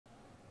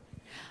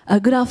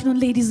Good afternoon,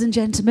 ladies and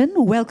gentlemen.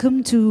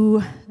 Welcome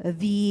to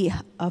the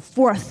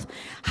fourth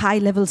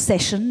high-level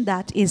session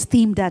that is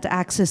themed at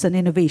Access and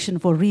Innovation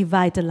for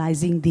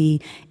Revitalizing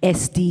the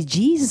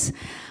SDGs.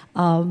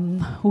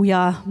 We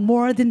are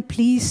more than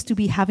pleased to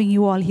be having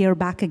you all here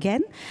back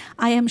again.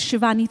 I am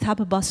Shivani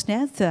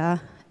Thapa-Basneth,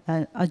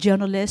 a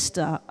journalist,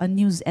 a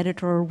news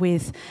editor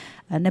with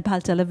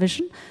Nepal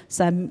Television.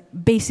 So I'm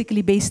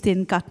basically based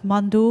in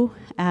Kathmandu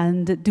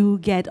and do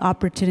get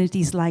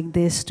opportunities like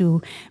this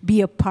to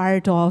be a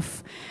part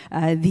of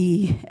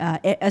the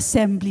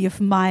assembly of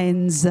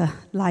minds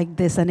like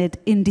this, and it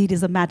indeed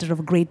is a matter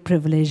of great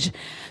privilege.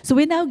 So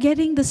we're now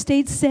getting the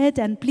stage set,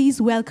 and please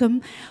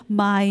welcome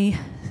my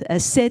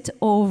set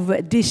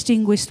of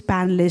distinguished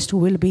panelists who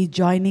will be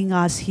joining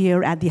us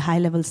here at the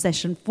high-level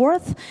session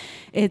fourth.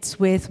 It's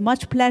with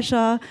much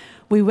pleasure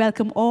we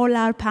welcome all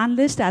our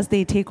panelists as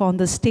they take on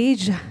the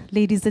stage.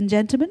 Ladies and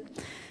gentlemen,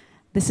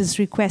 this is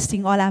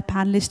requesting all our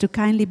panelists to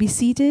kindly be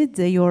seated.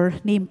 Your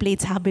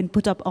nameplates have been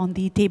put up on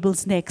the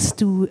tables next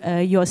to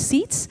your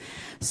seats.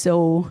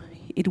 So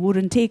it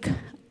wouldn't take,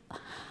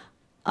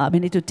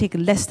 it would take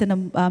less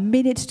than a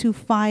minute to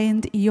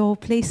find your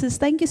places.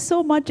 Thank you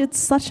so much. It's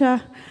such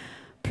a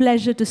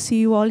pleasure to see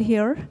you all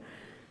here.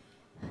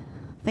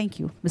 Thank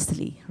you, Mr.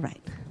 Lee.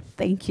 Right.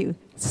 Thank you.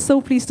 So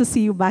pleased to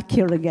see you back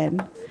here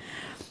again.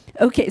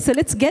 Okay, so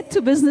let's get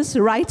to business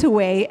right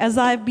away. As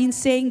I've been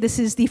saying, this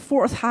is the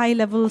fourth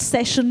high-level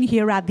session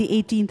here at the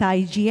 18th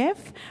IGF,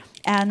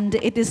 and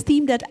it is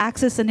themed at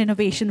Access and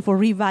Innovation for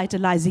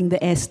Revitalizing the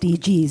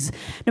SDGs.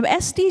 Now,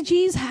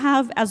 SDGs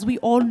have, as we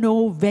all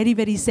know, very,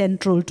 very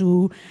central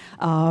to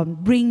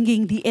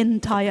bringing the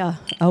entire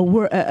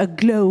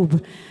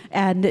globe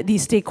and the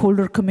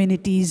stakeholder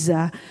communities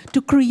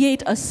to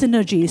create a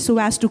synergy, so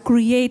as to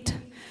create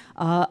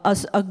a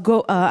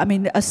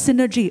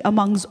synergy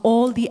amongst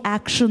all the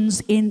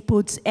actions,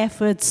 inputs,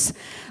 efforts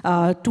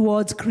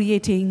towards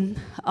creating,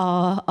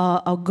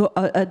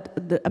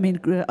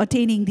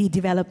 attaining the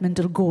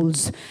developmental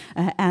goals,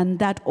 and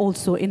that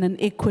also in an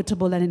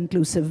equitable and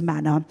inclusive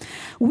manner.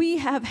 We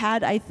have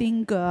had, I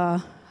think,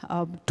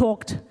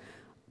 talked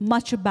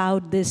much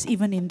about this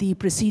even in the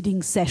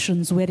preceding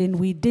sessions, wherein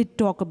we did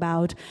talk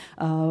about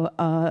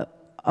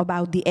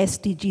the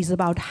SDGs,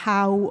 about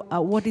how,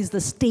 what is the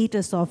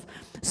status of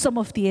some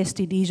of the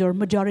SDGs or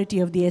majority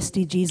of the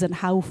SDGs, and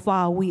how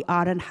far we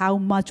are and how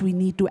much we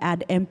need to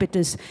add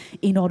impetus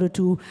in order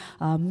to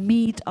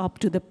meet up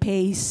to the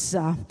pace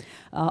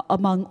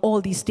among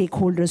all these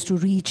stakeholders to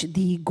reach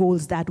the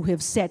goals that we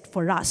have set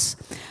for us.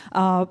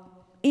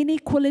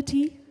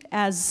 Inequality,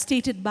 as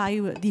stated by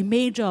the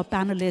major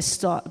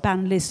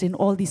panelists in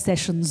all these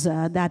sessions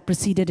that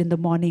preceded in the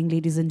morning,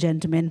 ladies and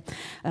gentlemen,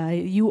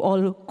 you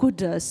all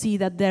could see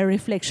that their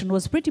reflection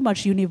was pretty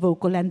much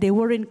univocal, and they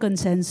were in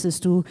consensus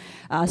to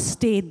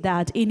state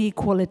that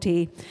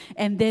inequality,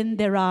 and then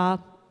there are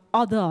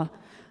other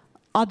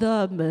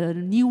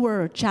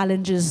newer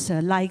challenges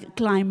like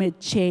climate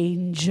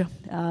change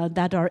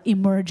that are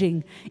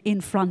emerging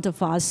in front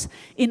of us,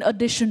 in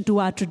addition to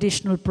our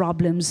traditional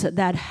problems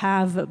that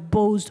have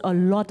posed a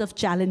lot of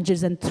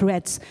challenges and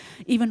threats,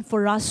 even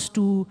for us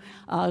to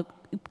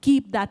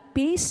keep that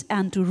pace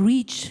and to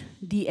reach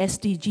the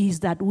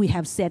SDGs that we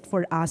have set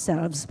for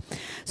ourselves.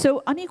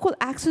 So unequal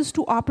access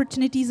to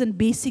opportunities and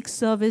basic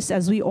service,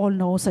 as we all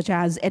know, such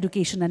as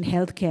education and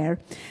healthcare,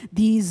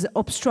 these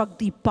obstruct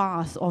the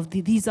path of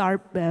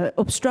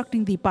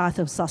obstructing the path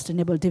of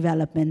sustainable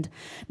development.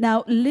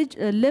 Now,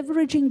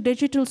 leveraging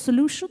digital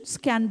solutions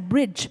can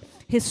bridge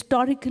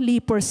historically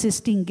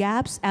persisting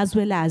gaps, as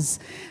well as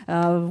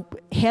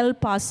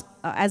help us,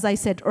 as I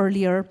said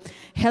earlier,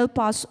 help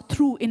us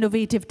through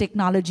innovative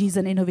technologies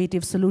and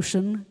innovative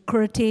solutions,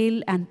 curtail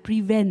and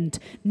prevent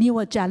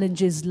newer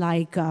challenges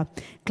like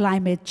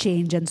climate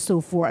change and so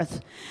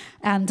forth.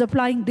 And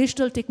applying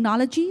digital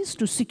technologies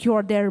to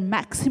secure their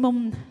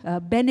maximum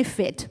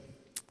benefit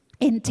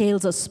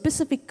entails a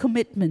specific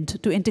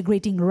commitment to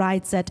integrating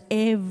rights at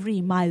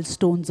every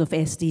milestones of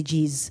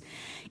SDGs.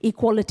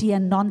 Equality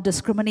and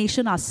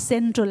non-discrimination are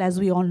central, as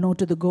we all know,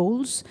 to the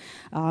goals,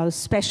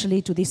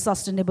 especially to the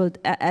sustainable,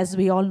 as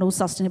we all know,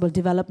 sustainable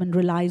development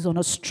relies on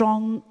a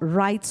strong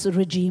rights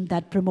regime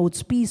that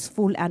promotes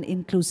peaceful and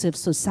inclusive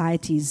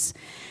societies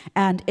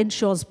and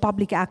ensures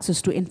public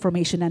access to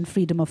information and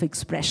freedom of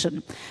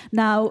expression.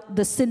 Now,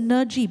 the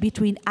synergy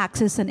between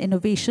access and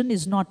innovation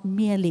is not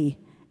merely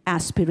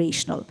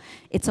aspirational.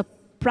 It's a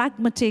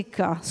pragmatic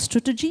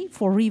strategy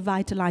for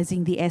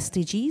revitalizing the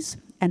SDGs,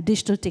 and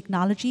digital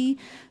technology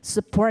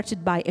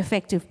supported by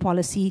effective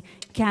policy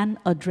can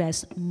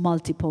address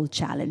multiple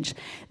challenges.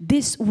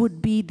 This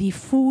would be the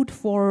food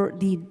for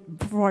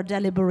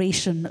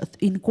deliberation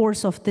in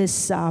course of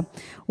this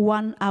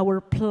 1 hour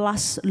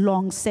plus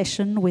long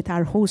session with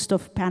our host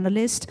of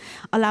panelists.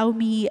 Allow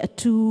me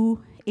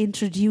to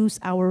introduce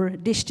our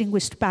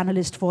distinguished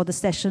panelist for the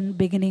session,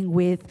 beginning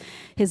with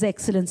His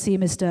Excellency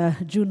Mr.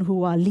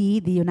 Junhua Lee,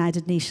 the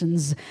United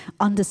Nations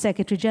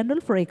Under-Secretary General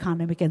for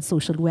Economic and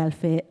Social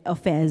Welfare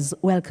Affairs.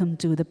 Welcome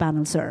to the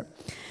panel, sir.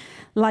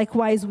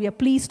 Likewise, we are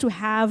pleased to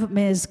have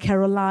Ms.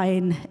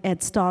 Caroline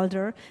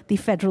Edstalder,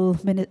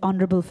 the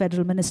Honorable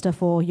Federal Minister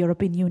for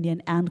European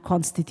Union and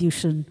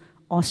Constitution,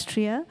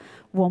 Austria.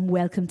 Warm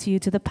welcome to you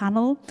to the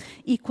panel.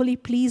 Equally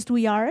pleased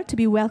we are to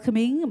be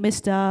welcoming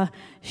Mr.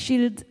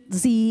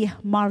 Shilzi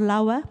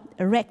Marlawa,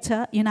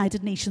 Rector,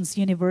 United Nations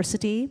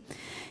University.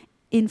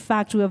 In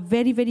fact, we are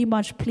very, very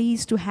much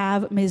pleased to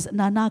have Ms.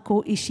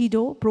 Nanako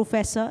Ishido,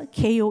 Professor,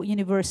 Keio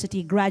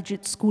University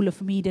Graduate School of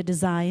Media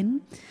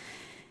Design.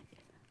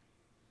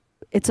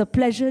 It's a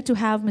pleasure to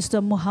have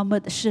Mr.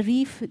 Muhammad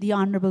Sharif, the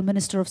Honorable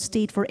Minister of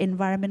State for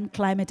Environment,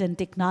 Climate and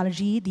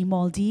Technology, the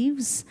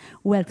Maldives.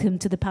 Welcome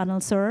to the panel,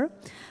 sir.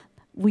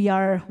 We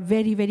are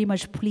very, very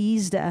much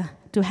pleased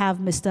to have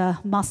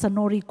Mr.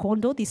 Masanori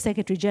Kondo, the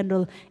Secretary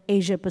General,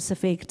 Asia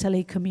Pacific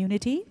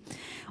Telecommunity.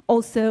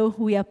 Also,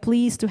 we are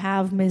pleased to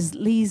have Ms.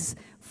 Liz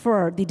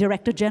Fur, the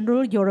Director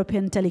General,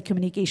 European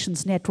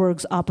Telecommunications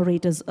Networks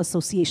Operators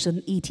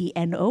Association,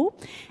 ETNO.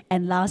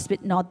 And last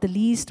but not the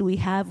least, we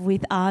have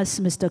with us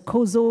Mr.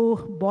 Kozo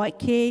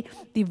Boyke,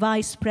 the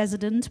Vice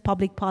President,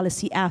 Public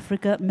Policy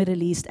Africa,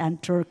 Middle East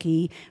and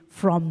Turkey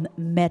from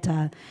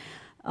Meta.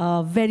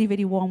 Very,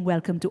 very warm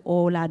welcome to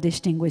all our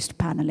distinguished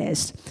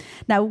panelists.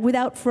 Now,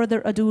 without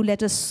further ado,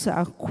 let us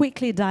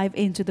quickly dive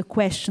into the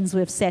questions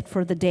we've set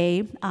for the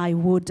day. I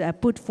would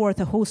put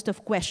forth a host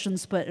of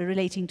questions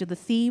relating to the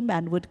theme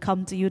and would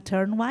come to you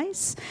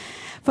turn-wise.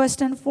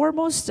 First and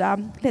foremost,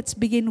 let's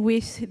begin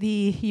with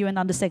the UN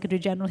Under-Secretary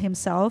General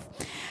himself.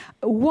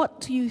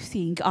 What do you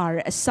think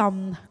are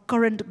some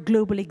current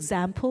global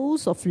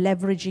examples of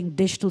leveraging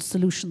digital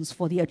solutions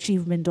for the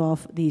achievement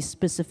of the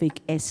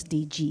specific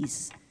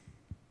SDGs?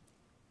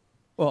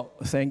 Well,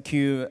 thank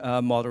you,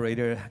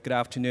 moderator. Good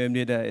afternoon.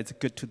 It's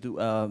good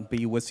to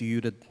be with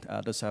you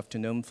this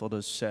afternoon for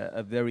this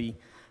very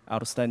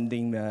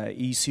outstanding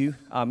issue.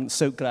 I'm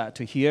so glad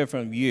to hear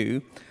from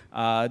you.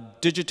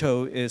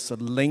 Digital is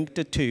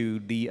linked to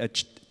the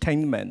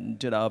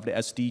attainment of the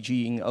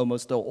SDG in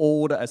almost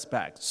all the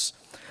aspects.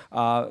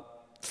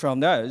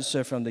 From us,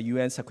 from the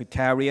UN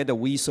Secretariat,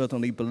 we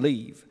certainly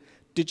believe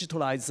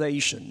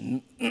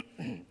digitalization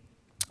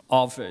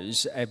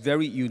offers a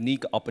very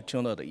unique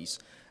opportunities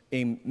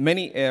in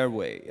many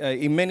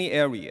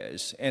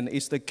areas, and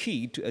is the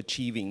key to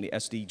achieving the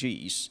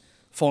SDGs.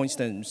 For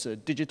instance,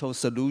 digital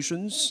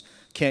solutions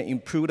can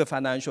improve the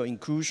financial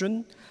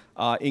inclusion,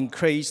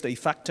 increase the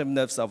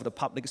effectiveness of the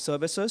public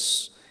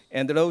services,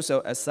 and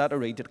also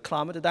accelerate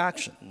climate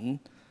action,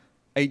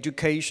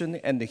 education,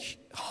 and the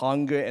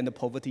hunger and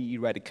poverty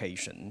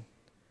eradication.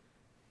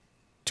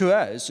 To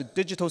us,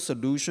 digital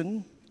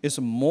solution is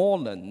more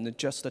than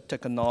just a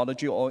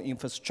technology or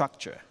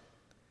infrastructure.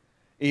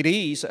 It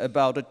is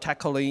about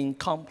tackling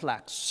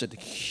complex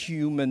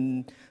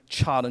human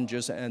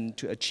challenges and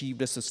to achieve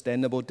the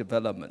sustainable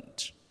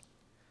development.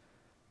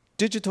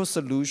 Digital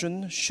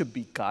solutions should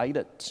be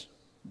guided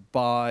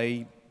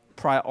by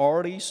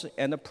priorities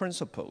and the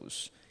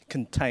principles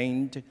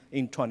contained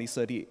in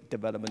 2030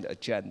 Development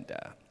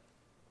Agenda,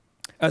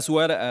 as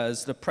well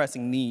as the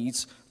pressing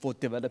needs for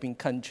developing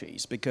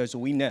countries, because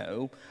we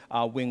know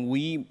when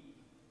we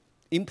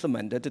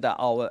implemented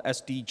our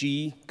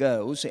SDG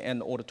goals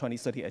and all the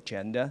 2030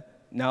 agenda,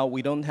 now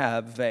we don't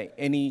have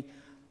any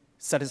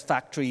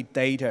satisfactory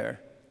data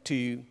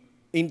to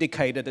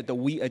indicate that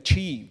we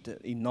achieved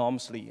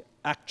enormously.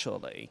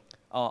 Actually,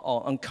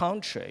 on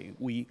contrary,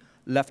 we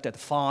left it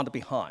far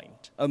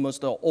behind.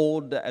 Almost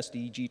all the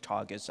SDG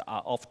targets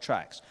are off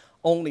track.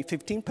 Only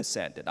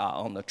 15%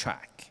 are on the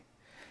track.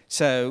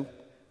 So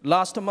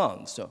last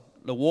month,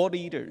 the world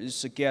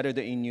leaders gathered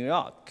in New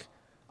York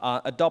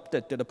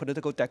adopted the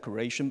political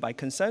declaration by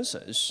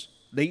consensus.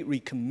 They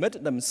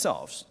recommitted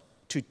themselves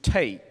to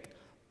take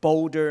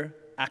bolder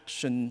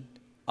action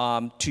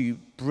to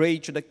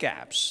bridge the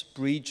gaps,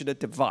 bridge the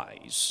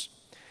divides,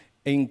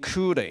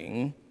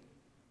 including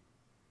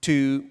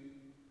to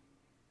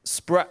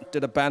spread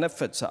the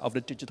benefits of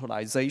the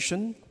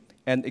digitalization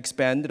and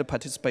expand the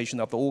participation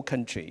of all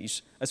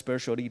countries,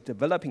 especially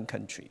developing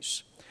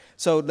countries.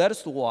 So that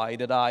is why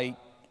that I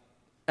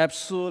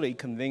absolutely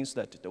convinced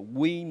that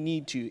we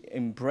need to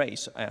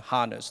embrace and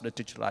harness the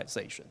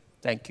digitalization.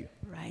 Thank you.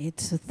 Right.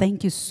 So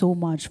thank you so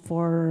much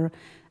for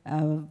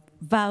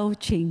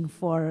vouching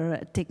for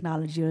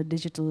technology or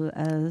digital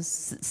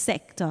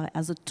sector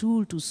as a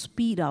tool to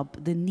speed up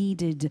the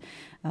needed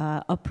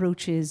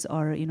approaches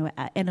or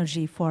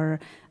energy for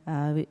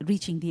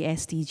reaching the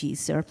SDGs,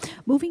 sir.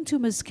 Moving to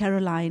Ms.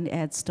 Caroline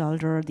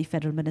Edstalder, the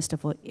Federal Minister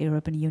for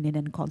European Union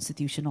and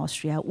Constitution,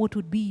 Austria, what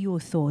would be your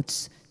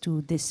thoughts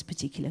to this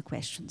particular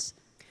questions?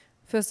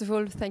 First of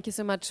all, thank you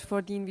so much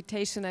for the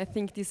invitation. I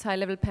think this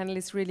high-level panel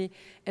is really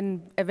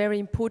a very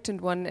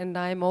important one, and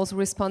I'm also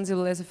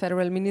responsible as a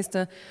federal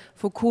minister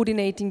for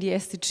coordinating the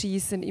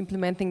SDGs and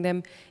implementing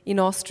them in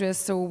Austria.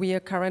 So we are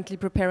currently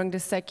preparing the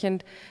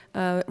second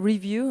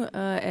review,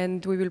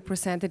 and we will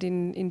present it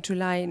in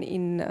July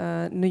in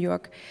New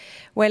York.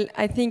 Well,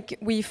 I think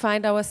we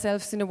find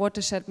ourselves in a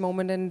watershed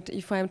moment, and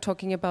if I'm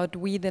talking about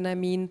we, then I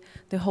mean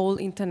the whole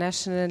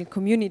international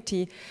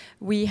community.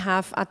 We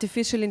have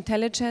artificial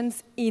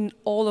intelligence in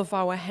all of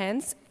our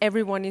hands.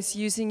 Everyone is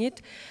using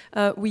it.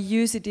 We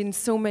use it in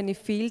so many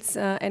fields,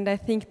 and I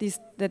think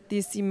that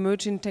these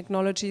emerging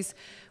technologies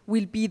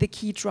will be the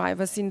key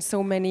drivers in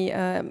so many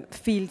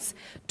fields.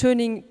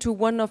 Turning to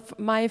one of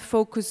my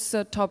focus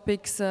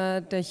topics,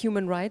 the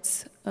human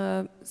rights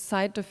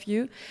side of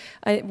view,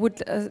 I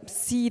would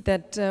see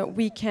that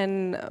we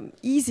can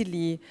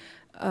easily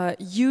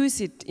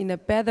use it in a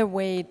better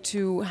way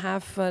to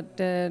have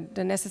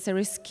the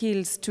necessary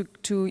skills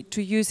to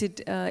use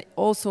it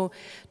also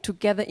to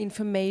gather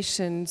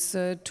information,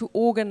 to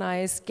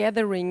organize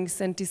gatherings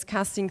and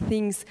discussing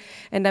things.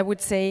 And I would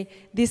say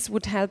this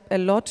would help a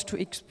lot to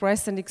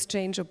express and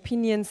exchange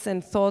opinions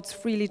and thoughts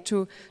freely,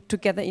 to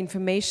gather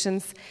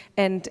information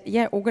and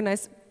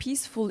organize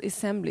peaceful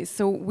assemblies.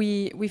 So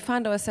we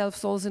find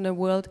ourselves also in a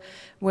world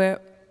where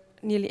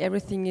nearly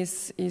everything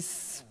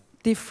is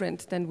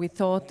different than we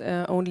thought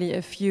only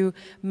a few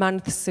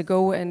months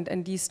ago,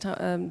 and these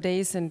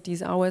days and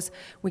these hours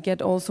we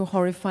get also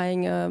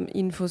horrifying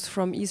infos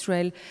from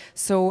Israel.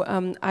 So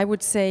I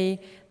would say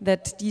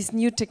that these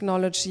new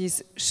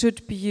technologies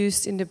should be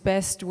used in the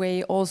best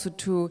way also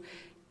to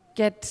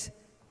get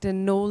the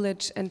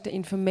knowledge and the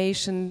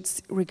information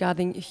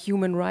regarding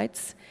human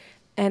rights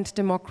and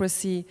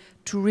democracy,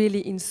 to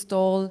really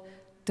install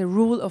the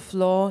rule of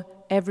law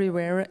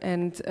everywhere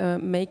and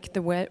make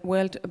the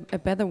world a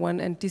better one,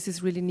 and this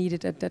is really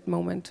needed at that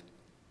moment.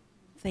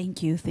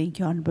 Thank you,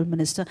 Honourable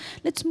Minister.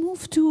 Let's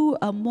move to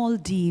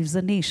Maldives,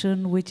 a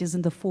nation which is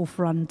in the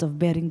forefront of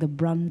bearing the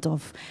brunt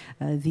of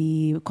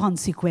the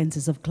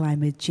consequences of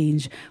climate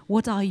change.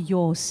 What are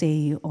your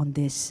say on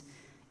this?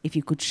 If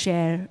you could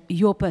share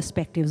your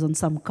perspectives on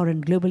some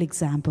current global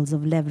examples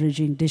of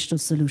leveraging digital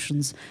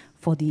solutions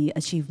for the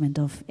achievement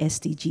of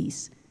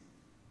SDGs.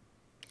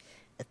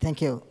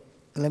 Thank you.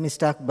 Let me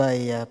start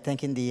by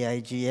thanking the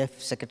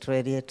IGF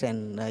Secretariat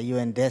and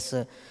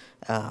UNDESA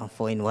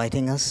for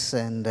inviting us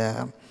and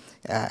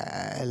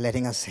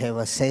letting us have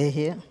a say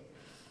here.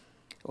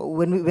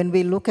 When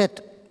we look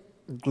at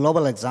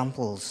global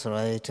examples,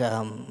 right,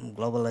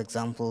 global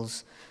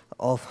examples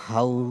of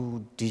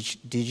how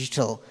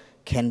digital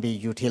can be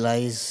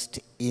utilized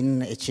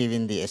in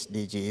achieving the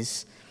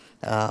SDGs,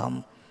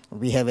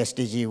 we have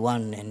SDG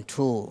 1 and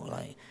 2,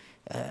 like,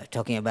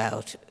 talking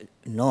about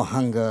no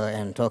hunger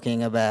and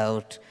talking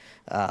about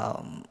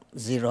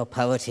zero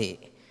poverty.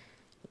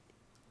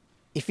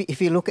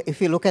 If you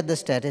look at the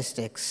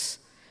statistics,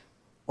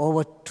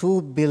 over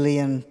 2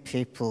 billion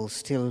people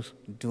still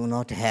do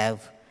not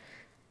have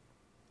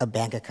a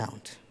bank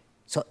account.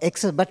 So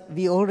but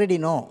we already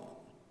know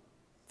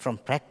from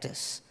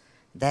practice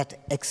that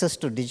access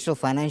to digital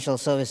financial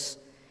service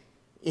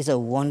is a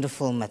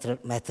wonderful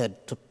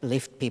method to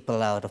lift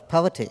people out of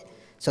poverty.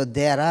 So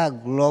there are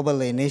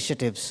global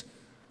initiatives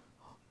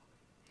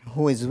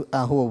who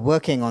are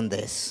working on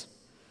this.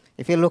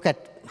 If you look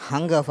at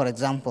hunger, for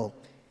example,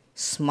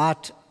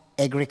 smart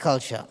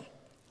agriculture,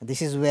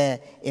 this is where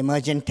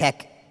emerging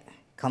tech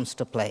comes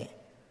to play.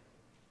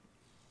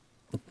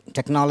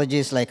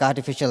 Technologies like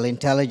artificial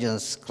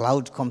intelligence,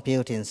 cloud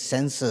computing,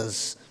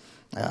 sensors,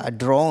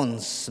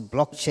 drones,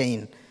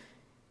 blockchain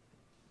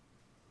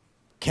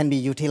can be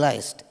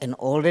utilized and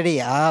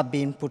already are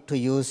being put to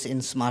use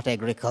in smart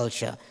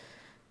agriculture,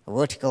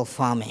 vertical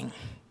farming,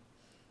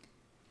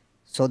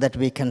 so that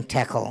we can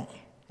tackle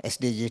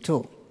SDG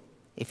 2.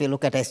 If you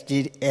look at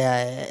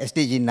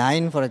SDG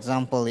 9, for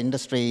example,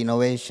 industry,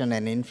 innovation,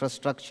 and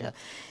infrastructure,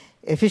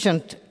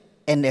 efficient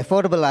and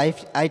affordable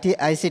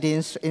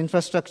ICT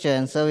infrastructure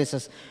and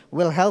services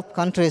will help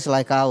countries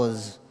like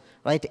ours,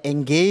 right,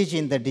 engage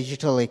in the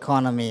digital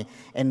economy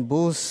and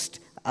boost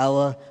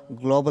our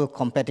global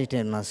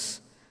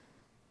competitiveness.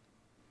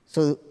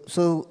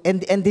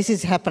 And this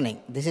is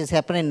happening. This is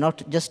happening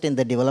not just in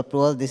the developed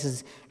world. This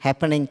is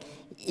happening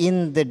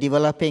in the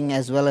developing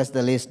as well as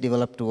the least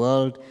developed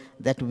world,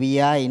 that we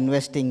are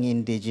investing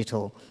in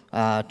digital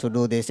to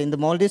do this. In the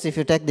Maldives, if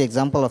you take the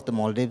example of the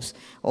Maldives,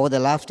 over the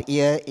last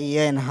year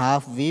and a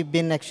half, we've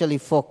been actually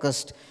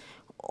focused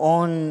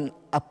on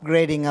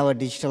upgrading our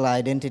digital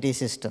identity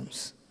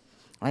systems.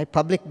 Right?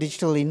 Public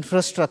digital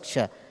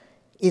infrastructure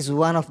is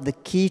one of the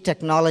key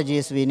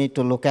technologies we need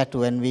to look at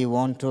when we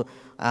want to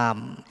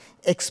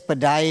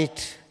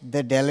expedite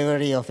the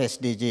delivery of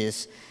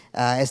SDGs.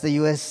 As the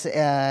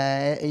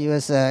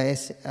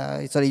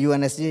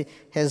UNSG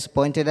has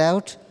pointed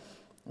out,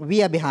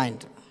 we are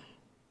behind.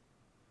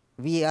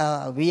 It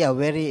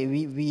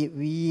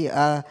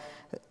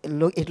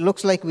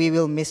looks like we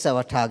will miss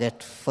our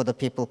target for the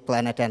people,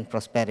 planet, and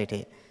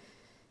prosperity.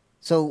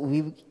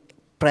 So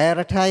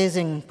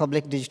prioritizing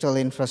public digital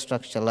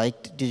infrastructure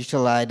like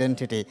digital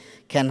identity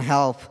can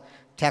help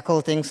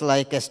tackle things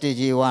like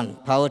SDG 1,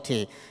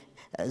 poverty,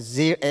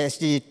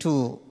 SDG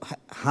 2,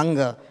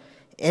 hunger,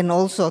 and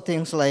also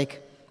things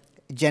like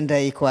gender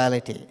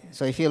equality.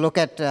 So if you look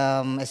at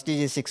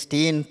SDG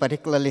 16,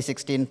 particularly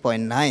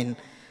 16.9,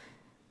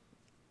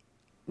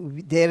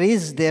 there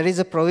is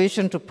a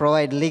provision to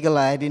provide legal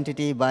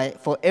identity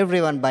for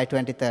everyone by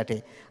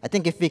 2030. I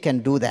think if we can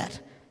do that,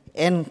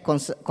 and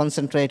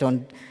concentrate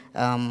on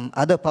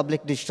other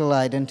public digital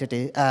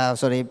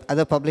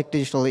other public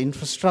digital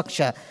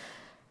infrastructure,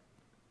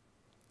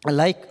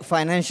 like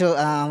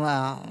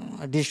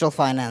digital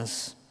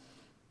finance,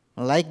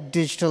 like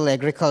digital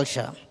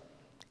agriculture.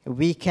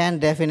 We can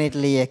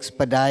definitely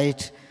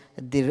expedite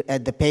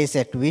the pace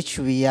at which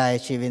we are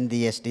achieving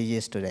the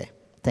SDGs today.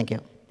 Thank you.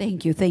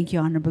 Thank you,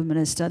 Honorable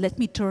Minister. Let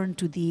me turn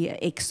to the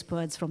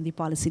experts from the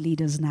policy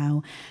leaders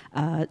now.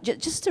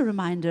 Just a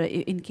reminder,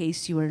 in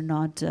case you are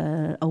not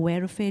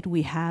aware of it,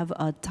 we have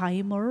a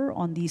timer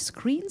on these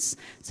screens.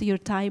 So your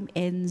time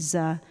ends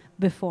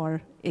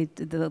before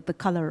the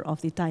color of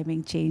the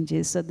timing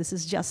changes. So this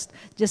is just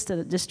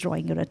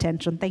drawing your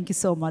attention. Thank you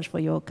so much for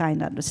your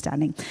kind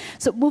understanding.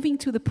 So moving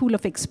to the pool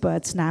of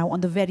experts now on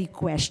the very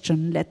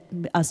question, let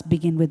us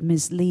begin with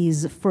Ms.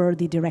 Lise Fur,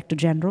 the Director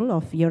General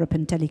of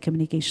European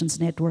Telecommunications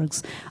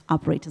Networks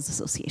Operators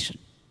Association.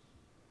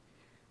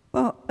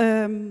 Well,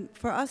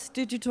 for us,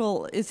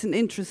 digital is an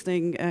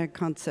interesting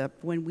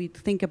concept when we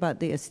think about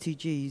the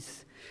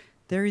SDGs.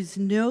 There is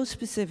no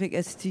specific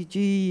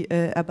SDG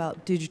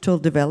about digital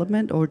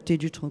development or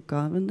digital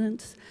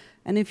governance.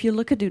 And if you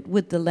look at it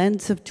with the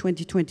lens of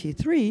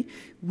 2023,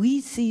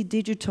 we see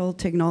digital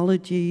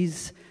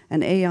technologies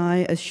and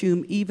AI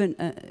assume even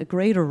a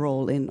greater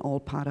role in all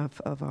part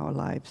of our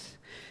lives.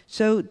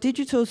 So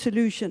digital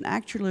solutions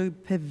actually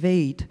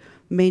pervade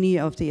many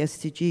of the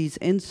SDGs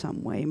in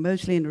some way,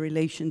 mostly in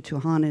relation to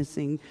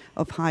harnessing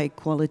of high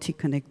quality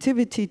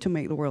connectivity to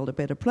make the world a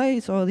better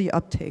place, or the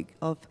uptake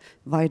of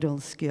vital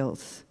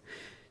skills.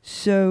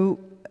 So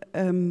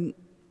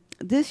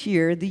this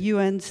year, the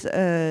UN's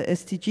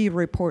SDG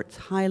reports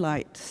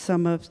highlight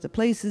some of the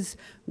places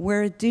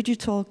where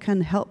digital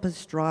can help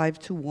us drive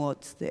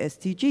towards the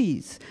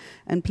SDGs,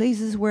 and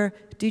places where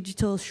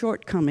digital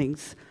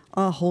shortcomings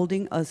are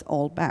holding us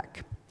all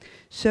back.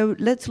 So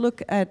let's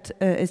look at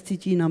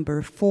SDG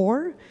number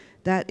 4,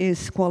 that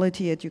is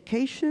quality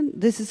education.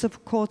 This is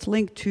of course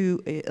linked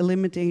to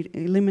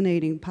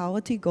eliminating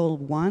poverty, goal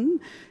 1,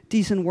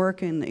 decent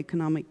work and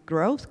economic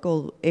growth,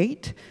 goal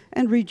 8,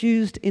 and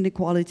reduced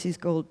inequalities,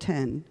 goal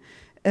 10.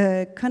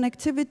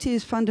 Connectivity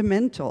is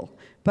fundamental,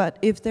 but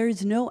if there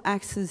is no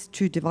access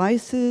to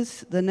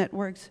devices, the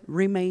networks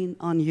remain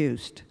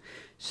unused.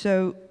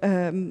 So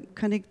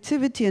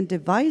connectivity and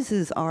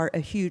devices are a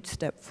huge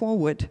step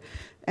forward.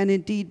 And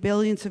indeed,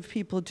 billions of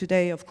people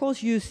today, of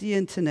course, use the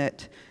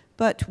internet,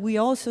 but we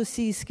also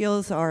see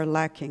skills are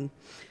lacking,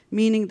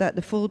 meaning that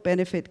the full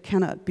benefit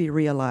cannot be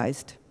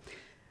realized.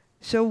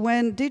 So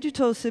when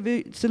digital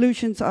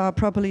solutions are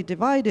properly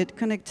divided,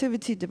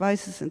 connectivity,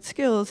 devices, and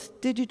skills,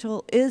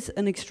 digital is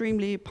an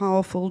extremely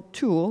powerful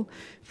tool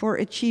for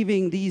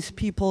achieving these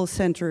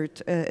people-centered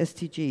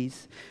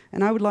SDGs.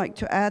 And I would like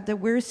to add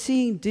that we're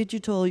seeing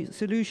digital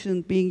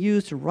solutions being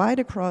used right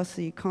across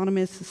the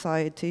economy and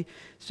society,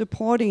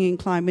 supporting in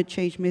climate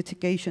change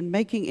mitigation,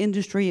 making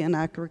industry and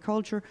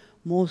agriculture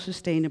more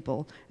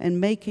sustainable, and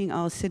making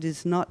our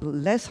cities not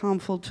less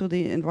harmful to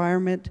the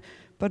environment,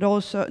 but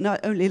also not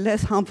only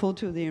less harmful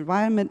to the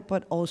environment,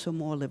 but also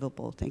more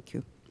livable. Thank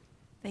you.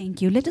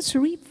 Thank you. Let us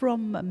read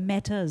from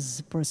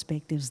Meta's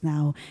perspectives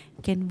now.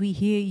 Can we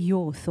hear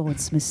your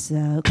thoughts, Ms.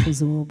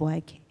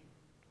 Kuzuo-Boake?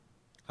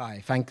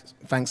 Hi,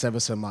 thanks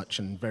ever so much,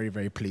 and very,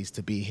 very pleased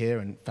to be here,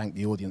 and thank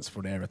the audience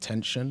for their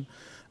attention.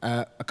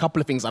 A couple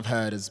of things I've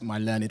heard as my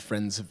learned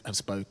friends have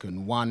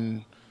spoken.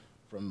 One,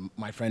 from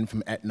my friend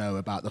from Etno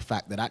about the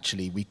fact that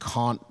actually we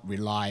can't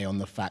rely on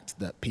the fact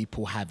that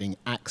people having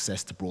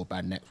access to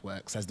broadband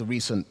networks. As the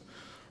recent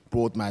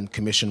Broadband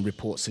Commission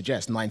report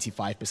suggests,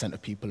 95%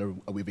 of people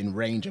are within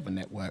range of a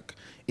network.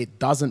 It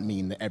doesn't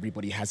mean that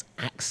everybody has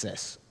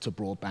access to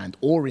broadband,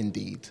 or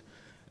indeed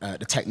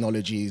the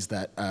technologies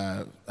that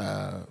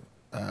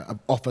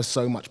offer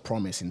so much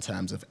promise in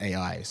terms of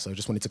AI. So I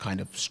just wanted to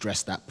kind of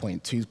stress that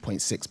point.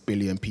 2.6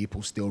 billion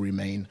people still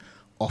remain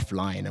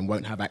offline and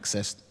won't have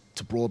access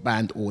to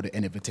broadband or the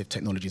innovative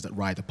technologies that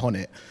ride upon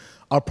it.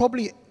 I'll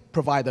probably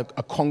provide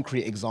a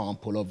concrete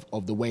example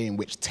of the way in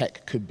which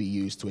tech could be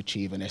used to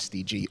achieve an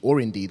SDG,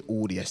 or indeed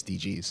all the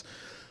SDGs.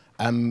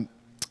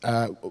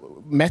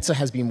 Meta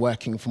has been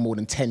working for more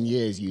than 10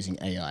 years using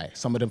AI.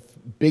 Some of the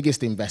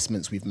biggest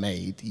investments we've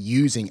made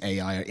using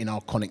AI are in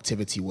our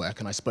connectivity work,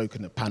 and I spoke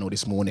in the panel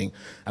this morning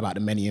about the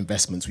many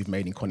investments we've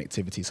made in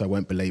connectivity, so I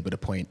won't belabor the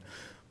point.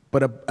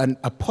 But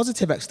a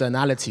positive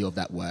externality of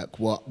that work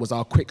was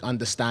our quick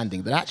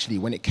understanding that actually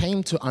when it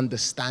came to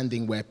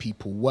understanding where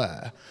people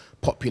were,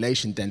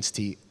 population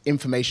density,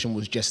 information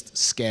was just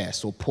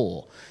scarce or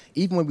poor.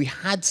 Even when we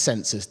had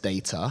census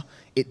data,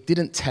 it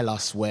didn't tell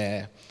us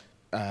where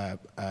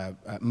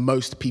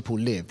most people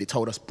lived. It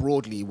told us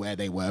broadly where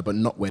they were, but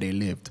not where they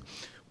lived.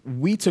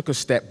 We took a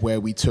step where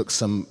we took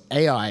some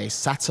AI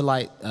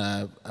satellite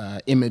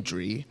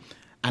imagery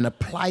and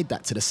applied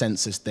that to the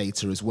census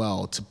data as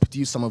well to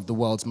produce some of the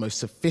world's most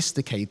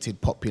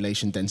sophisticated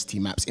population density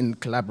maps in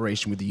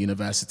collaboration with the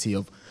University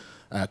of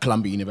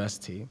Columbia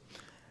University.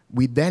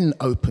 We then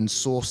open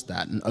sourced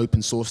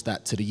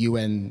that to the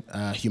UN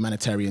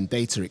Humanitarian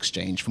Data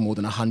Exchange for more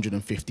than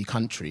 150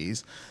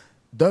 countries.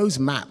 those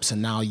maps are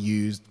now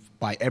used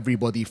by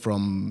everybody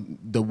from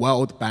the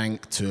World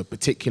Bank to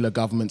particular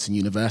governments and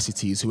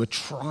universities who are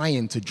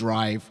trying to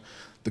drive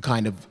the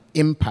kind of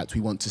impact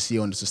we want to see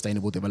on the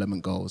Sustainable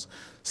Development Goals.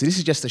 So this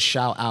is just a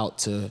shout out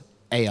to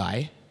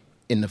AI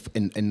in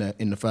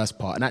the first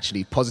part, and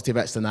actually positive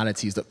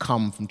externalities that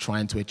come from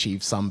trying to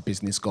achieve some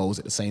business goals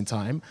at the same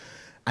time.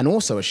 And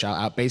also a shout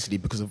out basically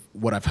because of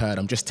what I've heard,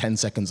 I'm just 10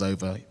 seconds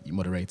over, you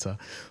moderator,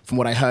 from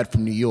what I heard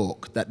from New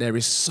York, that there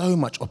is so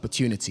much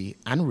opportunity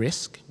and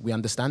risk, we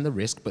understand the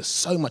risk, but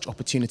so much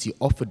opportunity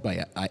offered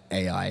by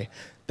AI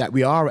that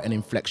we are at an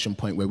inflection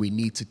point where we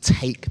need to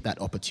take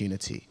that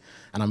opportunity.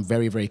 And I'm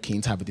very, very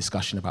keen to have a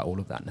discussion about all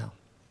of that now.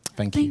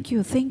 Thank you. Thank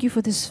you. Thank you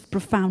for this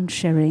profound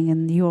sharing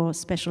and your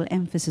special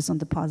emphasis on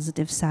the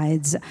positive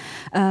sides.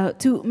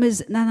 To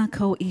Ms.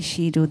 Nanako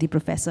Ishido, the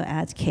professor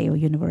at Keio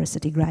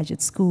University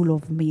Graduate School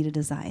of Media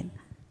Design.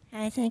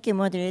 Hi, thank you,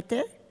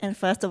 moderator. And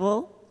first of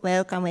all,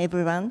 welcome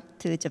everyone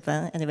to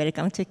Japan and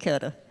welcome to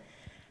Kyoto.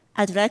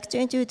 I'd like to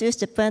introduce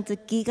Japan's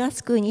Giga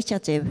School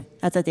initiative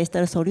as a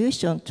digital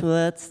solution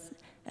towards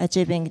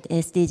achieving the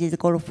SDGs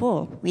Goal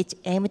 4, which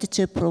aimed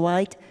to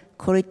provide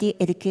quality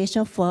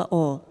education for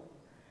all.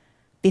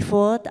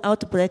 Before the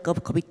outbreak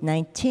of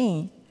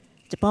COVID-19,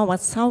 Japan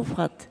was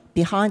somewhat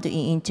behind in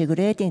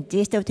integrating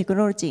digital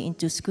technology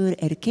into school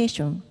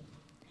education.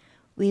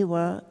 We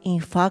were, in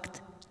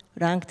fact,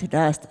 ranked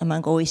last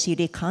among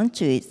OECD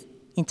countries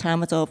in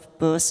terms of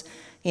both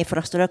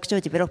infrastructure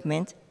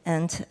development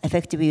and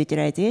effective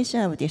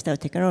utilization of digital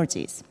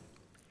technologies.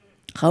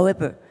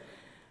 However,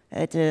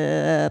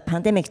 the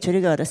pandemic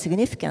triggered a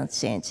significant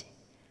change.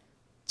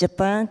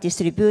 Japan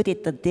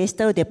distributed the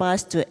digital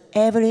device to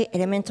every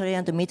elementary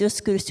and middle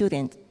school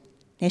student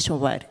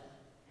nationwide.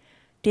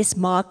 This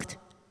marked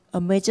a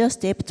major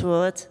step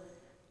towards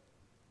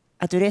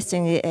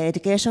addressing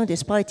education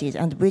disparities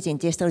and bridging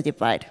digital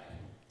divide.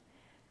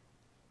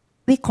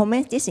 We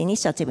commenced this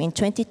initiative in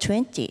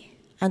 2020,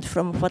 and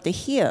from what I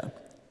hear,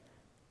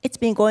 it's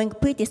been going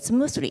pretty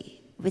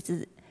smoothly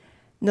with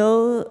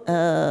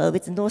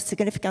no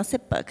significant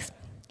setbacks.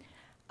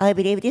 I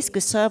believe this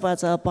could serve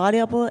as a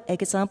valuable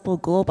example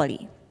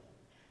globally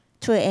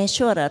to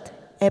ensure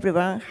that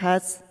everyone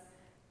has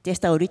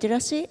digital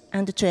literacy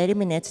and to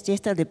eliminate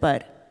digital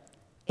divide.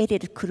 It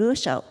is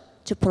crucial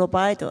to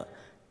provide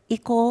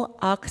equal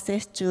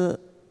access to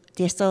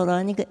digital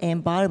learning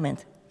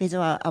environment with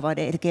our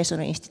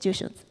educational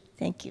institutions.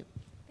 Thank you.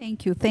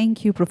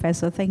 Thank you,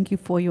 Professor. Thank you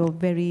for your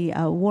very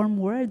warm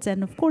words.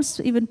 And of course,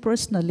 even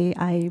personally,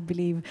 I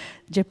believe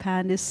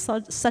Japan is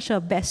such a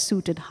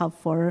best-suited hub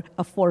for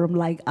a forum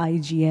like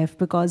IGF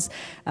because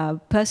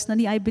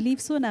personally, I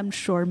believe so, and I'm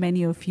sure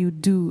many of you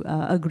do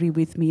agree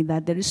with me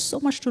that there is so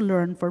much to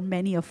learn for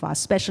many of us,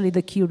 especially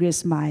the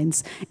curious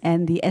minds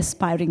and the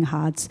aspiring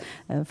hearts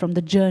from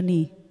the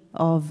journey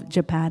of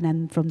Japan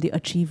and from the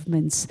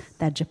achievements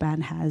that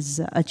Japan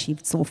has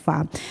achieved so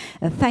far.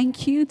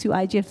 Thank you to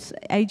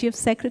IGF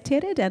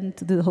Secretariat and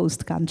to the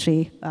host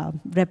country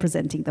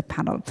representing the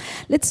panel.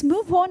 Let's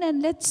move on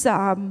and let's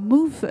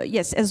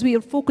yes, as we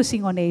are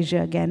focusing on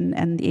Asia again,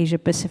 and the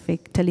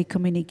Asia-Pacific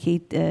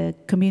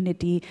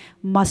community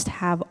must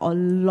have a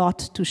lot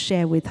to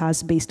share with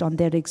us based on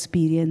their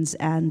experience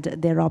and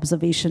their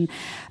observation.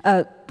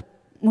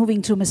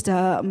 Moving to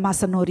Mr.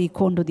 Masanori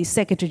Kondo, the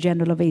Secretary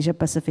General of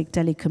Asia-Pacific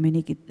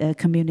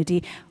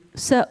Community.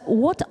 Sir,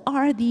 what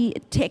are the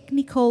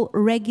technical,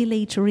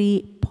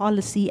 regulatory,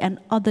 policy, and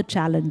other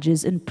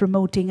challenges in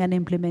promoting and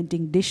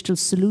implementing digital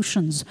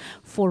solutions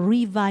for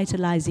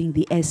revitalizing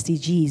the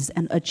SDGs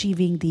and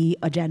achieving the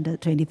Agenda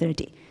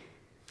 2030?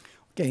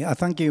 Okay,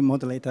 thank you,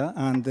 moderator.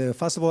 And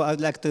first of all, I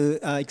would like to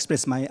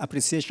express my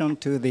appreciation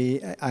to the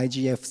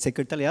IGF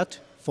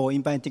Secretariat for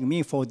inviting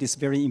me for this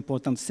very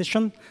important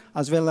session,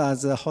 as well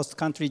as host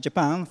country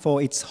Japan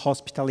for its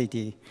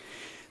hospitality.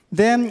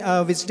 Then,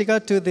 with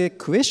regard to the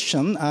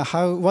question,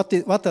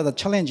 what are the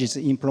challenges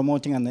in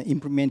promoting and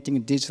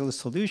implementing digital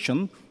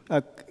solution,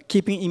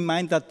 keeping in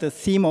mind that the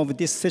theme of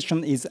this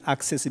session is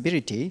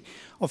accessibility.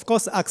 Of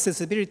course,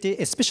 accessibility,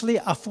 especially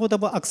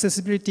affordable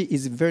accessibility,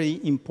 is very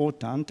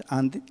important.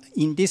 And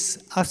in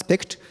this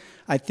aspect,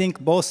 I think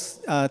both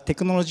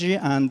technology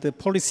and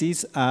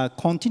policies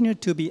continue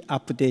to be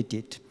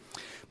updated.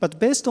 But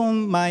based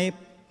on my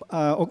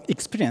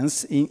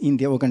experience in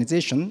the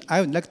organization,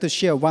 I would like to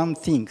share one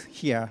thing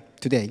here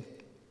today.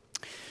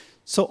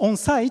 So on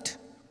site,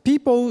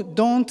 people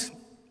don't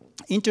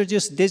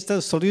introduce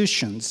digital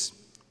solutions,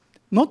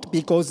 not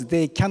because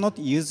they cannot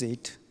use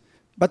it,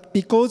 but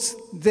because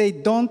they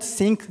don't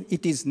think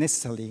it is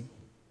necessary.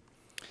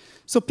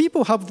 So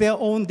people have their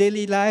own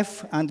daily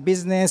life and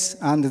business,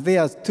 and they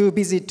are too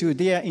busy to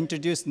dare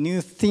introduce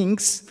new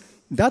things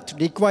that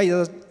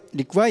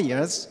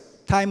requires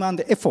time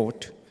and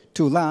effort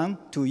to learn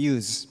to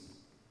use.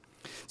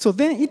 So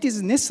then it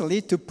is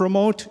necessary to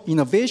promote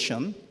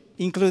innovation,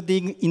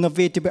 including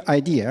innovative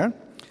idea,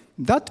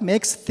 that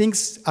makes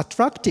things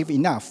attractive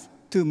enough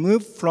to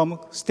move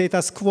from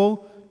status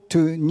quo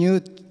to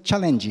new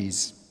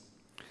challenges.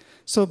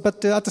 So,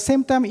 but at the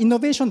same time,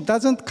 innovation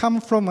doesn't come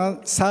from a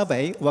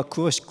survey or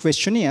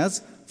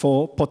questionnaires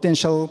for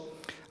potential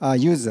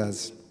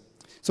users.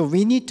 So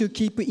we need to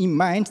keep in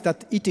mind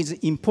that it is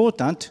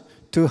important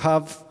to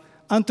have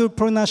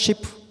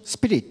entrepreneurship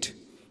spirit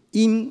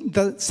in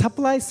the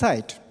supply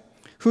side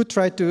who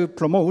try to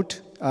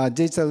promote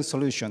digital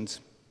solutions.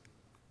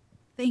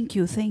 Thank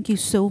you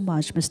so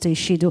much, Mr.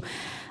 Ishido.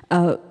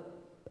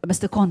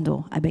 Mr.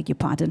 Kondo, I beg your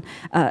pardon.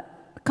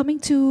 Coming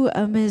to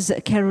Ms.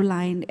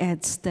 Caroline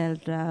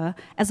Edstel,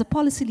 as a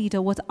policy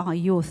leader, what are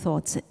your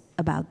thoughts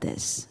about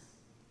this?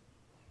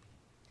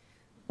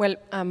 Well,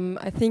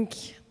 I think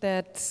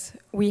that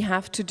we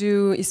have to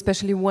do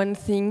especially one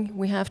thing.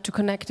 We have to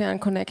connect the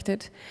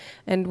unconnected,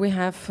 and we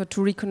have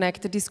to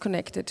reconnect the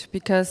disconnected,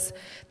 because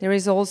there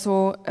is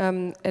also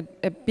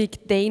a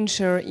big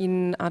danger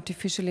in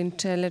artificial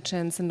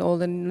intelligence and all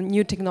the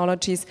new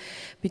technologies,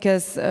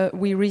 because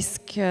we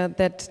risk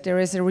that there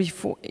is a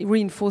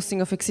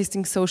reinforcing of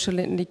existing social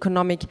and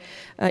economic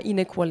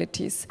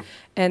inequalities.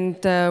 And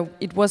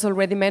it was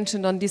already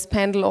mentioned on this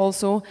panel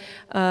also,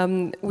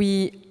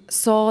 we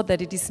saw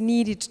that it is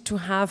needed to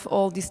have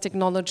all these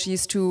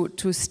technologies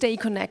to stay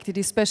connected,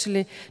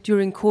 especially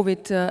during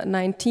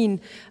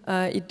COVID-19.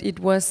 It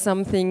was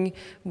something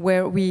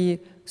where we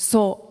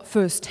saw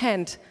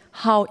firsthand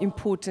how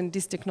important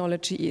this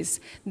technology is.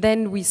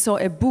 Then we saw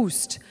a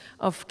boost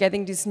of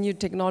getting these new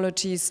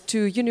technologies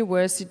to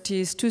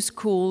universities, to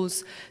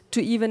schools,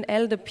 to even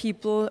elder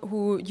people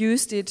who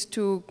used it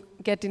to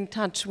get in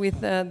touch with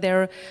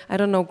their, I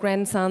don't know,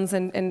 grandsons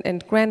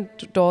and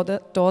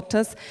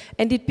granddaughters,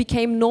 and it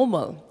became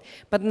normal.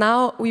 But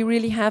now we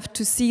really have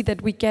to see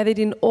that we get it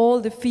in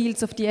all the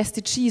fields of the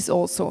SDGs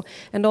also.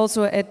 And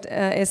also,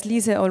 as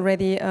Lisa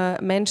already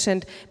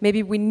mentioned,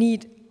 maybe we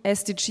need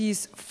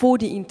SDGs for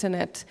the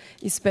internet,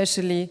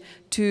 especially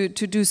to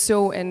do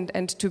so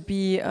and to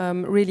be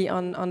really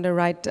on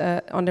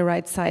the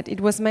right side. It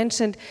was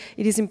mentioned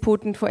it is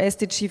important for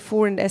SDG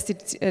 4 and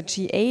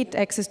SDG 8,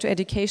 access to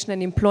education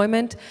and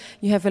employment.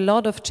 You have a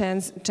lot of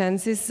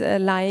chances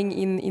lying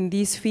in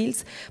these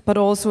fields, but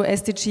also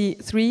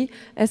SDG 3,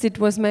 as it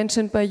was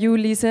mentioned by you,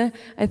 Lisa.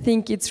 I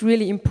think it's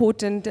really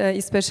important,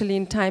 especially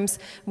in times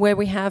where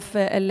we have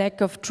a lack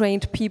of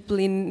trained people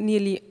in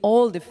nearly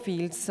all the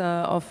fields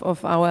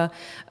of our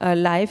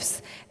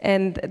lives,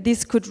 and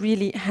this could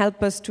really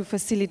help us to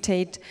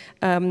facilitate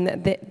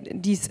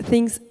these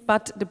things,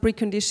 but the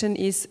precondition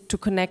is to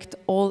connect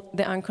all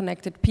the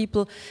unconnected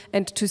people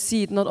and to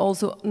see it not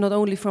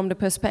only from the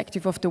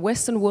perspective of the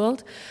Western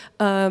world,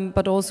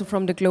 but also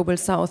from the global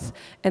South.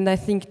 And I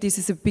think this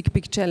is a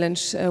big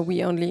challenge.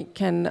 We only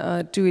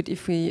can do it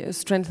if we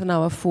strengthen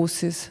our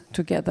forces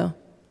together.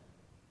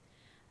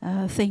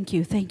 Thank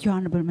you,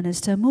 Honourable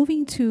Minister.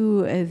 Moving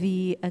to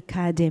the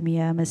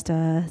academia,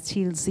 Mr.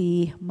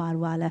 Chilzi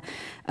Marwala,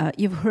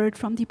 you've heard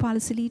from the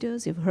policy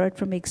leaders, you've heard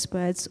from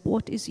experts.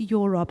 What is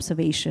your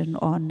observation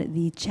on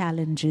the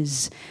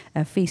challenges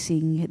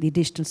facing the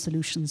digital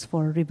solutions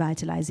for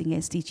revitalizing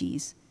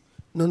SDGs?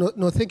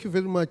 No, thank you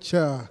very much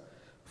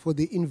for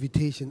the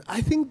invitation.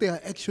 I think there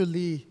are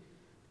actually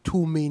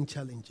two main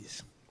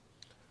challenges.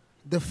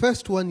 The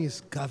first one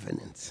is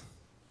governance.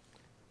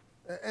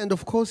 And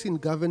of course, in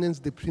governance,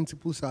 the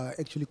principles are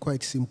actually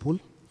quite simple.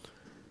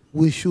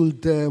 We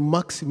should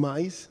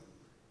maximize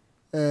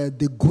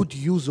the good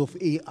use of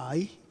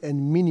AI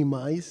and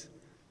minimize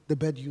the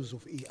bad use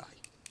of AI.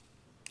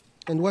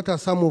 And what are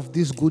some of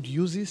these good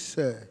uses?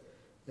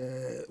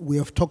 We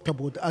have talked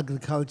about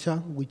agriculture,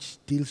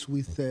 which deals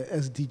with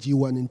SDG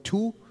 1 and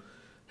 2,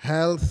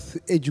 health,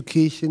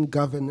 education, and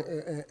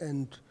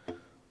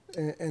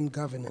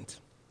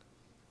governance.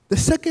 The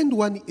second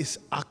one is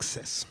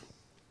access.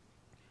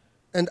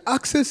 And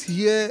access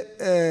here,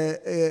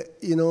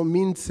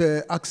 means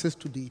access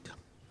to data.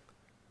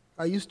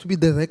 I used to be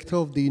director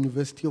of the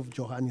University of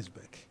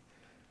Johannesburg.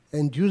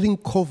 And during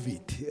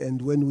COVID,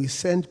 and when we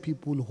sent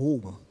people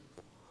home,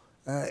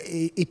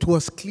 it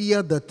was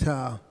clear that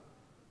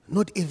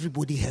not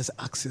everybody has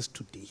access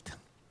to data.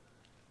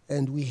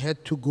 And we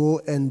had to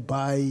go and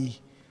buy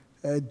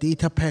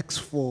data packs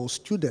for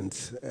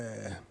students,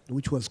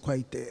 which was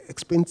quite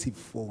expensive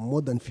for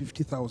more than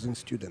 50,000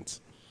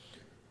 students.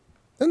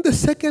 And the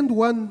second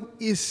one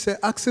is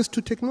access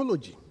to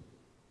technology.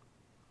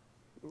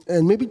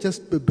 And maybe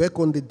just back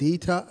on the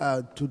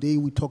data, today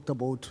we talked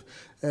about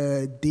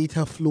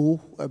data flow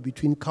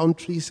between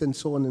countries and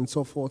so on and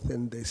so forth,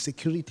 and the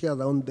security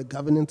around, the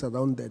governance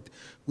around that,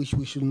 which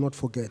we should not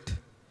forget.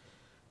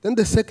 Then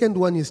the second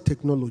one is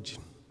technology.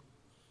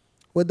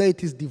 Whether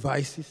it is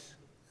devices.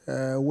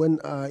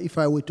 If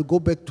I were to go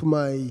back to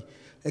my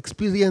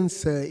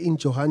experience in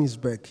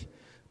Johannesburg,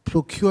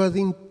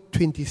 procuring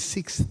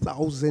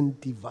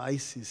 26,000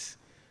 devices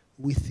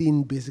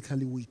within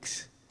basically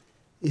weeks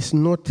is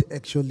not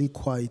actually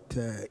quite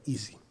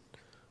easy.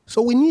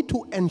 So we need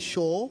to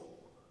ensure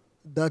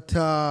that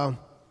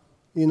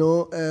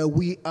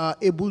we are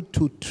able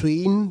to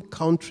train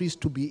countries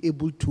to be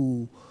able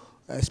to,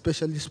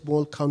 especially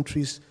small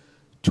countries,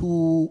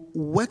 to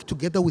work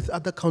together with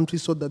other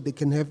countries so that they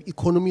can have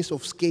economies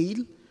of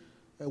scale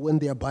when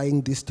they are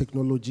buying these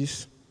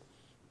technologies.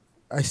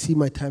 I see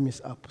my time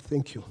is up.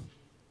 Thank you.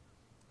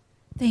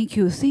 Thank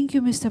you. Thank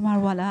you, Mr.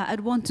 Marwala.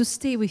 I'd want to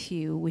stay with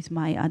you with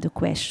my other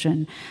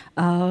question.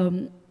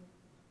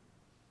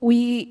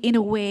 We, in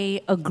a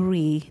way,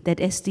 agree that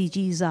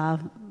SDGs are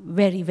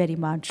very, very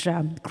much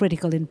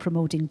critical in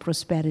promoting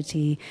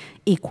prosperity,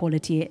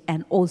 equality,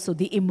 and also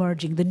the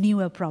emerging, the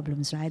newer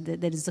problems, right?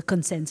 There is a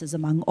consensus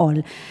among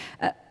all.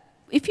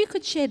 If you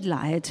could shed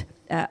light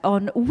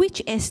on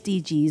which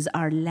SDGs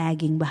are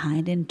lagging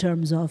behind in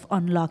terms of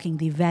unlocking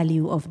the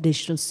value of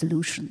digital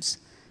solutions.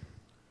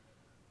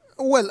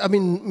 Well, I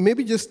mean,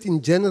 maybe just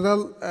in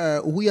general,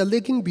 we are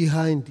lagging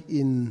behind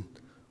in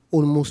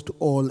almost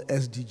all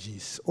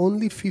SDGs.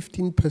 Only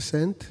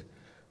 15%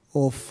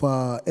 of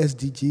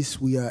SDGs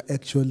we are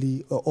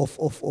actually,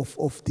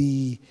 of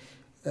the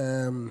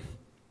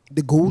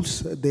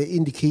goals, the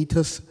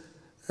indicators,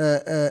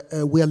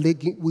 we are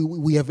lagging,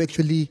 we have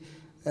actually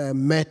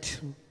met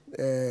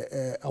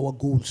our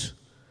goals.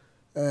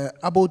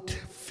 About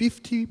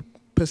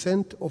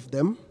 50% of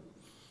them,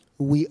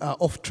 we are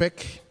off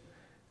track,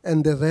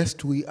 and the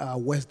rest we are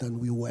worse than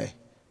we were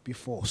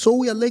before. So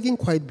we are lagging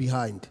quite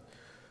behind.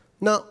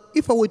 Now,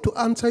 if I were to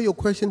answer your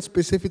question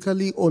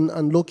specifically on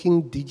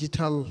unlocking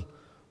digital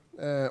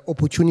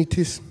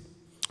opportunities,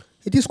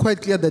 it is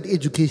quite clear that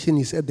education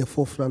is at the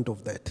forefront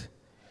of that.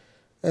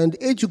 And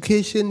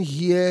education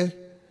here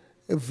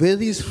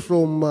varies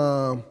from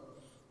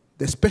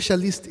the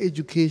specialist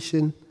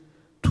education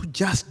to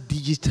just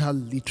digital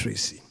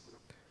literacy.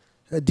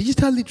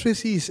 Digital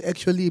literacy is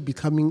actually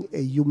becoming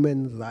a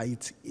human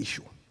rights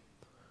issue.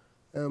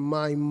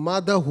 My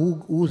mother,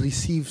 who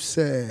receives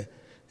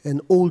an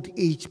old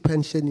age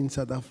pension in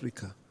South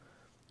Africa,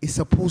 is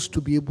supposed to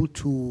be able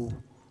to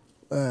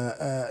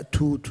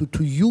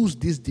use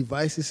these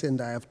devices, and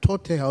I have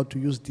taught her how to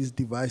use these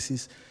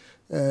devices,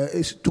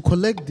 is to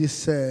collect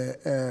this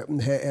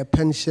her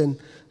pension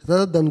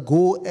rather than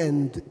go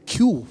and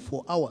queue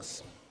for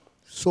hours.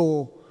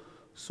 So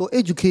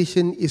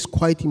education is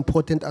quite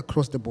important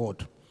across the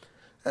board.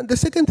 And the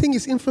second thing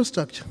is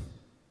infrastructure.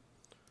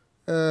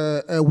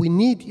 We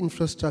need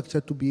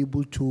infrastructure to be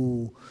able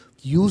to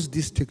use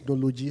these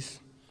technologies.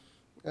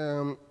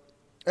 And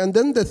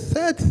then the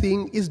third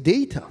thing is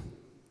data.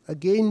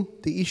 Again,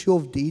 the issue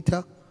of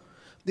data.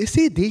 They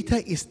say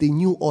data is the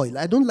new oil.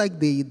 I don't like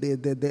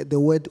the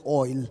word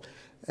oil.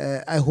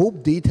 I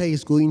hope data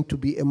is going to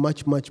be a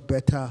much, much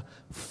better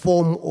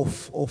form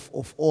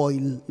of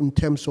oil in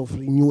terms of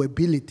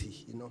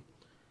renewability, you know.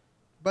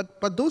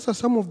 But those are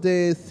some of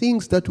the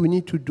things that we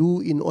need to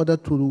do in order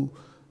to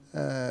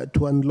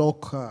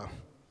unlock.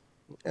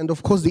 And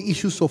of course, the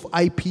issues of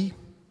IP,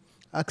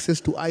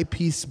 access to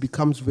IPs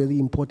becomes very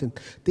important.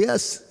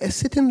 There's a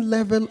certain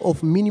level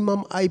of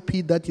minimum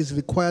IP that is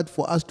required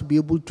for us to be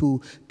able to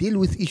deal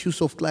with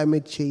issues of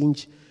climate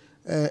change,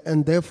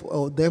 and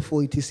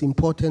therefore it is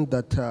important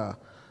that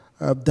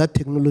that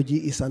technology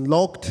is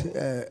unlocked,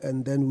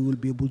 and then we will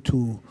be able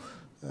to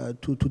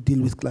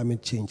deal with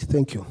climate change.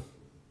 Thank you.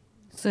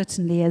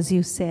 Certainly, as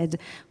you said,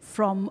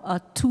 from a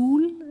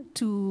tool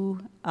to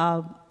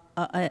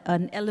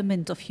an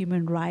element of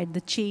human right,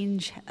 the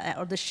change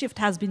or the shift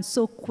has been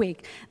so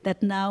quick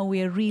that now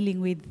we are reeling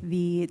with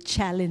the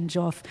challenge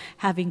of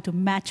having to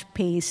match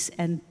pace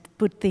and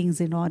put things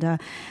in order.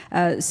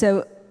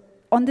 So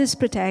on this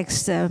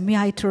pretext, may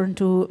I turn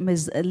to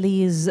Ms.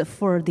 Lees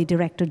for the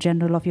Director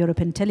General of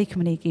European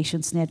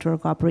Telecommunications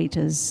Network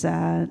Operators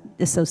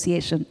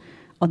Association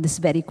on this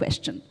very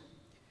question.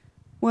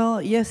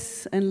 Well,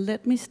 yes, and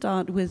let me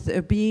start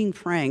with being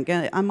frank.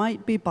 I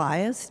might be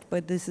biased,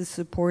 but this is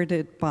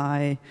supported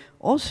by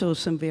also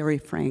some very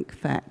frank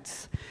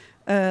facts.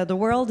 The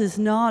world is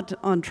not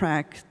on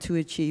track to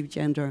achieve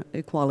gender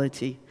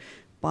equality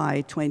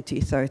by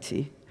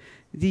 2030.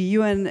 The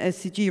UN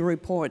SDG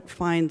report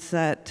finds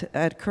that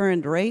at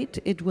current rate,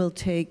 it will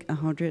take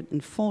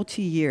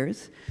 140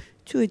 years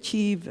to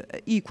achieve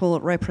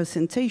equal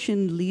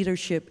representation,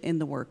 leadership in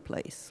the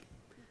workplace.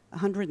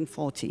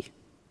 140.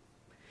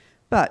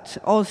 But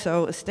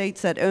also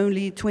states that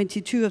only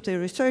 22 of the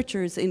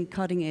researchers in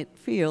cutting-edge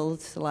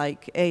fields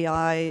like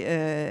AI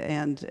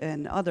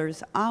and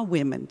others are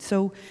women.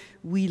 So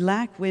we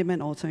lack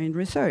women also in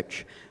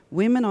research.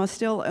 Women are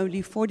still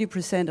only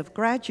 40% of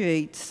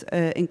graduates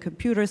in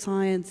computer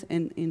science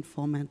and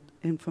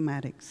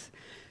informatics.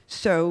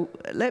 So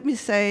let me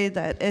say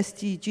that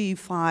SDG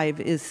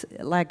 5 is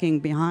lagging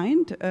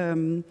behind.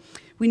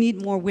 We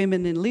need more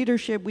women in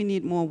leadership. We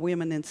need more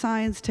women in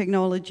science,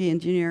 technology,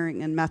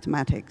 engineering, and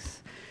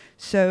mathematics.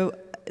 So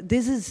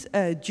this is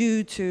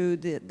due to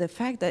the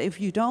fact that if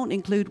you don't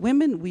include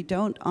women, we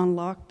don't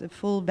unlock the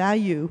full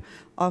value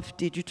of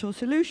digital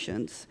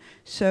solutions.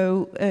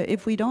 So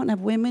if we don't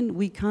have women,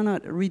 we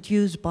cannot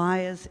reduce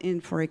bias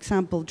in, for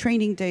example,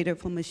 training data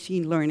for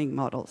machine learning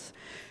models.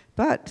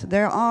 But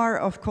there are,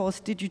 of course,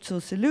 digital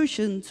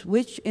solutions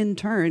which in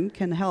turn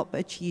can help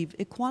achieve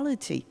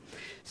equality.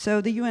 So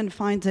the UN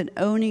finds that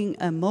owning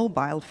a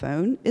mobile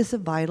phone is a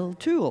vital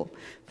tool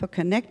for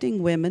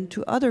connecting women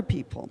to other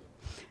people.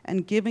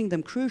 and giving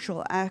them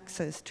crucial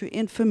access to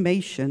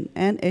information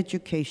and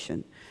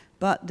education.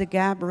 But the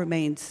gap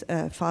remains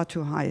far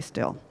too high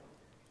still.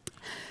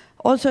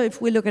 Also, if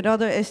we look at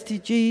other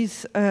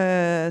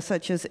SDGs,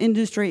 such as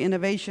industry,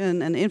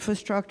 innovation, and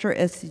infrastructure,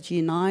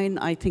 SDG 9,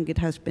 I think it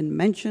has been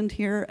mentioned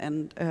here,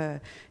 and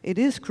it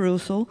is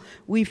crucial.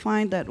 We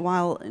find that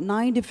while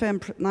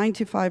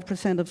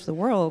 95% of the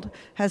world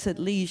has at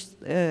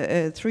least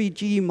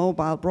 3G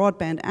mobile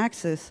broadband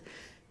access,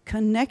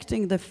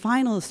 connecting the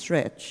final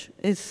stretch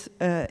is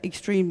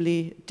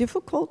extremely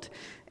difficult.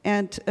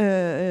 And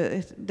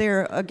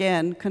there,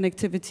 again,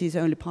 connectivity is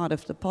only part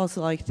of the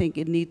puzzle. I think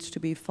it needs to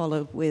be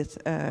followed with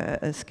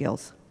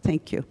skills.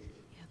 Thank you.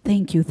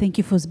 Thank you. Thank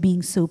you for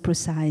being so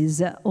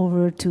precise.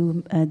 Over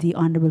to the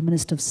Honorable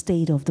Minister of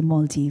State of the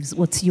Maldives.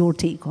 What's your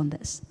take on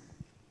this?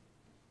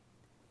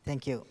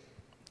 Thank you.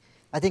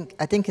 I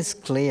think it's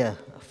clear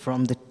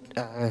from the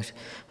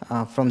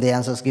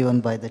answers given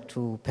by the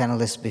two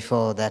panelists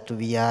before that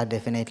we are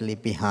definitely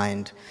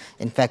behind.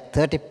 In fact,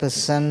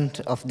 30%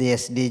 of the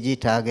SDG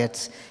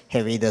targets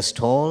have either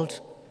stalled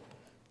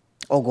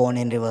or gone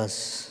in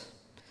reverse.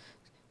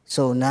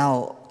 So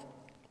now,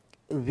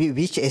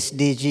 which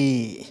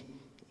SDG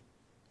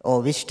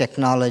or which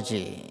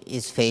technology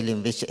is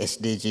failing which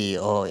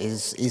SDG, or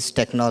is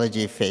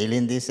technology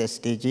failing these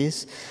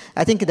SDGs?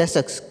 I think that's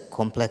a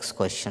complex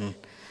question.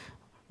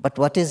 But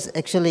what is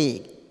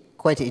actually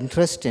quite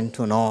interesting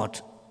to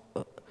note,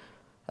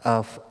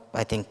 I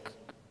think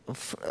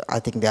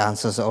the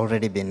answer's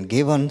already been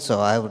given, so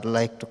I would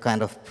like to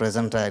kind of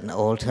present an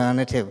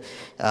alternative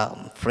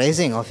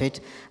phrasing of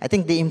it. I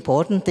think the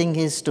important thing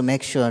is to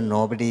make sure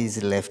nobody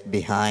is left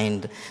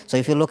behind. So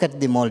if you look at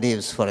the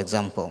Maldives, for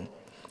example,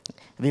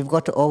 we've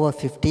got over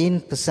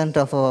 15%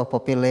 of our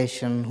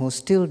population who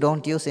still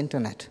don't use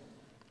internet.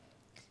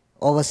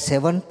 Over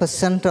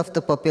 7% of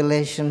the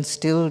population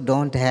still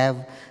don't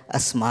have a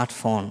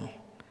smartphone.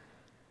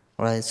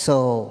 Right,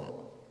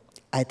 so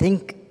I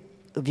think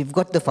we've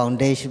got the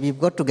foundation, we've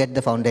got to get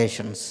the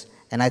foundations,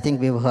 and I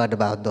think we've heard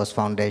about those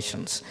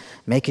foundations.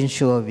 Making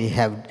sure we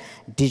have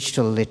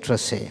digital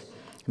literacy,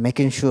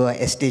 making sure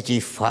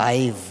SDG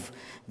 5,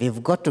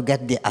 we've got to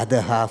get the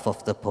other half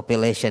of the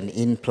population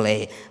in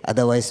play,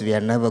 otherwise we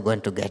are never going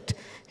to get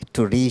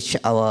to reach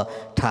our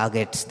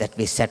targets that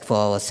we set for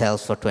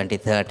ourselves for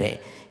 2030.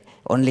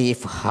 Only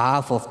if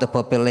half of the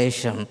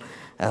population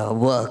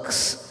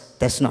works,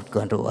 that's not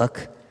going to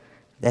work.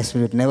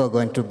 We're never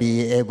going to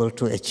be able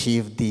to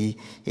achieve the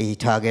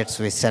targets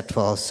we set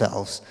for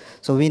ourselves.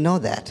 So we know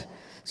that.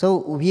 So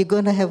we're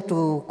going to have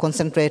to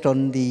concentrate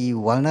on the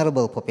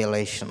vulnerable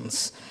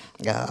populations.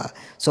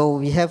 So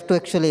we have to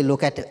actually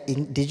look at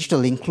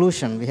digital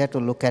inclusion. We have to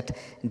look at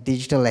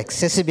digital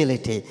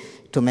accessibility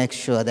to make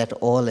sure that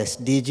all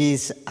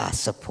SDGs are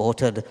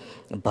supported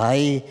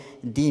by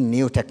the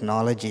new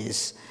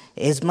technologies.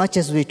 As much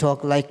as we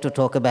like to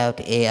talk about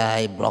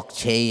AI,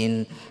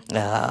 blockchain,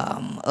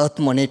 Earth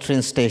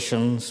monitoring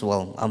stations,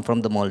 well, I'm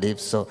from the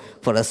Maldives, so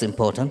for us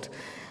important.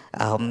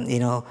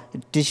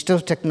 Digital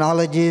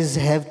technologies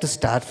have to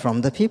start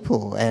from the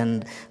people,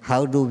 and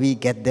how do we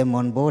get them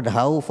on board?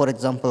 How, for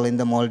example, in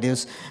the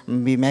Maldives,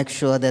 we make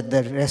sure that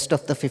the rest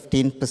of the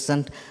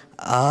 15%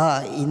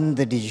 are in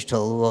the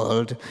digital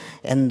world,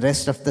 and the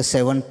rest of the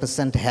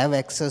 7% have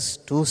access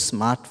to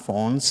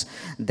smartphones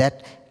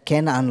that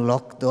can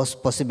unlock those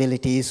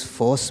possibilities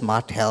for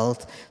smart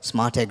health,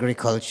 smart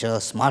agriculture,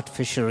 smart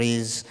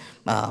fisheries,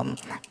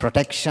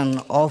 protection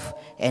of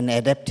and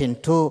adapting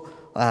to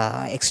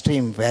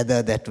extreme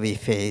weather that we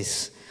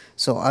face.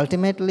 So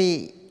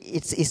ultimately,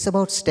 it's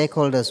about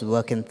stakeholders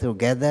working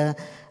together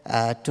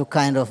to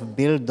kind of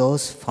build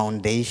those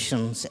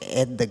foundations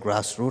at the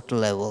grassroots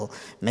level,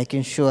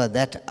 making sure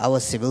that our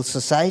civil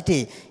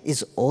society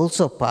is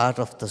also part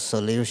of the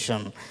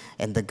solution,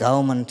 and the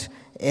government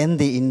and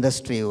the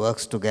industry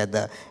works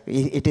together.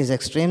 It is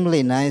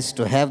extremely nice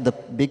to have the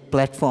big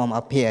platform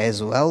up here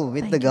as well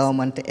with the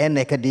government and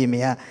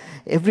academia.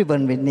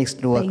 Everyone needs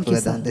to work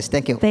together on this.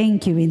 Thank you.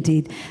 Thank you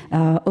indeed.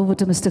 Over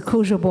to Mr.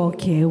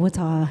 Kojoborke. What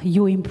are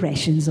your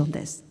impressions on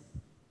this?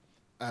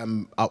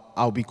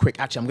 I'll be quick.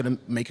 Actually, I'm going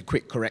to make a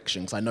quick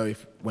correction, because I know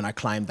when I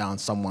climb down,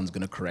 someone's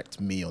going to correct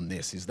me on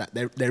this, is that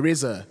there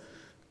is a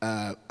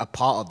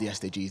part of the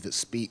SDGs that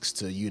speaks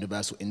to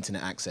universal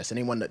internet access.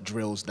 Anyone that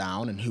drills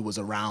down and who was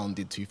around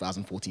in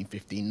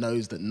 2014-15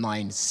 knows that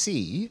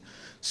 9C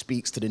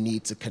speaks to the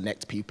need to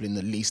connect people in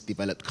the least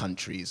developed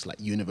countries, like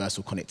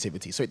universal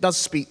connectivity. So it does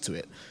speak to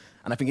it.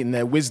 And I think in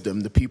their wisdom,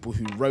 the people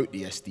who wrote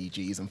the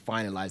SDGs and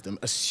finalized them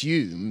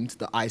assumed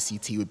that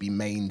ICT would be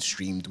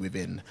mainstreamed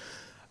within.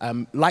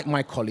 Like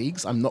my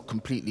colleagues, I'm not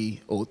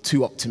completely or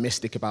too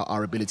optimistic about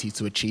our ability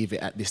to achieve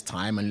it at this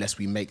time unless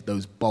we make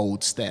those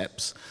bold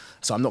steps.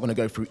 So I'm not going to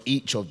go through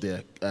each of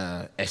the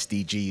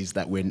SDGs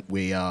that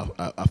we are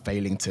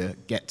failing to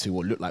get to,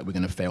 or look like we're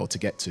going to fail to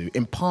get to,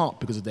 in part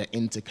because of their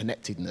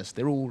interconnectedness.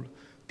 They're all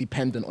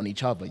dependent on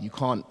each other. You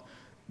can't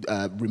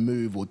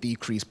remove or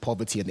decrease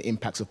poverty and the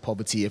impacts of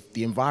poverty if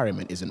the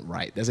environment isn't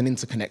right. There's an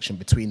interconnection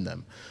between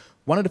them.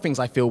 One of the things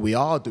I feel we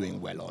are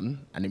doing well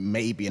on, and it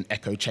may be an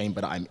echo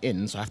chamber that I'm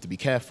in, so I have to be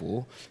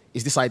careful,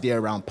 is this idea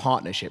around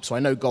partnership. So I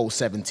know goal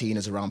 17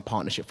 is around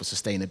partnership for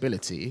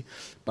sustainability,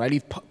 but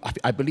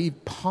I believe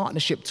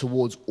partnership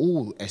towards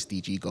all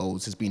SDG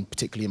goals has been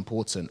particularly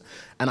important.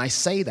 And I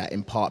say that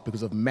in part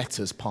because of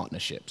Meta's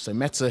partnership. So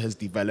Meta has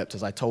developed,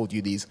 as I told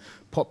you, these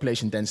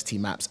population density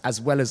maps, as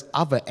well as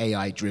other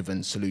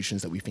AI-driven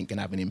solutions that we think can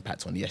have an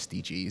impact on the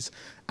SDGs.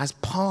 As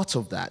part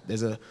of that,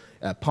 there's a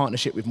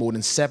partnership with more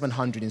than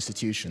 700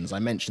 institutions. I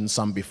mentioned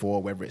some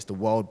before, whether it's the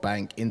World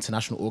Bank,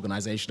 International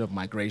Organization of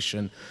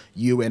Migration,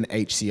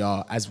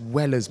 UNHCR, as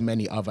well as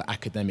many other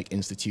academic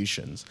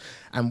institutions.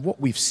 And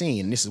what we've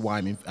seen, this is why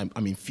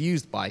I'm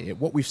infused by it,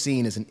 what we've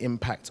seen is an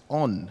impact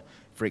on,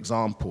 for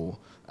example,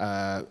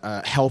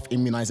 health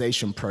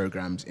immunization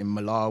programs in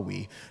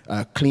Malawi,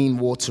 clean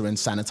water and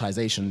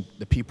sanitization.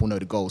 The people know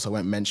the goals, so I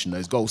won't mention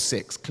those. Goal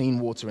 6, clean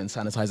water and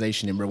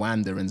sanitization in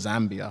Rwanda and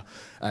Zambia,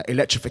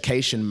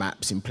 electrification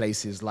maps in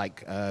places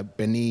like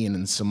Benin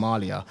and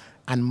Somalia,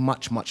 and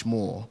much, much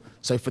more.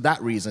 So for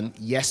that reason,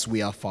 yes,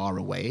 we are far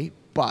away,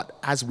 but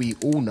as we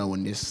all know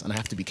in this, and I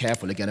have to be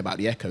careful again about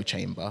the echo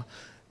chamber,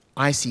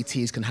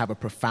 ICTs can have a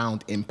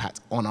profound impact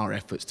on our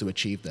efforts to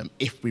achieve them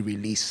if we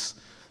release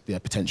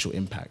their potential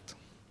impact.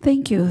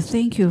 Thank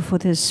you for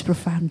this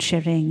profound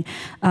sharing.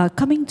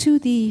 Coming to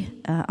the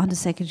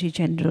Under-Secretary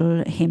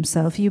General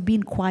himself, you've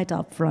been quite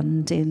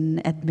upfront in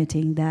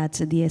admitting that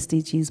the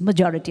SDGs,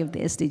 majority of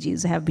the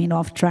SDGs have been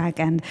off track,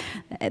 and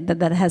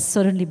that has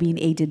certainly been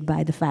aided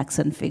by the facts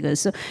and figures.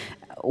 So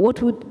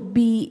what would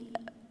be,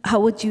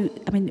 how would you,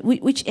 I mean,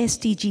 which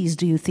SDGs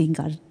do you think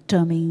are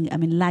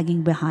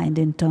lagging behind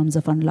in terms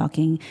of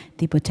unlocking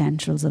the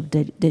potentials of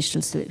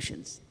digital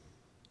solutions?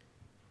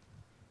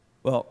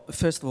 Well,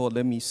 first of all,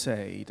 let me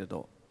say that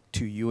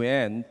to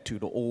UN, to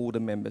all the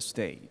member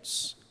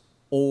states,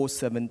 all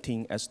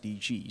 17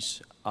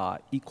 SDGs are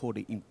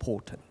equally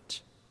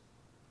important.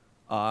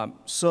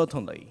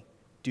 Certainly,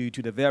 due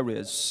to the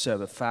various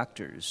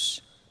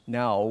factors,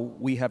 now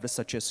we have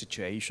such a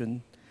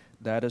situation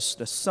that is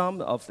the sum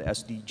of the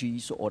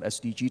SDGs or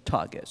SDG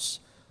targets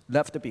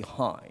left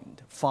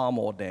behind far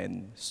more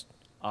than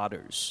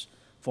others.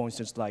 For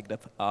instance, like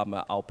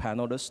our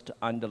panelists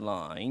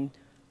underlined,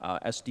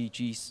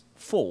 SDGs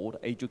 4,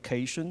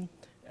 education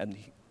and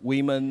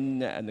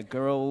women and the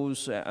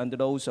girls, and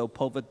also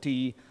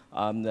poverty,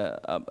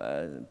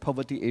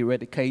 poverty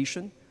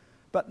eradication.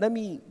 But let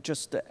me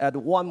just add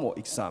one more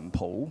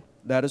example.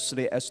 That is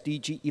the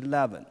SDG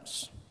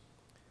 11s.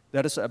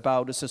 That is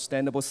about the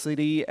sustainable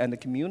city and the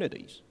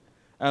communities.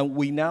 And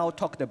we now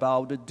talked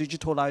about the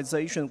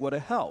digitalization would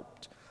have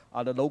helped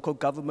the local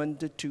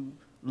government to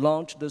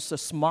launch the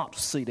smart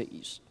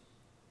cities.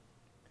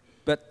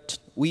 But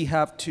we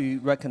have to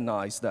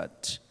recognize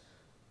that,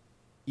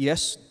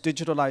 yes,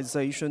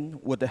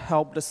 digitalization would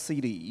help the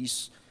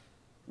cities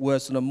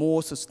with the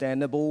more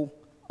sustainable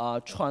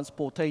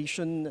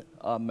transportation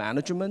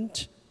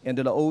management, and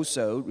then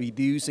also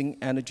reducing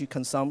energy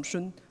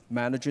consumption,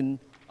 managing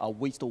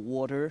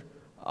wastewater.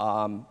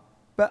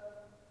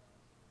 But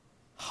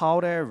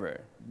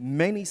however,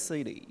 many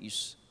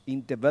cities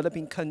in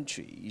developing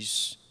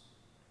countries,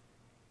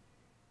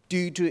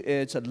 due to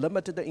its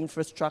limited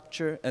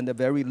infrastructure and the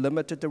very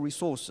limited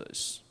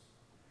resources,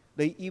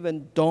 they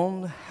even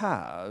don't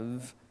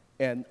have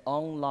an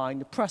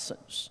online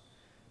presence.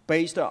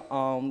 Based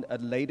on a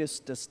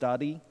latest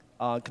study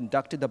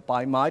conducted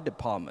by my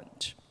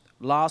department,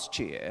 last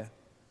year,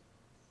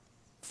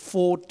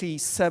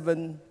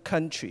 47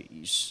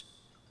 countries,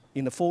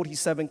 in the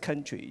 47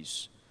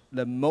 countries,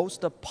 the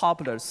most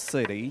popular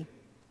city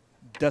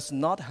does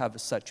not have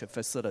such a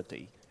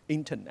facility,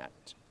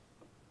 internet.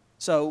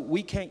 So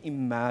we can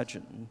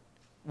imagine,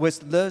 with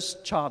those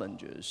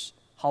challenges,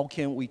 how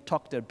can we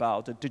talk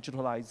about the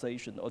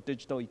digitalization or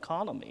digital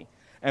economy?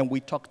 And we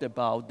talked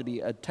about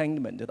the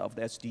attainment of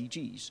the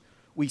SDGs.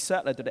 We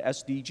said that the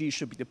SDGs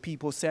should be the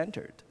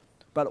people-centered.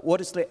 But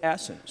what is the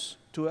essence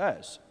to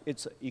us?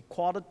 It's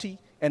equality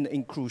and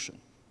inclusion.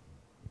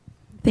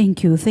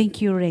 Thank you,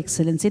 Your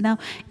Excellency. Now,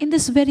 in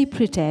this very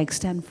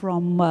pretext and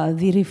from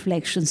the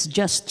reflections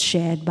just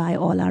shared by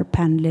all our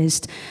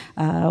panelists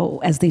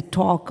as they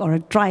talk or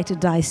try to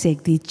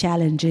dissect the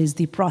challenges,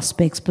 the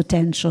prospects,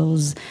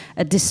 potentials,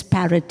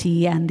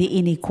 disparity, and the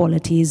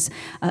inequalities,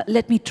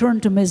 let me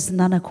turn to Ms.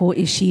 Nanako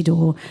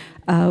Ishido.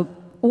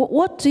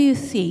 What do you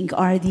think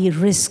are the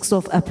risks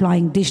of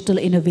applying digital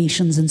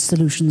innovations and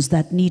solutions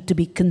that need to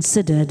be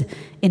considered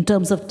in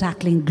terms of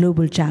tackling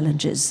global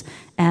challenges?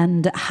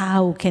 And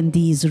how can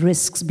these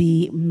risks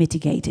be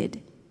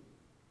mitigated?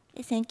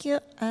 Thank you.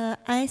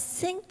 I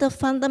think the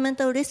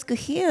fundamental risk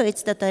here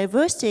is the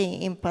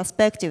diversity in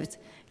perspectives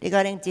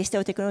regarding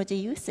digital technology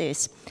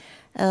uses.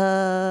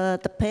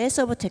 The pace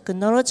of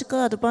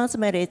technological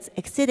advancement is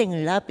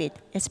exceedingly rapid,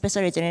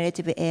 especially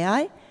generative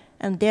AI,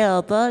 and there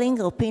are varying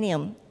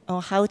opinions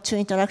on how to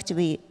interact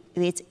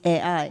with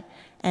AI.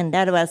 And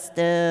that was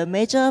the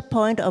major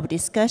point of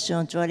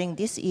discussion during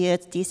this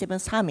year's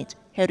D7 summit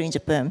held in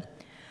Japan.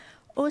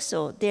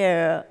 Also,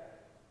 there are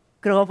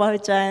global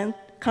giant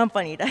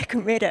company like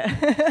Meta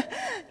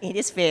in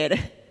this field.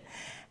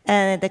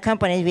 And the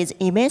company with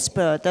immense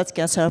power that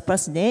can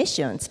surpass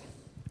nations.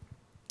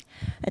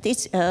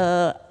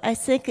 I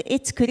think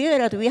it's clear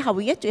that we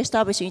have yet to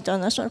establish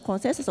international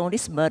consensus on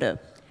this matter.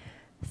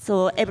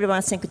 So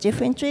everyone thinks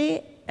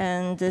differently,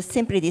 and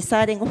simply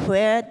deciding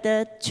where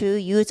to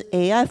use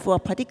AI for a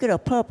particular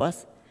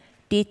purpose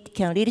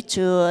can lead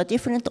to a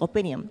different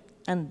opinion,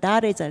 and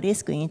that is a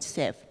risk in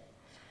itself.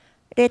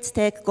 Let's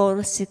take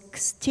goal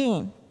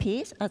 16,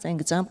 please, as an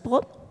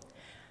example.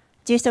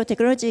 Digital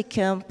technology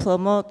can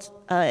promote,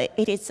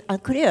 it is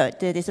unclear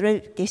that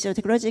digital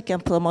technology can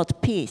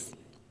promote peace.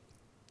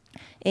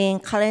 In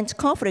current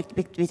conflict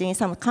between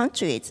some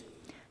countries,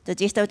 the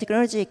digital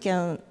technology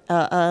can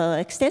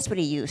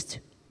extensively used.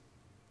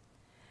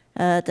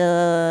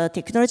 The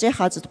technology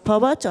has the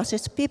power to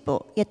assist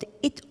people, yet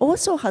it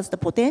also has the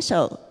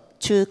potential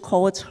to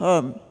cause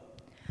harm.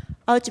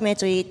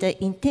 Ultimately,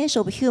 the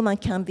intention of human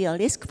can be a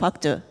risk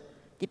factor,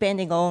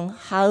 depending on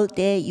how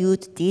they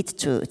use these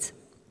tools.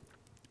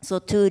 So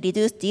to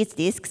reduce these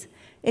risks,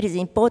 it is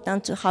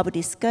important to have a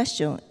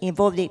discussion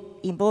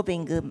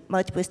involving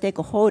multiple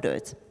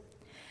stakeholders.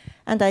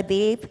 And I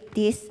believe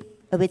with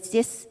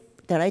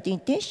the right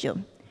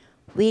intention,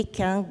 we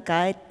can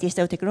guide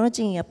digital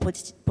technology in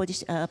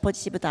a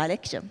positive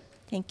direction.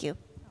 Thank you.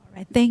 All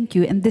right, thank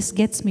you. And this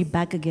gets me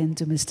back again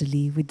to Mr.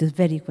 Lee with this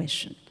very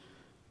question.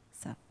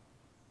 So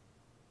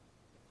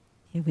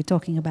here we're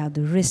talking about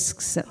the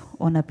risks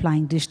on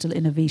applying digital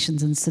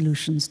innovations and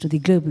solutions to the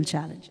global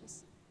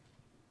challenges.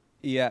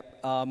 Yeah,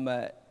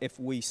 if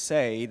we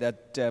say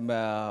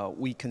that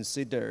we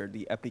consider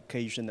the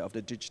application of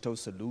the digital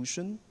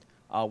solution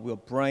will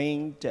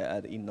bring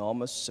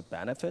enormous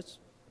benefits,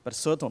 but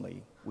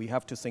certainly we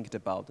have to think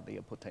about the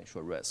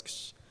potential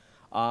risks.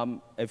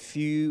 A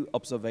few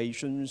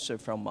observations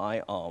from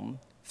my own.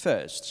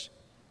 First,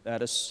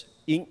 that is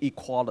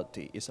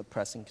inequality is a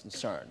pressing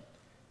concern.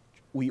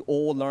 We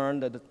all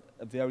learned that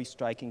a very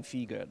striking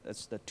figure,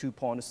 that's the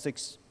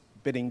 2.6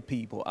 billion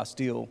people are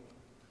still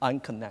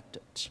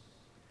unconnected.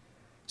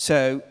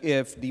 So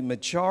if the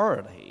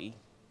majority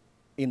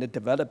in the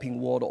developing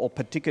world, or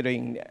particularly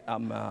in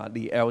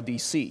the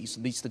LDCs,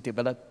 at least the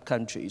developed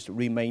countries,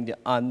 remain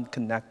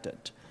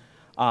unconnected,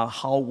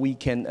 how we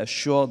can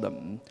assure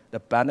them the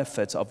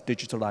benefits of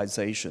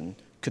digitalization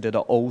could it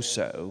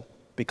also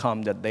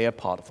become their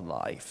part of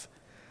life.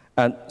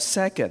 And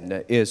second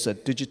is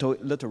digital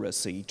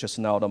literacy. Just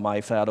now,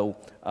 my fellow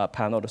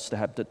panelists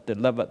have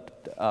delivered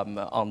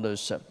on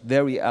this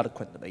very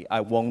eloquently.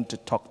 I won't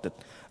talk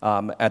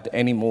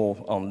any more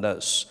on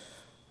this.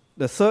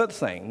 The third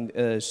thing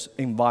is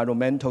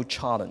environmental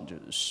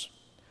challenges.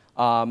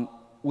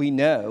 We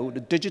know the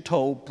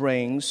digital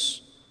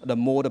brings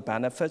more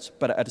benefits,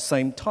 but at the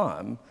same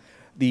time,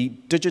 the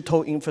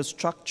digital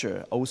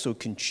infrastructure also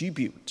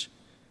contributes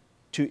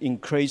to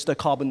increase the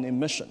carbon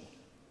emission.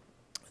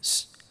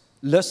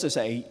 This is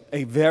a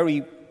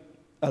very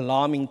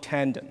alarming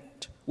trend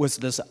with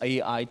this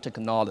AI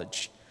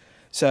technology.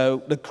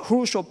 So the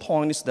crucial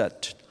point is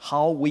that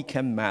how we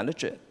can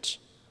manage it,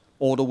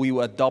 although we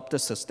will adopt the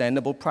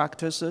sustainable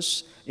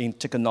practices in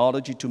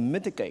technology to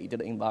mitigate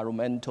the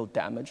environmental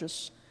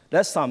damages.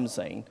 That's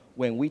something,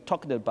 when we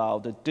talk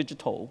about the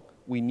digital,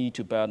 we need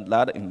to bear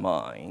that in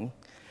mind.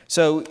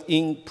 So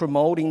in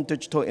promoting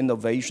digital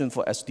innovation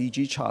for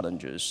SDG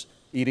challenges,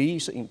 it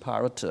is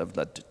imperative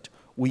that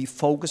we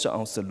focus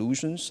on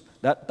solutions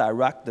that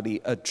directly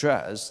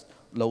address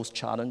those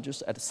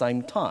challenges. At the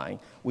same time,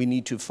 we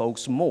need to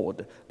focus more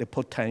on the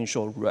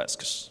potential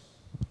risks.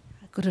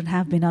 Couldn't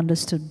have been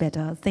understood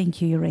better.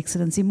 Thank you, Your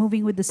Excellency.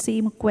 Moving with the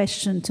same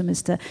question to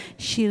Mr.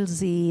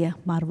 Shilzi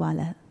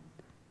Marwala.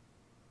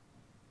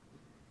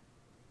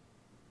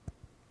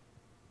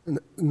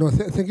 No,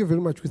 thank you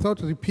very much.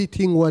 Without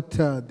repeating what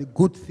the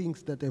good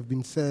things that have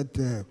been said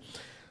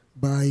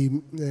by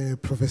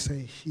Professor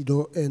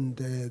Ishido and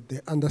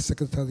the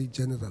Undersecretary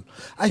General,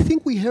 I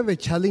think we have a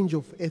challenge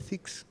of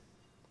ethics.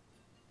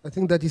 I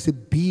think that is a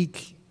big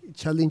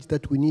challenge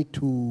that we need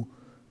to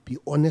be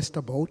honest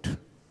about.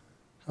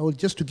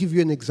 Just to give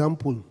you an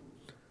example,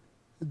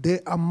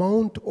 the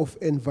amount of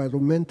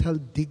environmental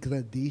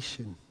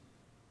degradation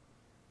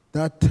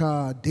that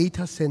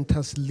data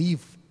centers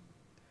leave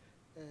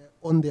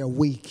on their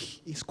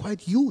wake is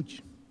quite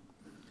huge.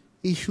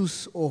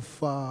 Issues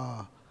of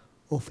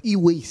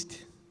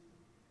e-waste.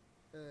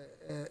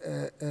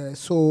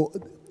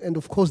 And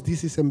of course,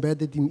 this is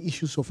embedded in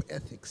issues of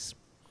ethics.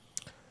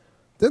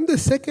 Then the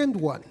second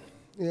one,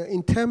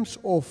 in terms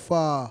of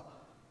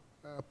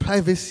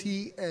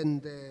privacy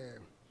and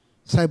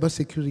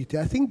cybersecurity,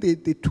 I think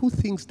the two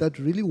things that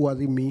really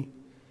worry me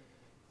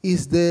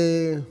is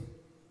the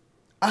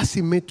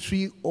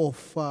asymmetry of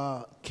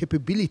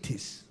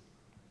capabilities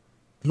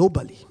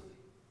globally.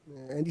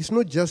 And it's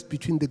not just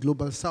between the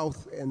global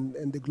south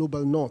and the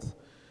global north.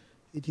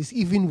 It is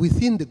even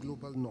within the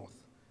global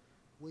north,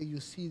 where you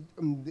see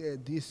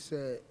this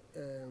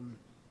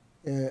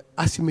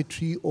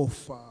asymmetry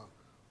of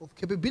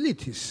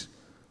capabilities.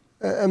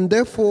 And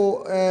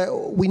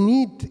therefore, we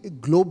need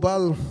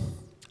global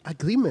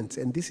agreements.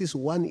 And this is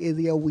one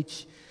area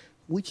which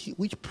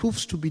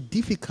proves to be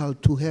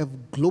difficult to have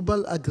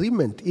global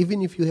agreement.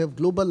 Even if you have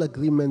global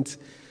agreements,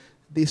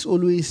 there's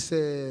always,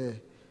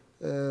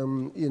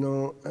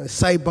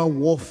 cyber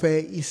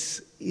warfare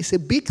is a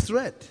big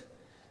threat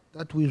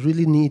that we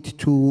really need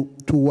to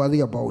worry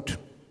about.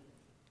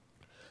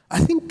 I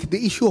think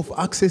the issue of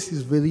access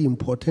is very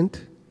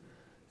important.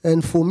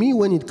 And for me,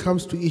 when it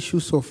comes to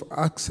issues of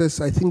access,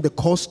 I think the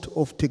cost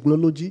of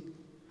technology,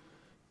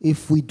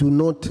 if we do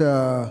not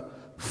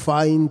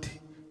find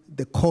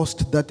the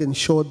cost that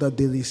ensure that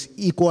there is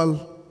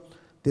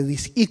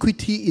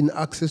equity in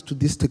access to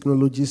these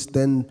technologies,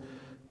 then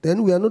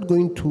we are not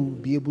going to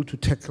be able to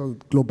tackle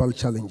global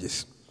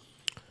challenges.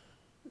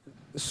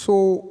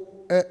 So,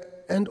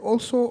 and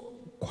also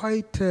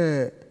quite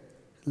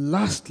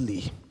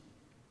lastly,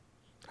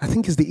 I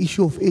think it's the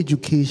issue of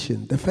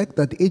education. The fact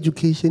that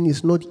education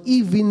is not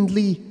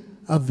evenly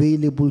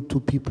available to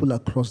people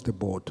across the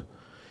board.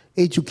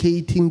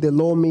 Educating the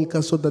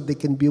lawmakers so that they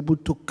can be able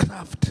to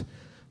craft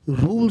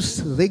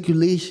rules,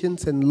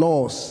 regulations, and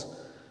laws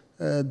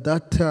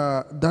that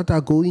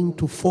are going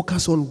to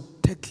focus on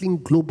tackling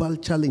global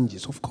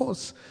challenges. Of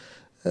course,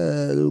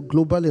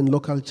 global and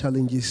local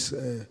challenges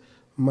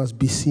must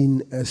be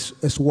seen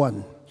as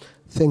one.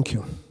 Thank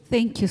you.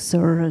 Thank you,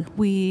 sir.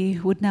 We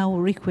would now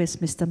request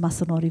Mr.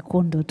 Masanori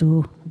Kondo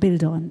to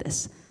build on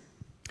this.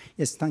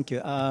 Yes, thank you.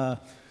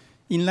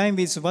 In line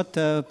with what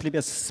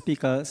previous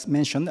speakers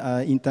mentioned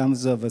in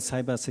terms of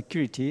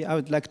cybersecurity, I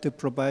would like to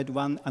provide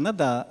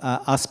another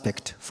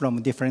aspect from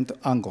a different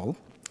angle.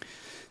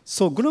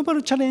 So global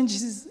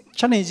challenges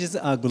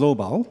are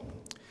global,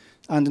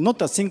 and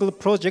not a single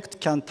project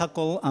can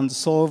tackle and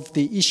solve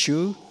the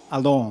issue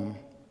alone.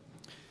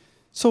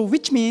 So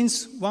which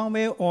means one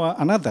way or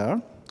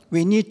another,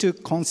 we need to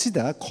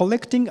consider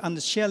collecting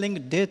and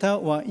sharing data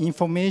or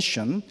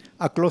information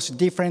across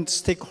different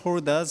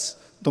stakeholders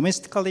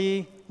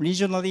domestically,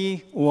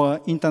 regionally,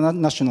 or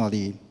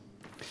internationally.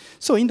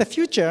 So in the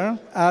future,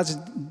 as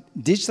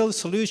digital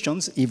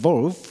solutions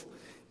evolve,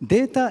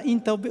 data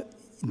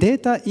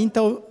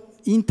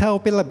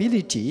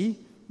interoperability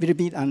will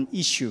be an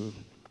issue.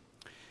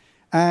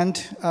 And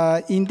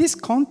in this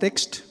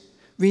context,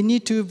 we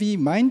need to be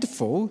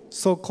mindful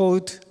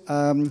so-called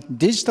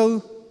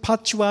digital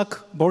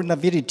patchwork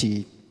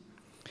vulnerability,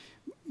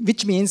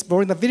 which means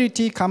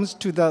vulnerability comes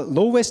to the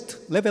lowest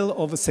level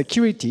of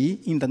security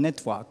in the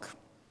network.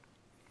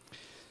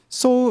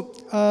 So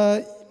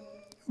I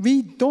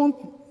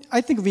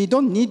think we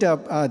don't need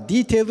a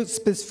detailed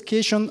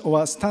specification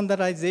or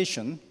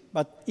standardization,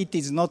 but it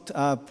is not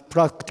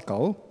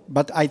practical.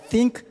 But I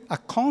think a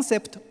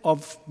concept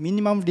of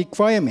minimum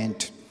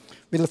requirement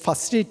will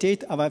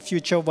facilitate our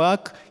future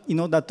work in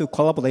order to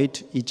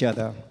collaborate each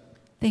other.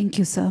 Thank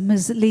you, sir.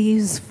 Ms.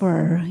 Lees,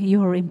 for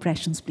your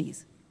impressions,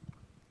 please.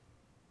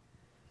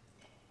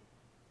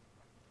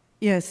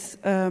 Yes,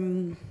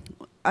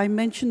 I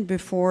mentioned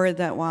before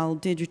that while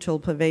digital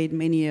pervade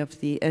many of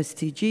the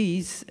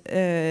SDGs,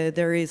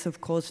 there is,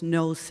 of course,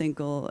 no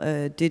single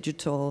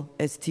digital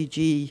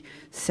SDG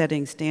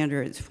setting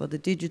standards for the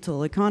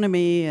digital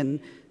economy and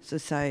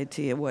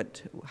society,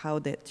 how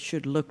that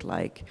should look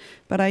like.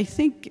 But I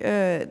think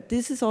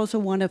this is also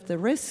one of the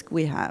risks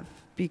we have,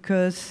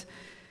 because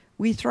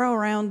we throw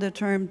around the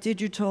term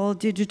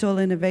digital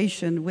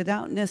innovation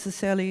without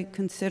necessarily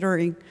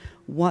considering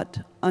what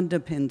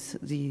underpins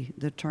the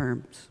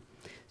terms.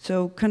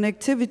 So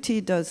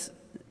connectivity does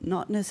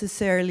not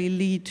necessarily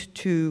lead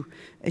to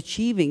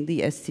achieving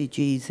the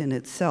SDGs in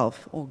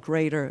itself or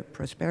greater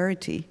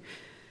prosperity.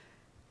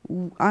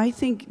 I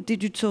think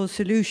digital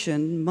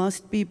solution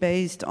must be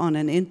based on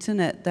an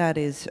internet that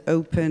is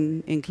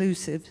open,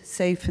 inclusive,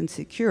 safe and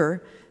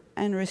secure,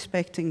 and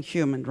respecting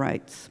human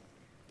rights.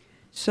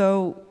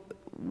 So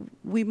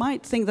we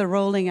might think that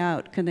rolling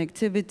out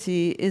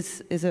connectivity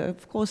is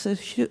of course, a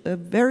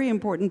very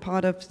important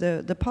part of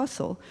the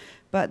puzzle,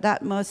 but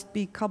that must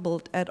be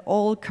coupled at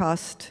all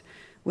cost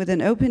with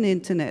an open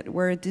internet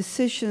where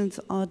decisions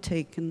are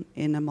taken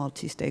in a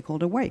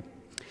multi-stakeholder way.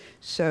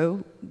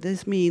 So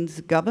this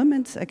means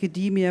governments,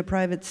 academia,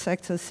 private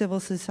sector, civil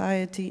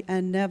society,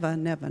 and never,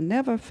 never,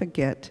 never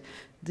forget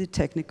the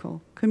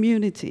technical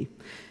community,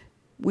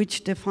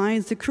 which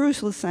defines the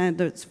crucial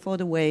standards for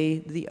the way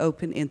the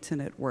open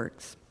internet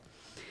works.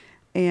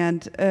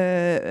 And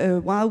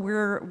while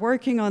we're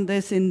working on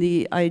this in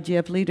the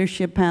IGF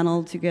leadership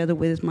panel together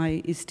with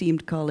my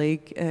esteemed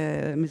colleague,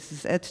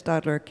 Mrs.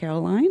 Edstadler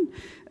Caroline,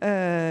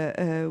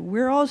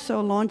 we're also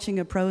launching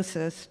a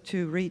process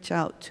to reach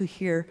out to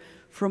hear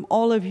from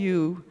all of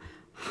you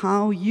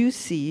how you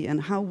see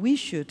and how we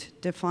should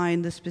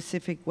define the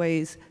specific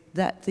ways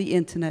that the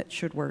internet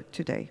should work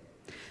today.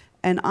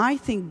 And I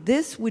think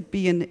this would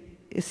be an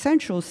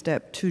essential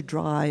step to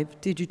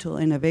drive digital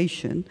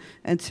innovation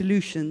and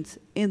solutions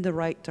in the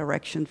right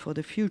direction for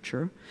the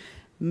future,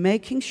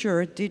 making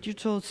sure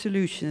digital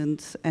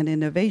solutions and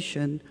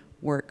innovation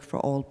work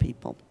for all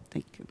people.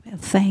 Thank you.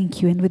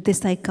 Thank you. And with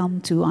this, I come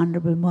to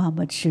Honorable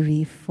Muhammad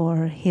Sharif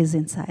for his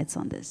insights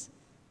on this.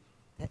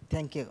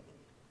 Thank you.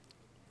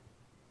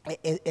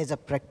 as a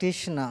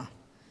practitioner,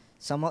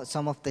 some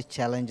of the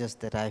challenges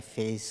that I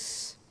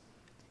face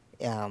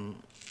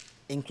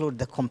include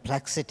the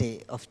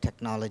complexity of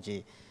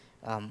technology.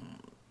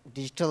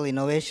 Digital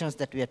innovations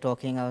that we are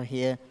talking about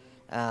here,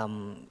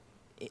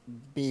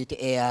 be it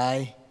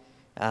AI,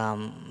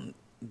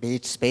 be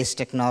it space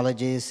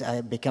technologies,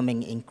 are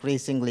becoming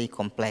increasingly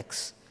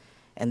complex.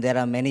 And there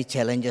are many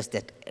challenges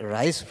that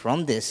arise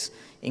from this,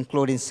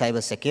 including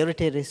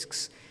cybersecurity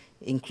risks,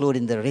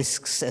 including the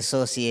risks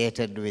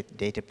associated with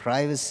data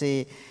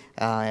privacy,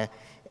 and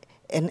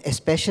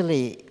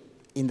especially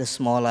in the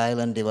small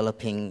island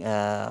developing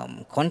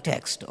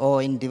context,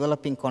 or in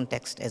developing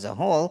context as a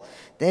whole,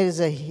 there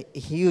is a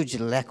huge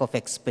lack of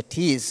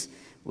expertise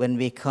when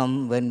we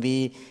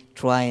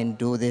try and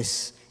do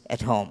this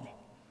at home.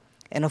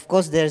 And of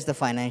course, there's the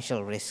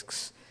financial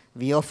risks.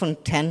 We often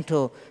tend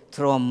to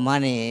throw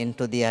money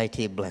into the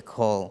IT black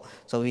hole.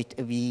 So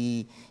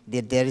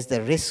there is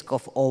the risk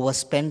of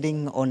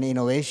overspending on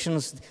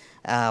innovations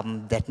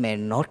that may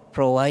not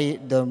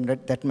provide them,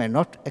 that may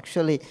not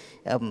actually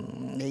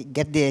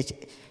get the,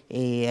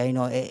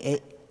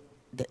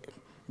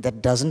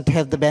 that doesn't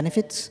have the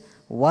benefits.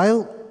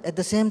 While at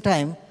the same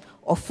time,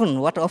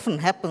 what often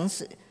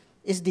happens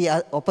is the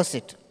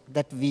opposite,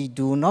 that we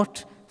do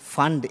not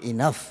fund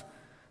enough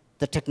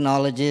the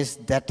technologies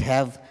that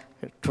have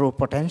true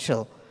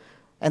potential.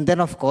 And then,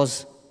 of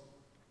course,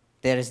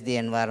 there is the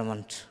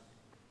environment.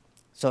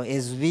 So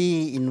as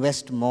we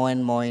invest more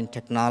and more in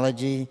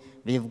technology,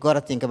 we've got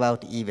to think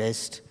about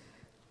e-waste.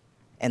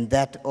 And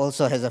that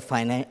also has a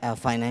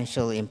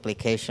financial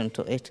implication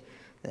to it.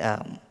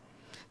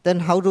 Then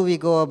how do we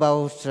go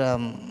about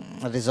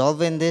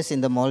resolving this?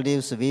 In the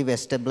Maldives, we've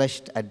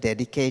established a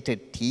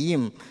dedicated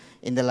team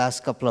in the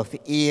last couple of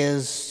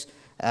years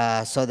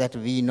so that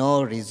we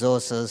know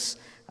resources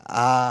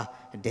are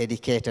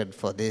dedicated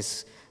for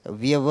this.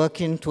 We are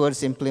working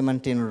towards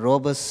implementing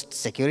robust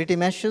security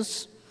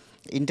measures,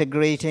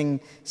 integrating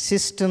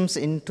systems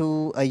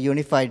into a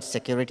unified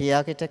security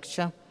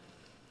architecture,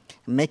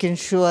 making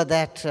sure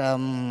that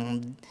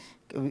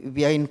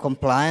we are in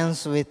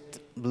compliance with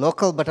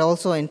local but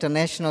also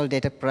international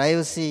data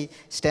privacy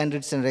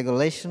standards and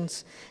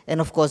regulations, and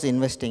of course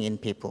investing in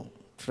people,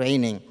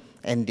 training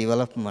and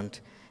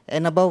development.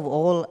 And above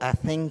all, I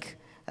think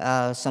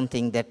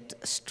something that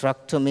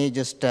struck to me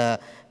just a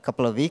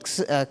couple of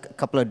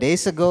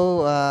days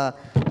ago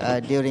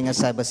during a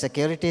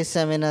cybersecurity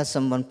seminar,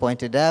 someone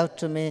pointed out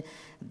to me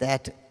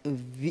that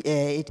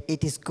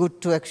it is good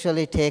to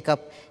actually take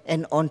up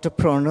an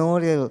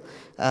entrepreneurial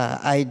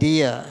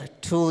idea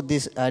to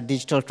this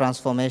digital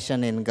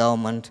transformation in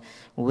government,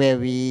 where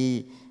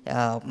we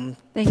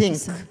think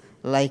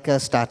like a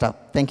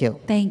startup. Thank you.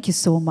 Thank you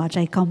so much.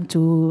 I come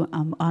to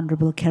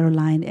Honorable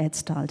Caroline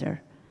Edstalder.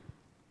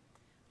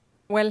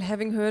 Well,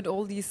 having heard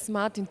all these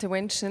smart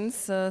interventions,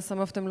 some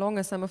of them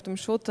longer, some of them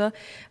shorter,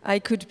 I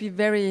could be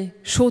very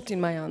short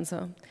in my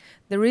answer.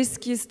 The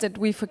risk is that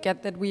we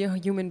forget that we are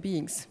human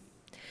beings.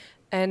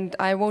 And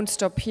I won't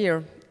stop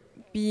here.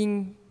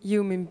 Being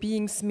human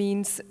beings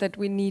means that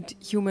we need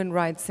human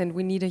rights, and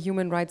we need a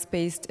human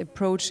rights-based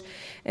approach.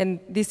 And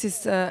this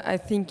is, I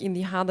think, in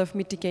the heart of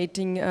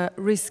mitigating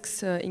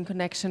risks in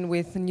connection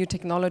with new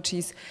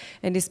technologies,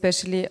 and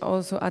especially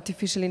also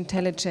artificial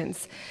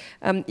intelligence.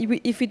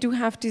 If we do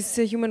have this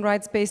human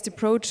rights-based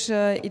approach,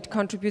 it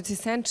contributes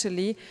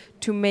essentially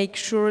to make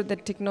sure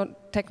that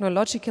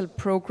technological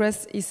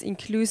progress is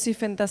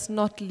inclusive and does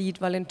not lead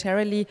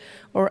voluntarily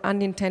or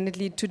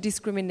unintendedly to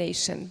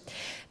discrimination.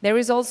 There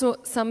is also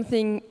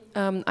something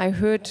I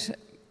heard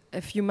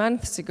a few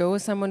months ago.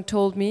 Someone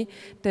told me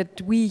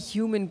that we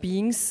human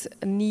beings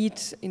need,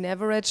 in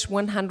average,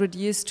 100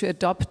 years to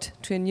adopt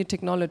to a new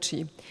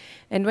technology.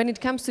 And when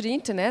it comes to the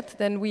internet,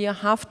 then we are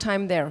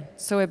half-time there.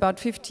 So about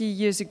 50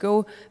 years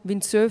ago,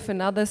 Windsurf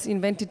and others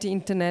invented the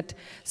internet.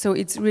 So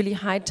it's really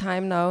high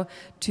time now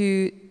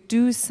to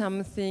do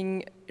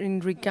something in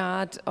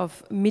regard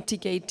of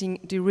mitigating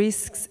the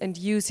risks and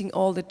using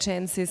all the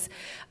chances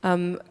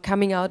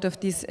coming out of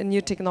these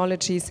new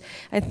technologies.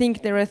 I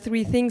think there are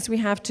three things we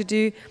have to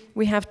do.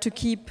 We have to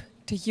keep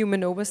the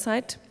human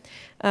oversight.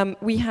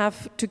 We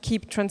have to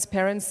keep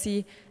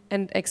transparency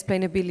and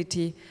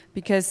explainability,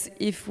 because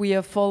if we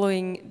are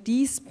following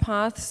these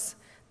paths,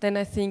 then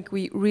I think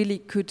we really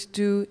could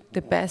do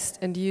the best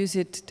and use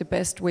it the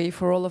best way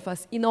for all of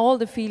us in all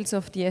the fields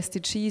of the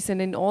SDGs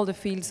and in all the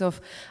fields of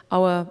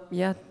our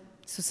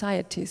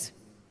societies.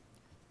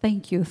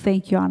 Thank you,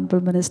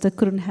 Honourable Minister.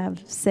 Couldn't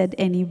have said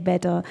any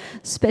better,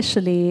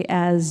 especially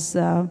as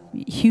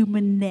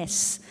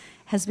humanness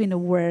has been a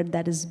word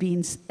that has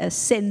been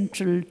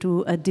central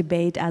to a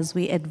debate as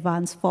we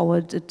advance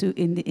forward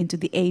into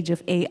the age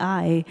of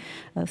AI.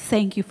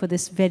 Thank you for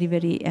this very,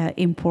 very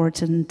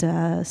important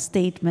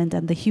statement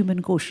and the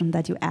human quotient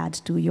that you add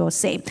to your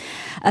say.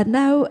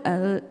 Now,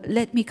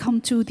 let me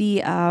come to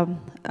the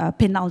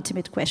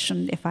penultimate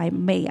question, if I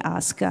may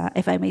ask,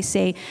 if I may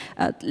say.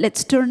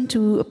 Let's turn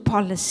to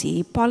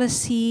policy.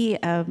 Policy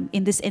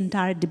in this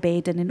entire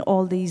debate and in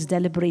all these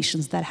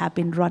deliberations that have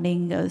been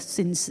running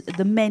since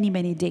the many,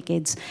 many decades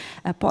decades,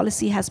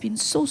 policy has been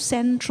so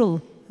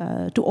central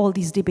to all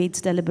these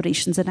debates,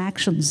 deliberations, and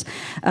actions.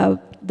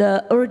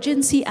 The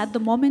urgency at the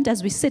moment,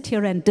 as we sit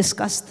here and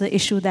discuss the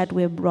issue that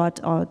we've brought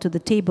to the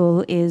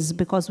table, is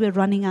because we're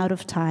running out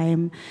of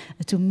time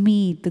to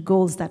meet the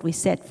goals that we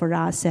set for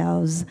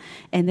ourselves.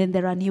 And then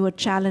there are newer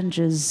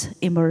challenges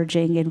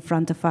emerging in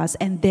front of us.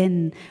 And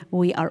then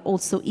we are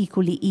also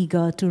equally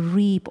eager to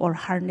reap or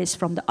harness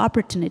from the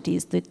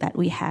opportunities that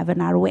we have in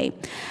our way.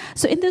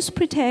 So in this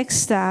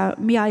pretext,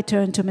 may I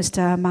turn to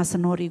Mr.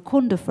 Masanori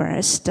Kondo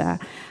first.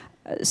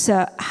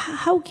 So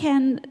how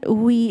can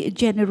we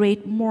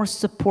generate more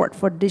support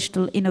for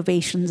digital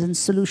innovations and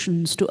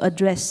solutions to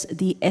address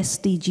the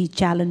SDG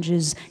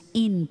challenges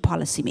in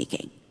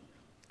policymaking?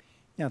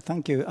 Yeah,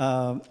 thank you.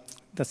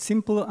 The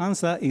simple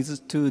answer is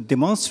to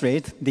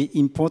demonstrate the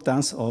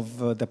importance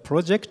of the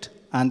project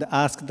and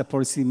ask the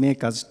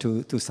policymakers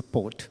to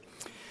support.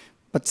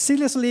 But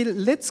seriously,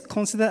 let's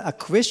consider a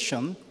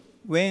question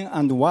when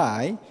and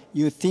why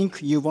you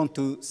think you want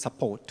to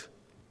support.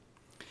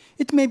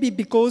 It may be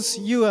because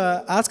you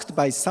are asked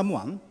by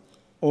someone,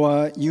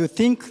 or you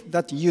think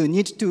that you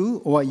need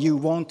to, or you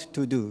want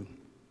to do.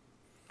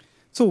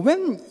 So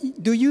when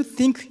do you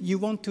think you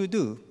want to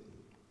do?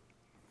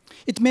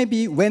 It may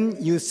be when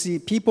you see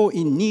people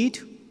in need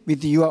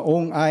with your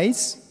own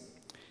eyes.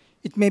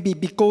 It may be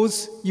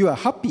because you are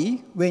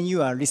happy when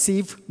you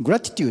receive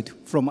gratitude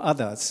from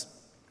others.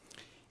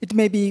 It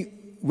may be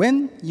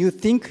when you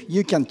think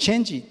you can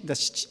change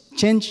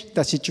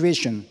the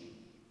situation.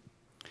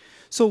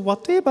 So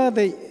whatever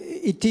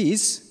it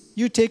is,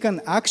 you take an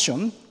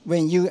action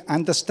when you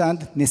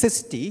understand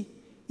necessity,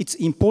 its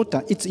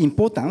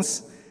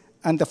importance,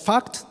 and the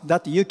fact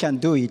that you can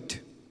do it.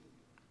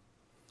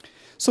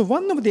 So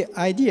one of the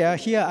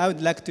ideas here I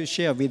would like to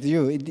share with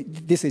you,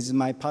 this is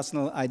my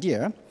personal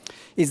idea,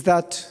 is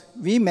that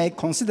we may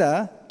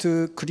consider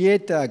to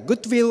create a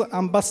goodwill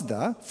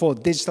ambassador for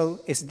digital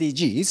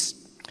SDGs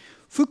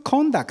who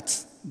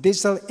conducts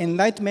digital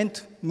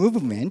enlightenment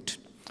movement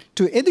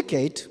to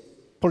educate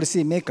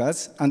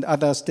policymakers and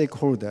other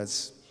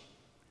stakeholders.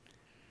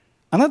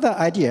 Another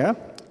idea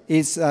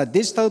is a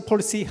digital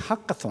policy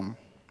hackathon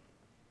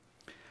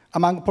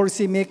among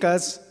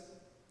policymakers,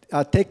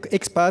 tech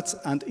experts,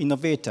 and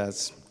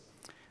innovators.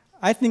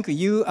 I think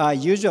you are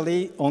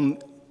usually on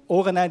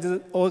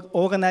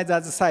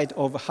organizer's side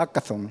of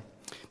hackathon,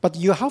 but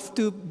you have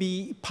to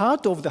be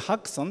part of the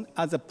hackathon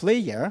as a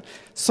player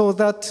so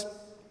that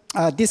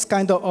this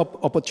kind of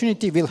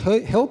opportunity will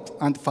help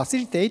and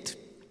facilitate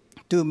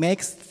to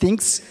make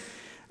things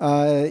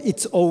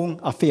its own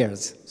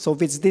affairs. So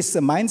with this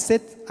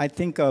mindset, I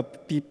think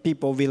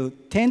people will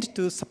tend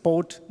to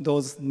support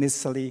those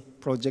necessary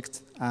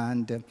projects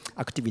and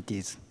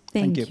activities.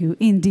 Thank you.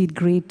 Indeed,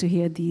 great to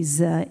hear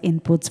these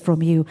inputs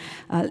from you.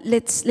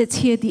 Let's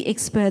hear the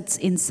experts'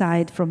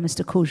 insight from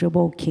Mr.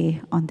 Kojoboke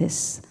on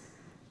this.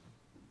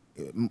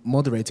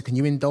 Moderator, can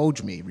you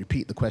indulge me?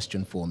 Repeat the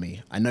question for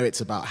me. I know it's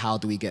about how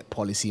do we get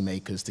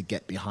policymakers to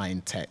get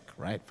behind tech,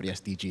 right, for the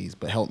SDGs,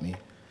 but help me.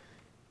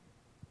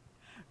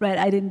 Right,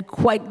 I didn't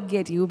quite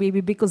get you, maybe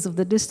because of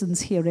the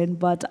distance herein,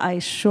 but I'm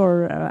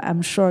sure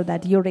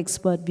that your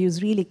expert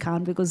views really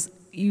count because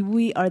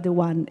we are the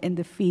one in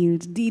the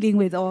field dealing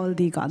with all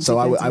the consequences. So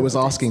I was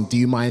asking, do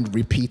you mind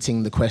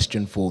repeating the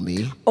question for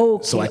me?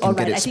 Okay, so I can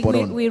get it spot on.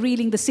 I think we're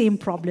reeling the same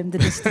problem, the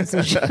distance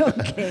issue.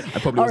 Okay.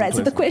 All right,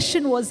 so the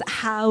question was,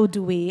 how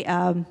do we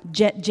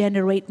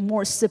generate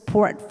more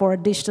support for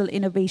digital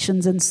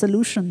innovations and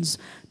solutions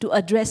to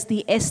address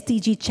the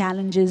SDG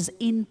challenges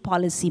in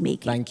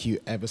policymaking? Thank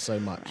you ever so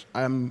much.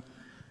 I'm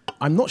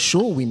not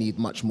sure we need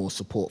much more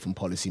support from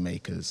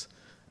policymakers.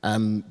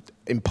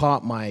 In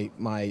part,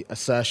 my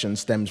assertion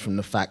stems from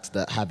the fact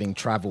that having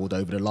traveled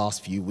over the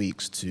last few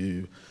weeks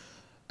to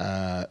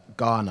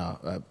Accra,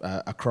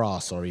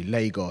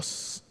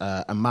 Lagos,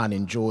 Amman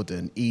in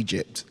Jordan,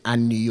 Egypt,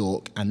 and New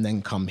York, and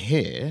then come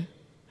here,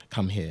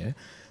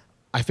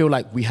 I feel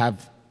like we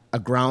have a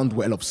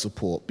groundwell of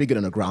support, bigger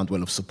than a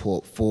groundwell of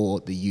support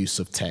for the use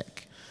of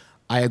tech.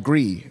 I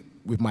agree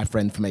with my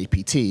friend from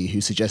APT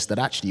who suggests that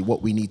actually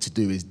what we need to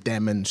do is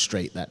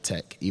demonstrate that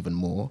tech even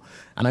more.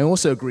 And I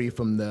also agree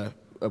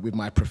with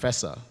my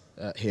professor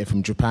here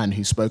from Japan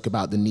who spoke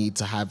about the need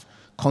to have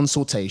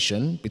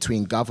consultation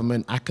between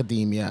government,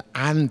 academia,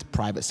 and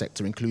private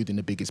sector, including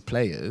the biggest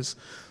players,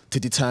 to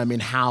determine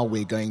how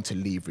we're going to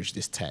leverage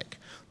this tech.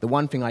 The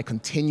one thing I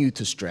continue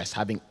to stress,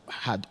 having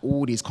had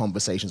all these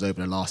conversations over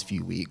the last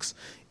few weeks,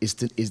 is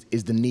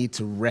the need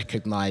to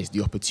recognize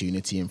the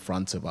opportunity in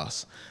front of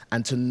us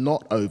and to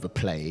not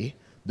overplay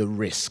the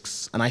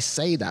risks. And I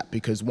say that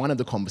because one of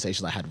the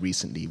conversations I had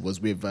recently was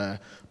with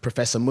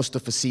Professor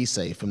Mustafa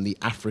Sise from the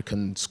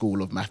African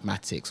School of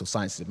Mathematics or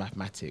Sciences of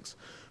Mathematics,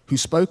 who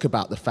spoke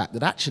about the fact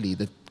that actually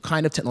the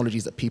kind of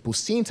technologies that people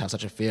seem to have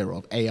such a fear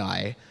of,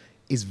 AI,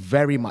 is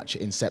very much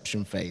at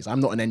inception phase.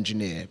 I'm not an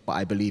engineer, but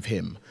I believe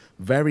him.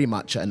 Very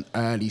much at an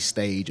early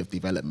stage of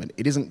development.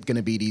 It isn't going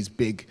to be these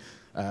big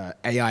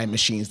AI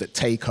machines that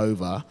take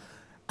over.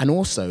 And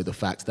also the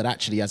fact that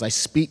actually, as I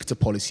speak to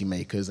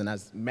policymakers and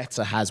as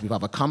Meta has with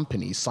other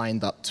companies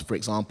signed up to, for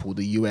example,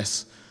 the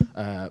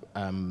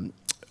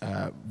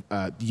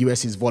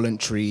US's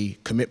voluntary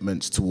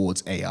commitments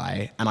towards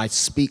AI, and I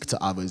speak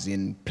to others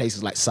in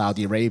places like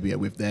Saudi Arabia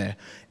with their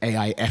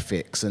AI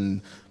ethics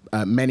and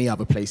many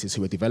other places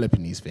who are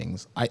developing these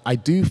things, I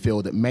do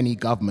feel that many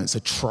governments are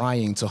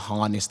trying to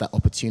harness that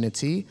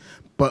opportunity,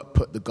 but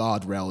put the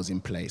guardrails in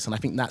place. And I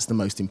think that's the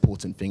most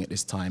important thing at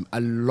this time,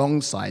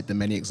 alongside the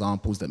many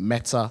examples that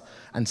Meta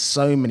and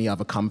so many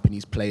other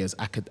companies, players,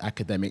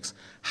 academics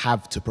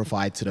have to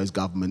provide to those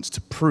governments to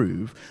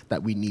prove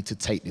that we need to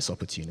take this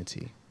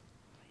opportunity.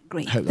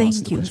 Great,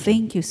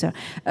 thank you, sir.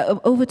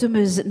 Over to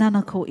Ms.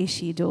 Nanako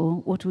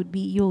Ishido, what would be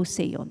your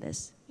say on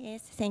this?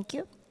 Yes, thank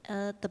you.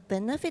 The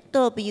benefit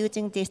of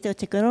using digital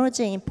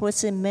technology in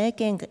policy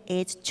making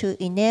is to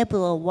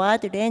enable a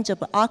wide range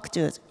of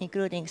actors,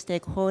 including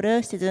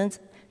stakeholders, citizens,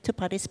 to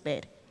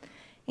participate.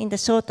 In the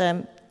short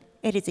term,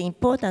 it is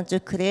important to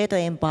create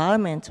an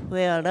environment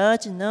where a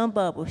large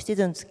number of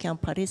citizens can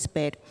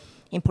participate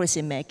in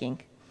policy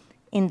making.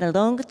 In the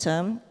long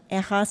term,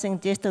 enhancing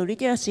digital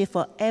literacy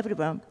for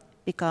everyone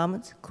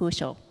becomes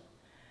crucial.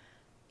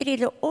 It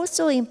is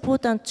also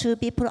important to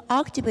be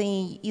proactive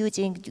in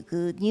using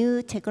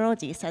new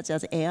technologies such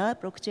as AI,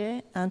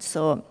 blockchain, and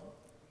so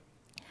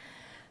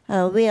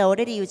on. We are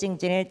already using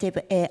generative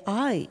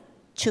AI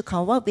to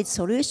come up with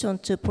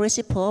solutions to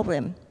policy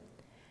problems.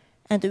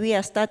 And we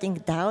are starting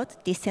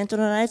DAOT,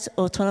 decentralized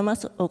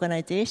autonomous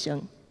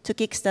organization, to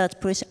kickstart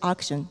policy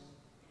action.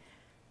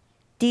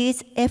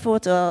 These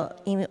efforts are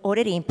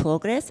already in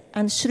progress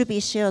and should be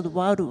shared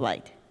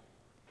worldwide.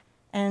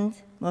 And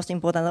most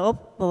important of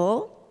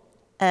all,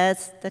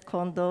 as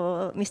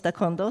Mr.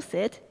 Kondo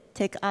said,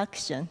 take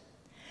action.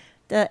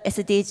 The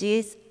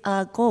SDGs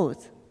are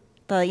goals.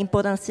 The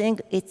important thing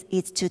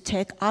is to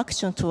take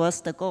action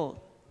towards the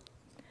goal.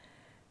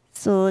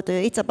 So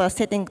it's about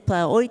setting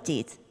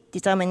priorities,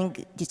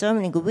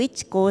 determining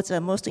which goals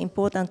are most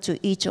important to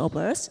each of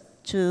us,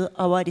 to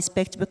our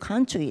respective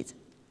countries,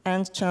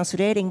 and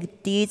translating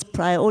these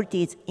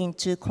priorities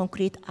into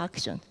concrete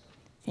action.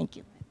 Thank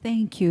you.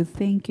 Thank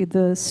you.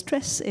 The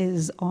stress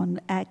is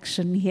on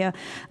action here.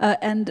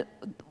 And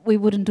we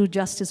wouldn't do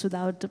justice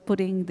without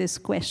putting this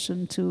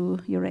question to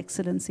Your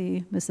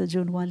Excellency, Mr.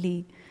 Junhwan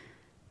Lee.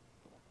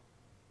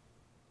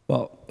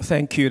 Well,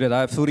 thank you. That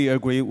I fully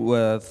agree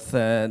with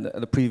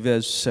the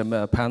previous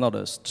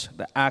panelists.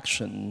 The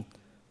action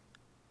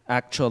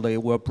actually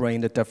will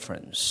bring the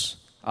difference.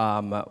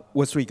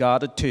 With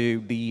regard to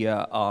the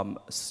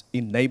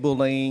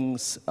enabling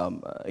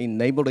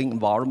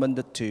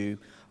environment to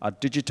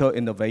digital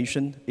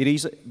innovation, it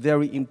is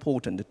very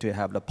important to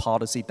have the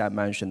policy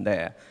dimension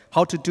there.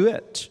 How to do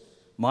it?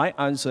 My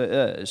answer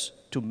is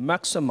to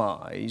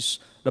maximize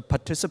the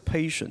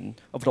participation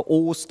of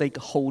all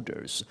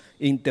stakeholders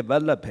in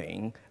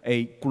developing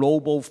a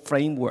global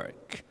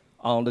framework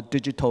on the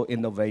digital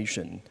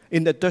innovation,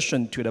 in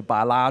addition to the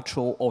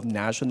bilateral or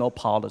national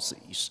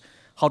policies.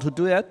 How to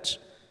do it?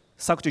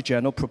 Secretary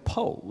General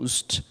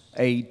proposed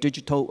a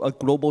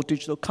global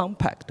digital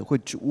compact,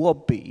 which will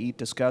be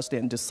discussed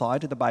and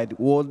decided by the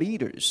world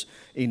leaders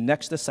in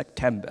next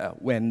September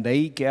when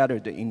they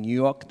gathered in New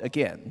York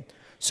again.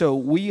 So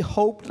we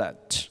hope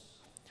that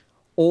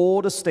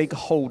all the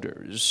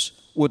stakeholders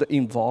would be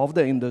involved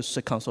in this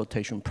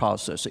consultation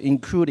process,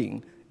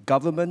 including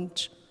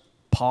government,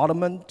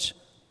 parliament,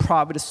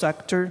 private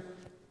sector,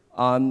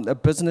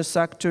 business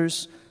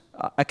sectors,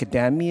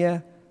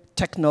 academia,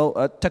 technical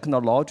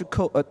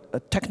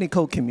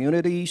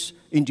communities,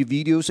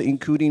 individuals,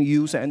 including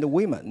youth and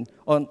women,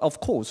 and of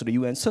course the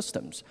UN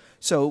systems.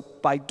 So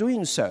by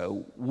doing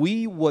so,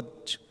 we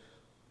would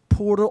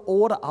put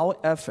all our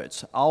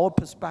efforts, our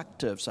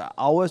perspectives,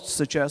 our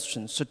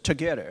suggestions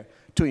together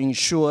to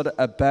ensure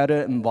a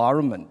better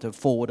environment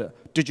for the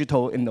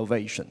digital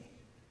innovation.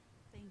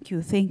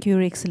 Thank you,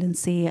 Your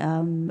Excellency.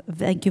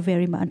 Thank you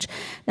very much.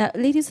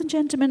 Ladies and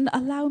gentlemen,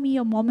 allow me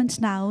a moment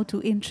now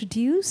to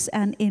introduce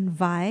and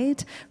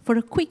invite for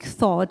a quick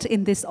thought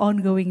in this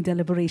ongoing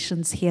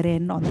deliberations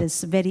herein on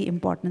this very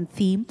important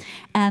theme,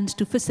 and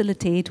to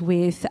facilitate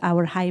with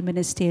our high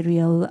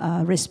ministerial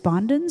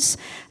respondents.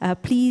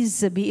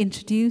 Please be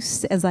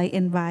introduced as I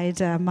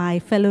invite my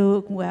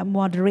fellow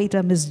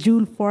moderator, Ms.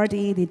 Jewel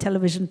Forty, the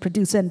television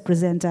producer and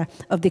presenter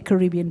of the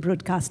Caribbean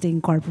Broadcasting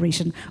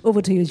Corporation.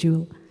 Over to you,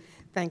 Jewel.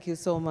 Thank you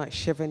so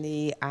much,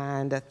 Shivani,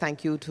 and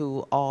thank you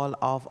to all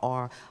of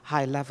our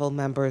high-level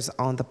members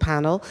on the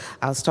panel.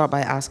 I'll start by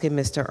asking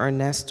Mr.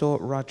 Ernesto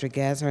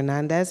Rodriguez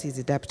Hernandez, he's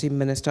the Deputy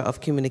Minister of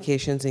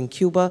Communications in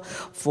Cuba,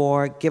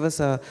 give us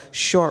a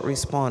short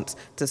response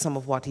to some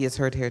of what he has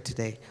heard here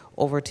today.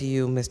 Over to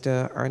you,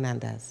 Mr.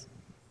 Hernandez.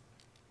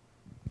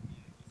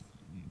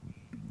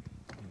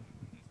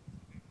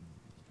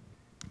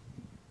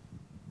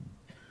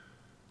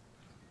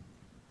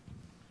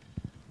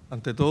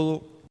 Ante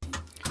todo,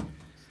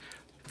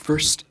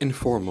 first and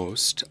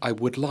foremost, I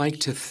would like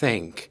to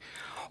thank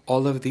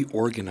all of the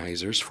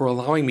organizers for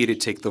allowing me to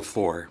take the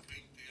floor.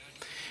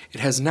 It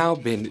has now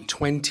been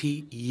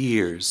 20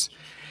 years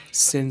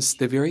since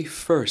the very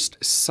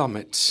first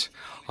summit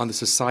on the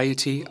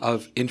Society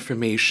of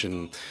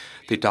Information.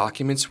 The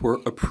documents were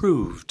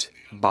approved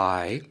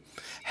by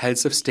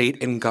heads of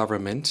state and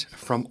government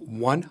from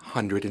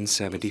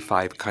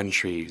 175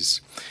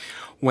 countries.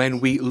 When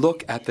we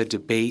look at the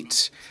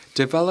debate,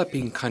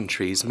 developing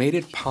countries made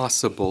it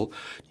possible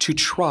to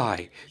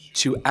try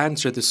to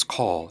answer this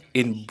call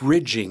in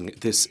bridging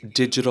this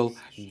digital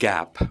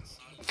gap.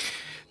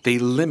 They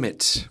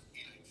limit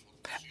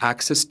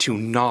access to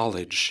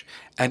knowledge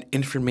and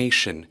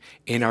information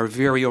in our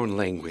very own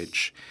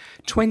language.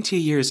 20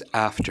 years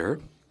after,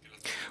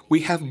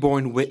 we have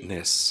borne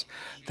witness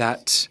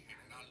that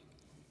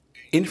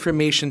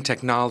information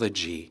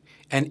technology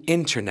and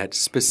internet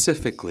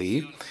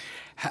specifically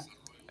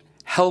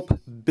help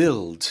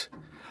build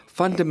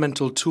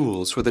fundamental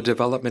tools for the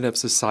development of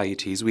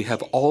societies. We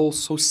have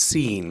also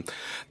seen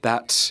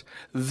that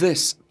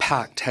this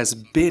pact has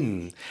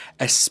been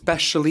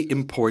especially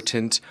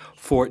important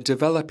for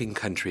developing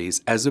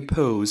countries as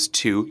opposed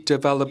to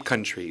developed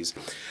countries.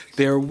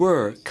 There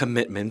were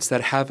commitments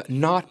that have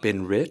not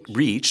been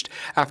reached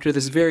after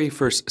this very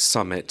first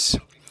summit.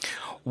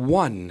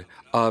 One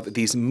of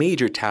these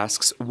major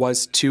tasks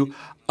was to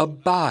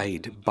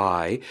abide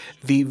by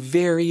the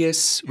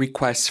various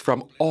requests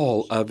from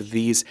all of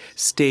these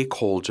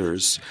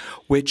stakeholders,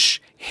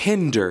 which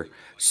hinder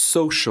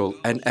social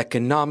and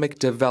economic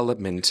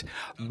development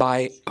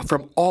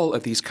from all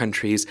of these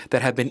countries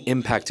that have been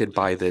impacted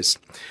by this.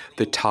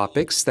 The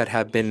topics that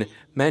have been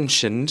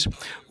mentioned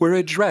were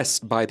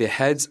addressed by the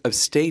heads of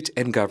state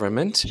and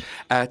government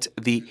at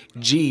the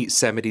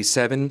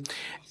G77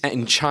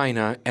 in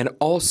China and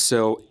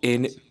also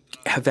in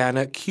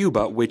Havana,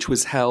 Cuba, which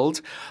was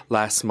held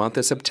last month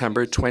of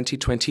September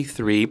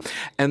 2023,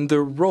 and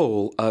the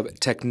role of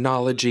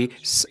technology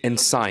and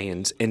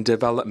science in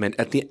development.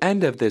 At the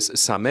end of this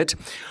summit,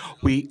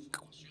 we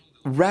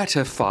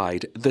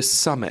ratified the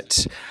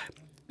summit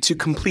to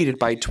complete it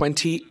by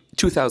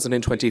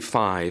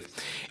 2025,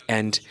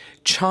 and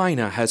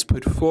China has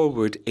put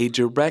forward a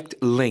direct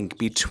link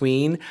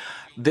between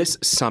this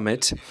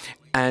summit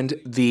and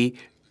the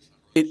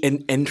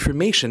in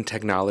information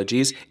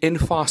technologies in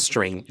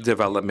fostering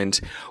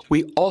development.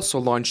 We also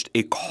launched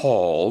a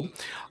call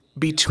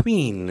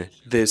between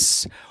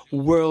this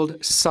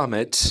World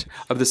Summit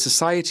of the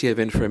Society of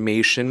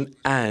Information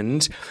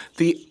and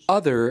the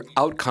other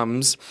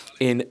outcomes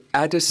in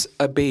Addis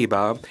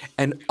Ababa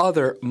and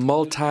other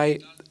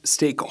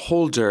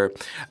multi-stakeholder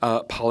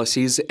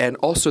policies and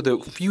also the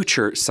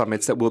future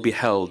summits that will be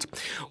held.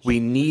 We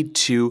need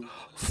to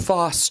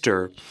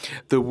foster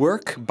the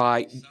work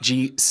by the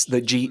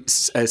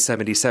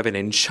G77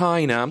 in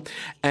China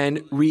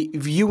and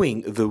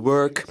reviewing the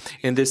work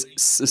in this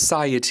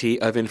Society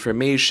of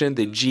Information,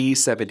 the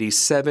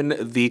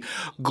G77, the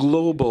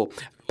Global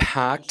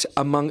Pact,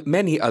 among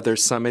many other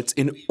summits,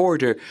 in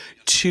order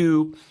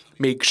to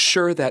make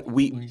sure that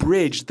we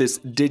bridge this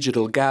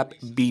digital gap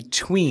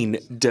between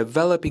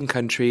developing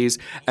countries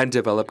and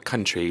developed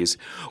countries.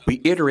 We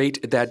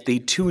iterate that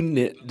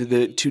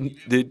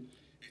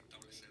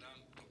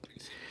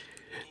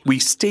we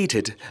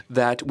stated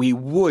that we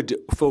would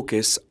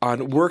focus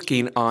on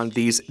working on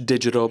these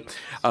digital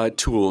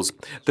tools.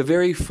 The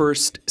very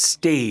first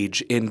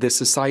stage in the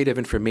Society of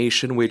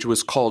Information, which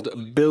was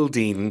called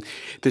Building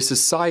the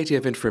Society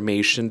of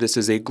Information, this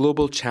is a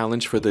global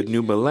challenge for the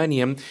new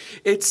millennium.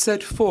 It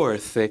set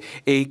forth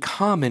a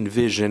common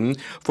vision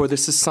for the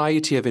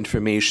Society of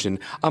Information.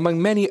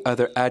 Among many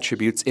other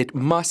attributes, it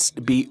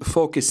must be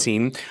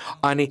focusing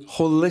on a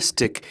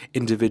holistic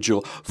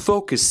individual,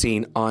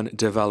 focusing on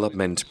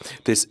development.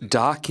 This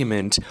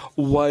document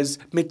was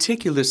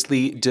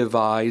meticulously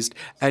devised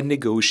and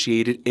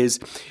negotiated, is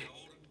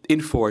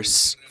in full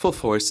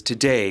force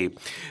today.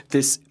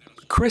 This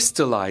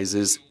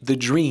crystallizes the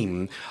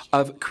dream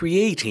of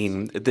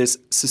creating this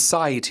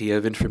Society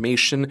of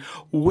Information,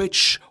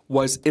 which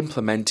was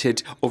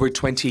implemented over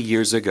 20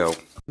 years ago.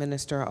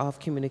 Minister of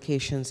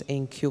Communications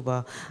in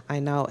Cuba. I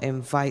now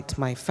invite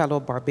my fellow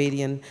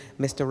Barbadian,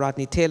 Mr.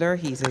 Rodney Taylor.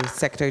 He's a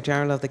Secretary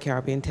General of the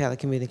Caribbean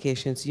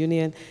Telecommunications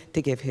Union,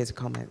 to give his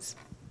comments.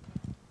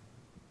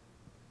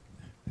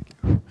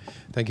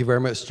 Thank you very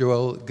much,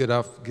 Joel. Good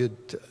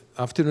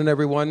afternoon,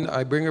 everyone.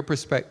 I bring a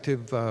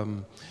perspective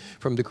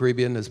from the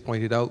Caribbean, as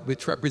pointed out,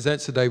 which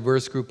represents a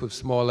diverse group of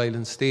small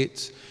island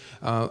states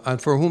and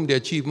for whom the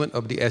achievement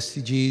of the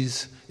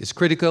SDGs is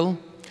critical.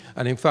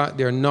 And in fact,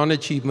 their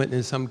non-achievement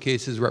in some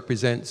cases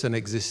represents an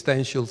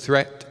existential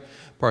threat,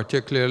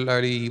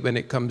 particularly when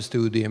it comes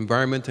to the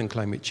environment and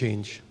climate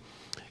change.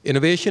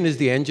 Innovation is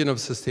the engine of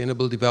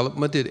sustainable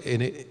development.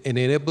 It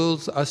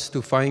enables us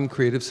to find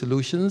creative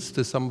solutions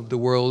to some of the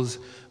world's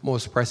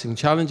most pressing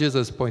challenges,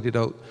 as pointed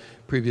out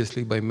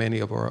previously by many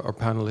of our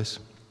panelists.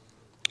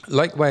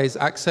 Likewise,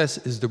 access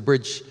is the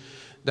bridge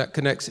that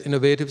connects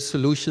innovative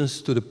solutions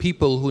to the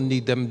people who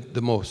need them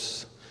the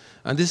most.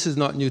 And this is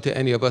not new to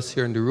any of us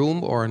here in the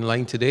room or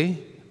online today.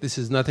 This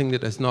is nothing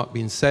that has not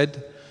been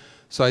said.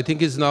 So I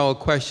think it's now a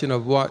question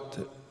of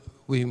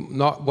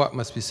not what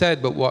must be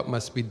said, but what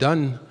must be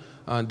done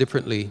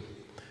differently.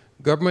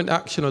 Government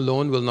action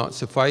alone will not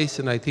suffice,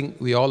 and I think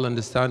we all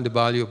understand the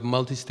value of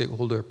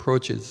multi-stakeholder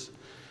approaches.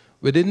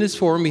 Within this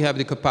forum, we have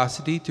the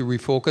capacity to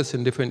refocus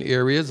in different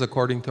areas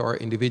according to our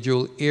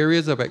individual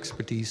areas of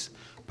expertise,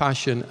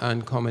 passion,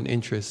 and common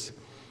interests.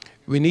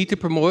 We need to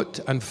promote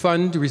and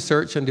fund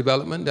research and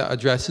development that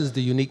addresses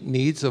the unique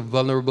needs of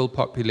vulnerable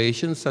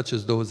populations, such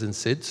as those in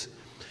SIDS,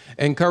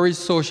 encourage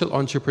social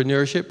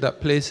entrepreneurship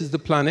that places the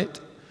planet,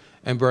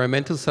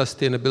 environmental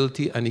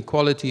sustainability, and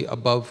equality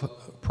above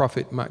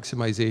profit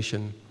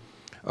maximization.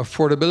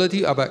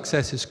 Affordability of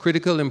access is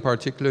critical, in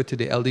particular to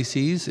the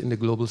LDCs in the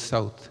Global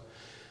South.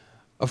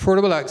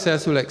 Affordable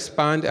access will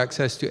expand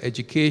access to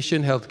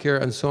education,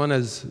 healthcare, and so on,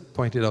 as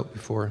pointed out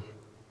before.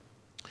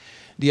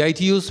 The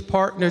ITU's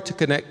Partner to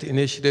Connect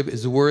initiative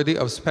is worthy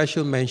of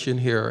special mention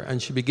here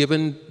and should be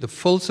given the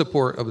full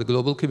support of the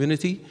global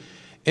community,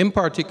 in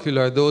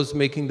particular those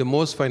making the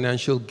most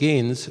financial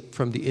gains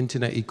from the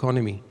internet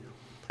economy.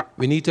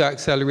 We need to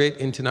accelerate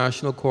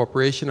international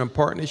cooperation and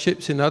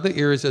partnerships in other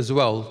areas as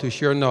well to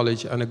share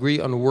knowledge and agree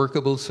on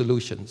workable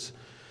solutions.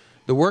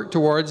 The work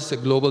towards a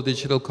global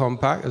digital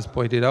compact, as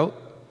pointed out,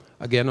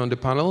 again on the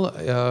panel,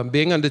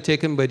 being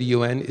undertaken by the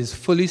UN is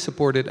fully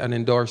supported and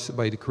endorsed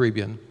by the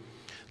Caribbean.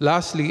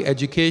 Lastly,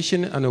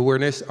 education and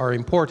awareness are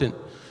important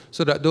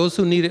so that those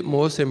who need it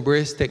most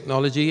embrace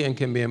technology and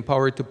can be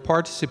empowered to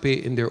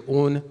participate in their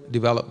own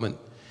development.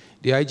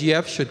 The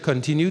IGF should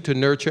continue to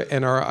nurture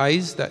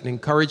NRIs that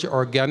encourage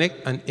organic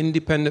and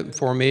independent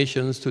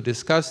formations to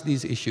discuss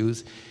these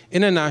issues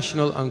in a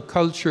national and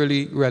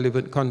culturally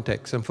relevant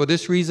context. And for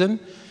this reason,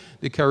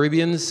 the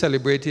Caribbean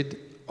celebrated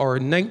our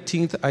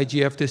 19th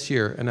IGF this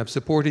year and have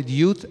supported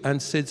youth and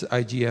SIDS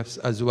IGFs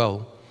as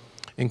well.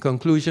 In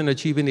conclusion,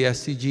 achieving the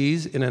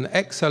SDGs in an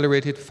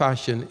accelerated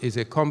fashion is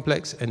a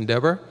complex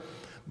endeavor,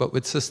 but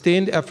with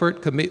sustained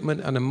effort, commitment,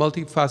 and a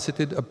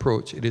multifaceted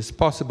approach, it is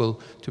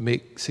possible to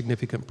make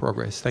significant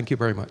progress. Thank you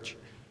very much.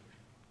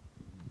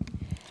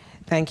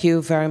 Thank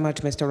you very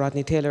much, Mr.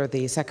 Rodney Taylor,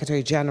 the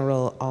Secretary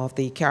General of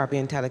the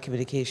Caribbean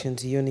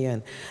Telecommunications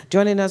Union.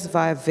 Joining us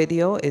via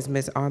video is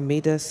Ms.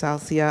 Armida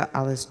Salcia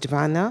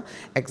Alisjvana,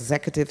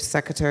 Executive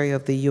Secretary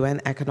of the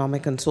UN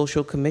Economic and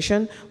Social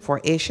Commission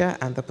for Asia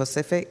and the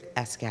Pacific,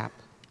 ESCAP.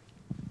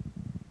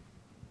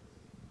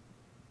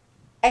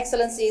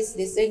 Excellencies,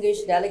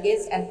 distinguished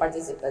delegates and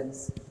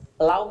participants,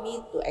 allow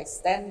me to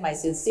extend my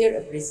sincere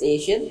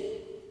appreciation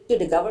to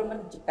the Government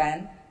of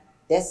Japan,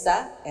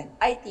 DESA, and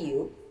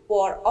ITU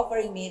for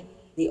offering me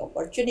the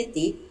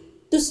opportunity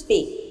to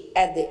speak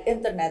at the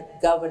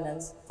Internet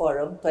Governance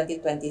Forum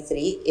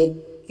 2023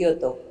 in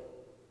Kyoto.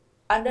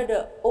 Under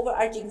the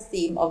overarching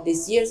theme of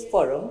this year's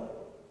forum,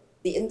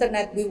 The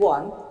Internet We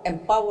Want,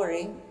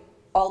 Empowering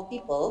All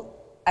People,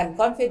 I'm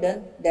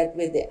confident that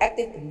with the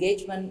active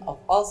engagement of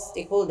all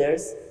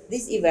stakeholders,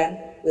 this event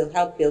will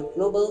help build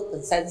global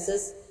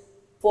consensus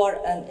for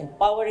an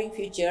empowering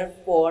future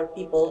for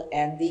people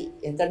and the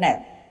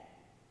Internet.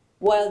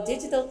 While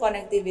digital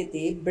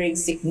connectivity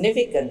brings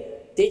significant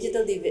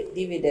digital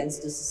dividends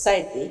to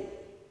society,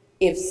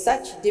 if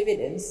such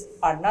dividends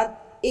are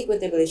not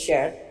equitably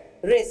shared,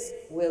 risk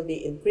will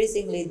be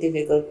increasingly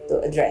difficult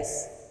to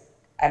address.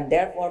 I'm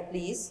therefore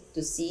pleased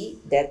to see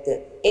that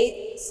the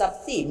 8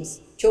 sub-themes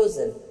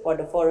chosen for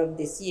the forum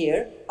this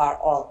year are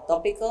all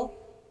topical,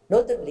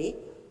 notably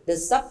the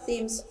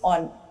sub-themes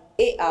on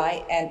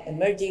AI and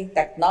emerging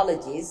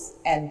technologies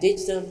and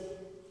digital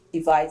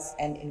divides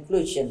and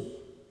inclusion.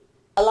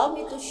 Allow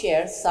me to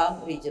share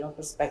some regional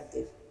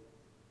perspective.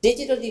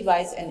 Digital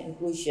divides and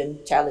inclusion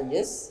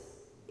challenges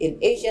in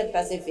Asia and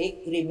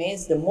Pacific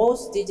remains the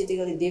most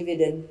digitally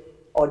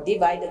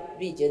divided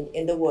region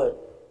in the world.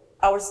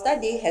 Our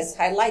study has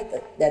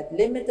highlighted that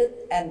limited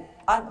and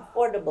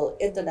unaffordable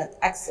internet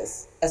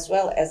access, as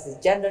well as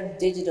the gender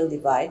digital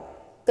divide,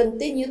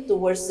 continue to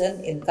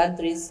worsen in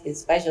countries in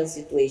special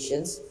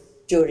situations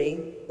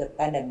during the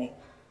pandemic.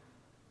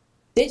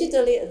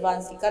 Digitally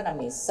advanced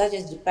economies such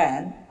as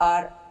Japan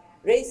are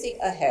racing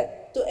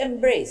ahead to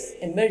embrace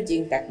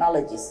emerging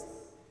technologies,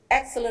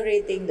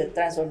 accelerating the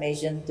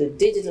transformation to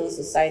digital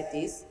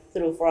societies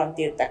through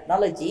frontier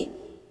technology,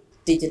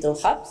 digital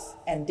hubs,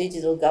 and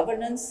digital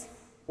governance,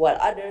 while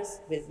others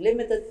with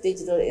limited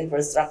digital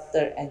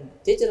infrastructure and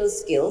digital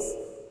skills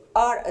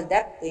are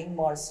adapting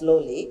more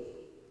slowly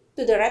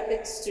to the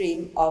rapid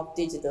stream of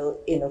digital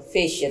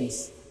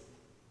innovations.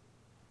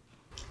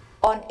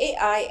 On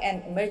AI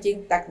and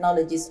emerging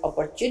technologies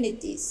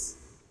opportunities,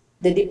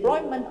 the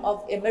deployment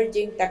of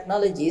emerging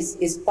technologies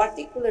is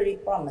particularly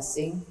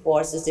promising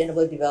for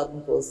Sustainable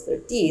Development Goals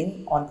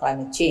 13 on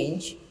climate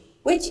change,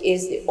 which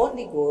is the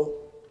only goal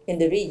in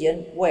the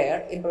region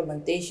where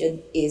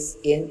implementation is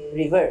in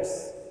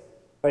reverse.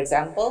 For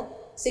example,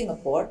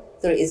 Singapore,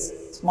 through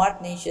its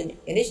Smart Nation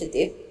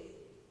initiative,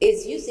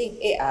 is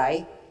using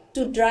AI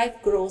to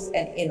drive growth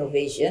and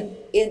innovation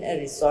in a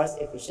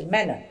resource-efficient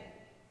manner,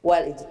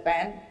 while in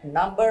Japan, a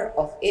number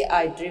of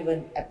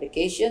AI-driven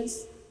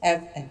applications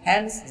have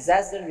enhanced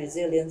disaster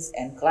resilience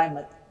and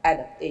climate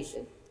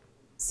adaptation.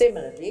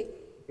 Similarly,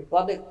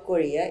 Republic of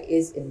Korea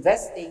is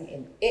investing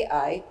in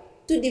AI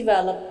to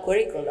develop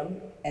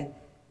curriculum and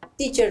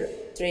teacher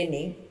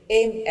training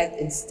aimed at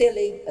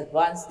instilling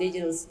advanced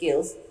digital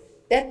skills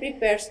that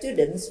prepare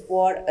students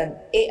for an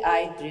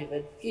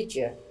AI-driven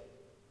future.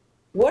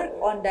 Work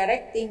on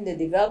directing the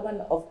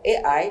development of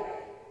AI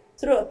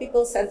through a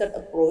people-centered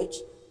approach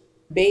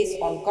based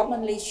on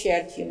commonly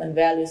shared human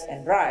values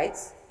and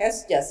rights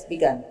has just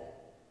begun,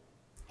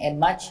 and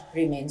much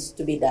remains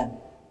to be done.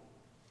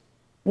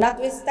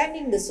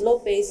 Notwithstanding the slow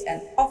pace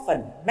and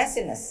often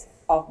messiness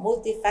of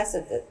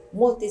multifaceted,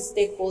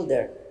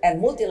 multi-stakeholder,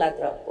 and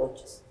multilateral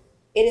approaches,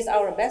 it is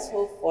our best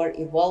hope for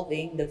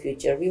evolving the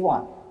future we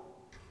want.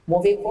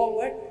 Moving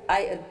forward,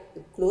 I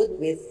conclude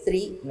with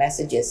 3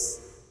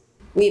 messages.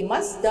 We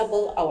must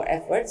double our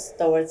efforts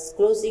towards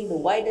closing the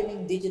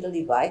widening digital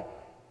divide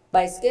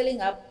by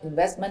scaling up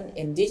investment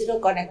in digital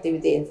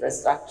connectivity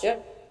infrastructure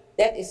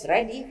that is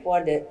ready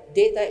for the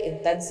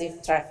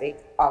data-intensive traffic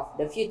of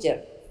the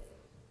future.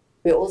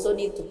 We also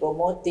need to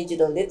promote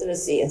digital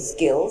literacy and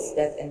skills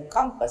that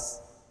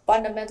encompass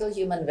fundamental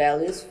human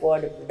values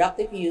for the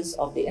productive use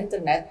of the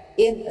internet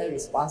in a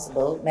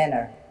responsible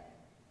manner.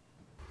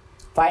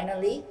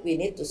 Finally, we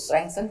need to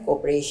strengthen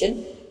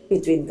cooperation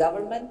between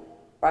government,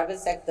 private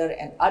sector,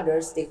 and other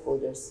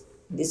stakeholders.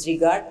 In this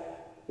regard,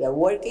 we are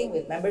working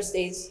with member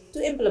states to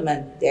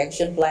implement the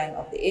action plan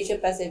of the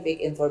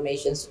Asia-Pacific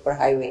Information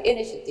Superhighway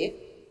Initiative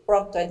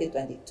from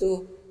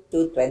 2022 to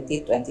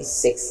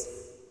 2026.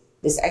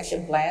 This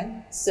action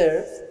plan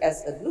serves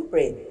as a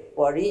blueprint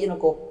for regional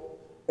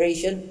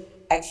cooperation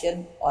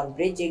action on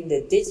bridging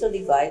the digital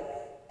divide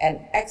and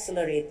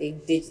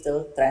accelerating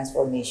digital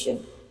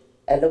transformation.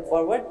 I look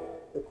forward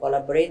to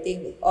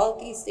collaborating with all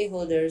key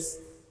stakeholders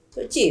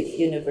to achieve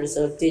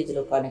universal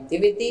digital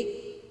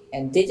connectivity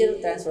and digital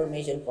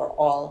transformation for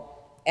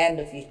all and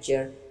the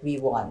future we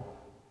want.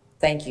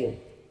 Thank you.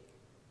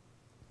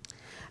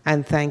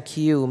 And thank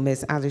you,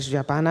 Ms. Alice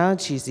Jabana.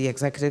 She's the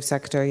Executive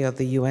Secretary of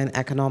the UN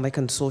Economic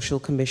and Social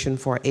Commission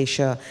for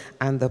Asia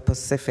and the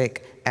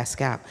Pacific,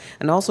 ESCAP.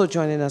 And also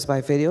joining us by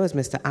video is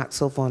Mr.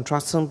 Axel von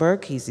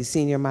Trotzenberg. He's the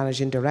Senior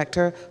Managing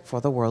Director for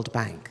the World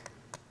Bank.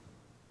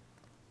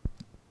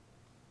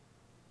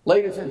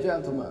 Ladies and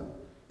gentlemen,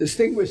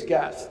 distinguished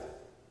guests,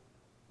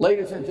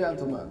 ladies and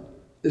gentlemen,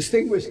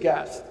 distinguished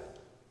guests,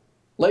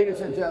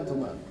 ladies and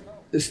gentlemen,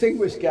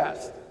 distinguished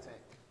guests.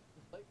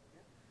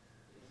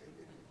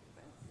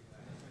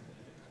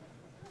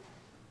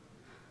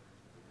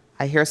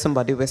 I hear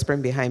somebody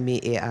whispering behind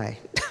me, AI.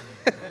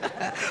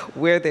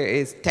 Where there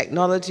is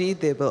technology,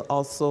 there will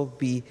also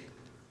be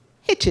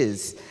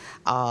hitches.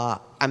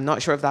 I'm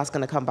not sure if that's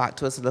going to come back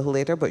to us a little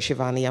later, but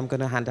Shivani, I'm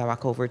going to hand that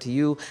back over to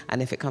you.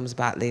 And if it comes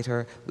back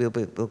later, we'll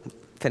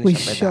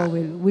finish up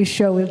with that. We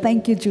sure will.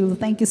 Thank you, Jewel.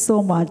 Thank you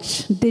so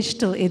much.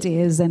 Digital it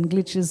is, and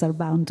glitches are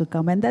bound to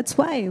come. And that's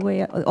why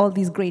all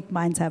these great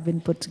minds have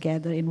been put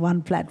together in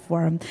one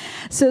platform.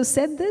 So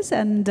said this,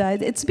 and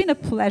it's been a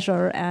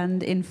pleasure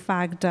and, in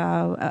fact,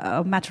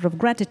 a matter of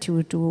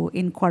gratitude to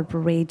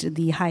incorporate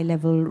the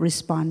high-level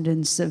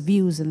respondents'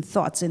 views and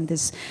thoughts in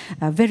this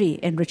very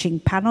enriching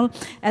panel.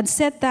 And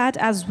said that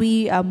as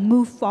we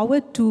move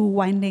forward to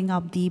winding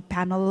up the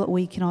panel,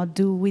 we cannot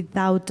do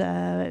without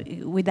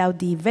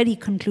the very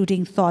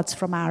concluding thoughts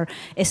from our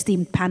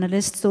esteemed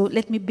panelists. So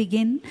let me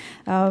begin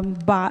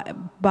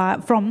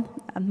from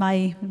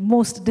my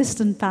most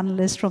distant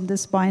panelist from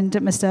this point,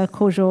 Mr.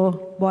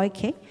 Kojo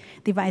Boyke,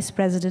 the Vice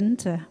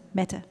President,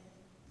 Meta.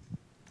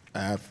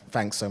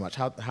 Thanks so much.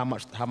 How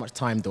much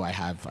time do I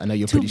have? I know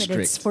you're pretty strict. 2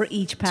 minutes for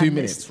each panelist. 2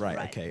 minutes, right.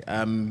 Okay.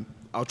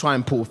 I'll try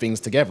and pull things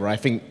together. I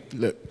think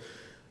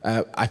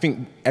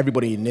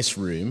everybody in this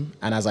room,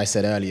 and as I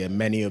said earlier,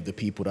 many of the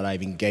people that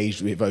I've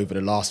engaged with over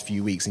the last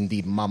few weeks,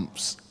 indeed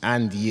months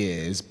and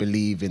years,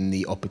 believe in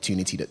the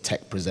opportunity that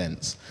tech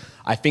presents.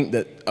 I think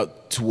that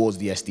towards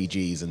the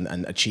SDGs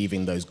and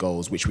achieving those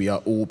goals, which we are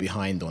all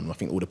behind on, I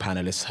think all the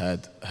panelists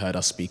heard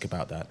us speak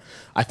about that.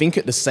 I think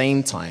at the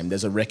same time,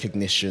 there's a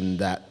recognition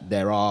that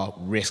there are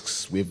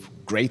risks with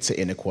greater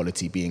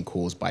inequality being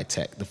caused by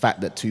tech. The fact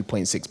that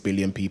 2.6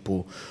 billion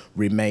people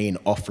remain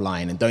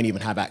offline and don't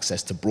even have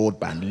access to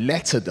broadband,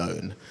 let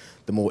alone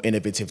the more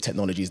innovative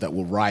technologies that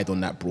will ride on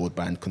that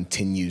broadband,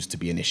 continues to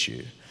be an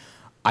issue.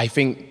 I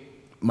think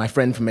my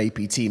friend from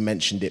APT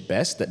mentioned it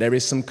best, that there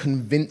is some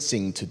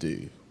convincing to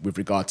do with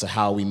regard to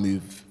how we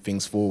move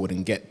things forward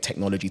and get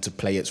technology to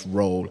play its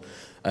role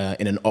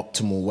in an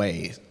optimal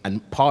way. And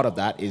part of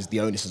that is the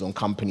onus is on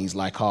companies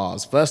like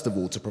ours, first of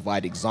all, to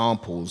provide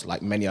examples,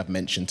 like many I've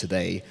mentioned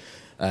today,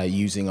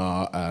 using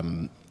our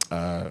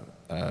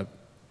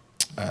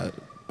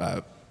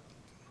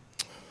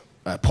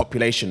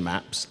population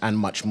maps and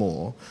much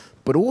more,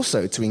 but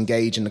also to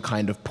engage in the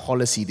kind of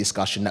policy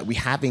discussion that we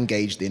have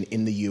engaged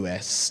in the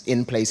US,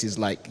 in places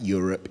like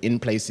Europe, in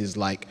places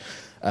like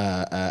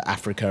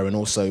Africa, and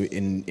also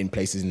in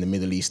places in the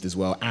Middle East as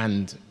well,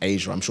 and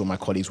Asia, I'm sure my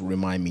colleagues will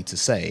remind me to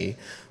say,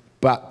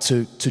 but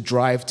to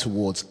drive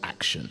towards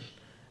action.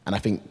 And I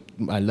think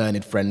my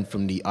learned friend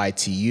from the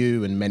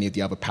ITU and many of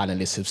the other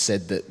panelists have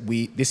said that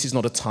this is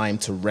not a time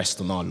to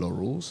rest on our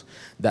laurels,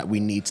 that we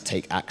need to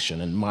take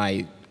action. And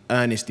my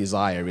earnest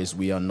desire is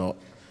we are not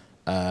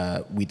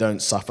we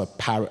don't suffer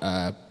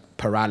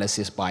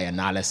paralysis by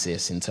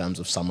analysis in terms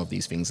of some of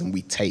these things, and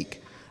we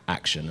take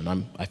action.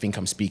 And I think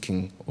I'm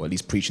speaking, or at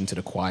least preaching to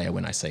the choir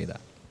when I say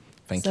that.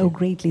 Thank you. So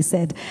greatly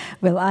said.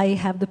 Well, I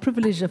have the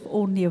privilege of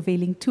only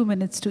availing 2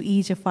 minutes to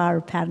each of our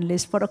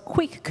panelists for a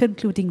quick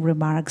concluding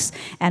remarks,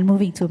 and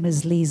moving to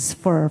Ms. Lees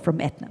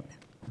from Aetna.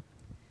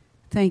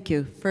 Thank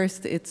you.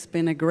 First, it's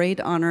been a great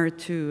honor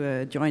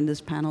to join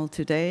this panel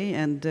today,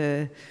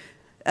 and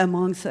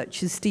among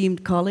such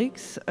esteemed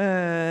colleagues.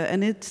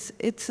 And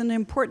it's an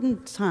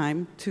important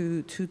time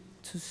to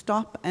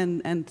stop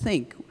and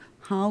think,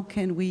 how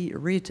can we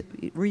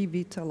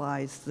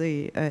revitalize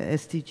the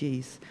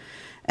SDGs?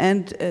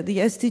 And the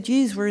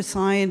SDGs were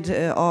signed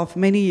off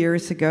many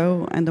years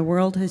ago, and the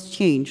world has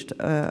changed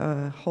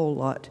a whole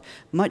lot,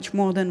 much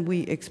more than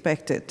we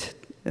expected.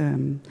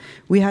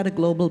 We had a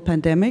global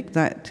pandemic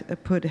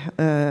that put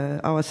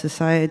our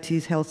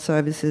societies, health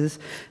services,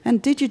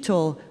 and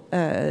digital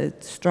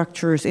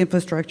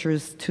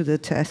infrastructures to the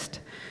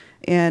test.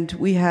 And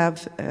we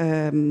have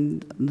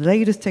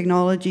latest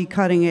technology,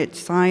 cutting-edge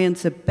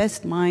science, the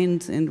best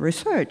minds in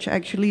research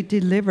actually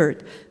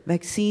delivered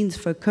vaccines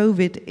for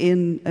COVID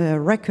in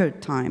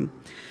record time.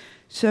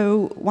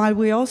 So while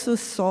we also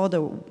saw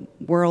the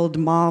world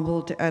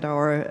marveled at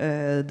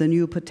the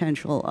new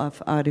potential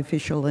of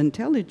artificial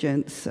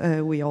intelligence,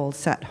 we all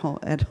sat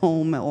at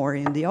home or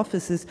in the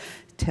offices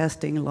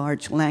testing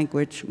large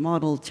language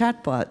model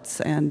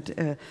chatbots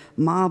and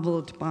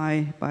marveled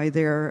by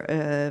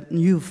their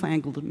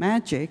newfangled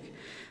magic.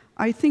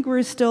 I think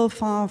we're still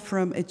far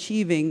from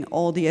achieving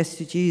all the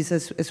SDGs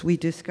as we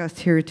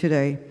discussed here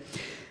today.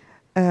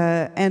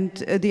 And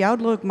the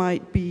outlook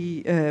might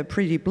be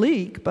pretty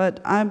bleak,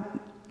 but I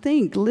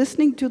think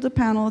listening to the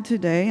panel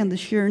today and the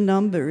sheer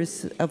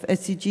numbers of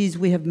SDGs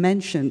we have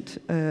mentioned,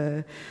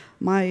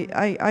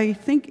 I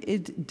think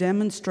it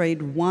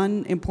demonstrates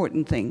one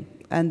important thing,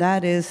 and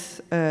that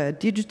is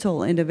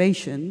digital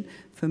innovation,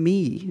 for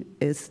me,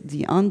 is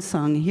the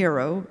unsung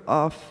hero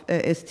of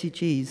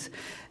SDGs.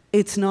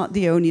 It's not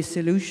the only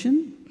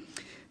solution,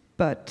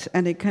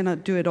 and it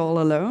cannot do it all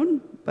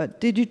alone,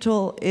 but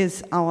digital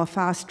is our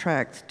fast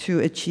track to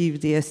achieve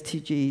the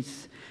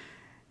SDGs.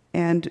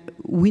 And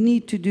we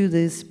need to do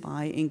this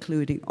by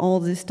including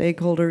all the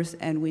stakeholders,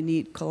 and we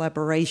need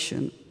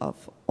collaboration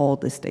of all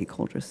the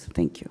stakeholders.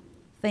 Thank you.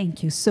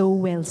 Thank you. So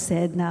well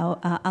said. Now,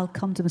 I'll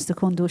come to Mr.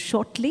 Kondo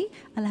shortly.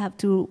 I'll have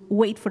to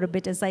wait for a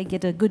bit as I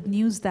get a good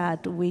news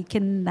that we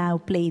can now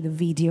play the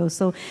video.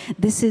 So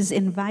this is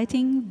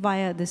inviting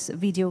via this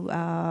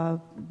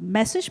video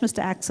message, Mr.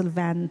 Axel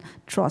van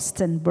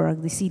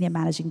Trostenberg, the Senior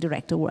Managing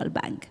Director, World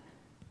Bank.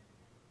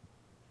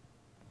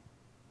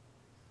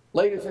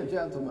 Ladies and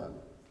gentlemen,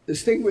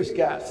 distinguished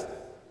guests,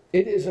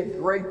 it is a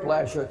great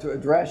pleasure to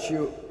address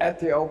you at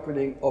the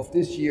opening of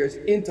this year's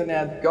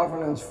Internet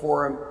Governance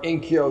Forum in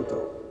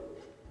Kyoto.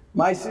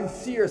 My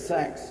sincere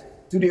thanks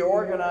to the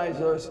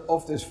organizers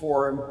of this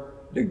forum,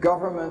 the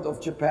government of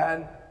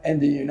Japan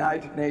and the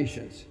United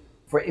Nations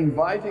for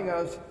inviting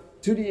us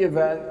to the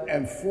event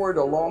and for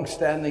the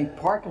long-standing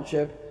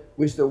partnership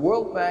with the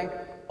World Bank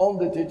on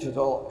the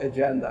digital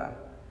agenda.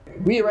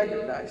 We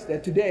recognize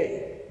that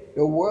today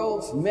the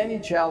world's many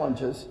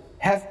challenges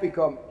have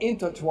become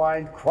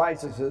intertwined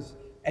crises,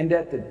 and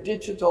that the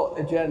digital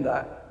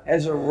agenda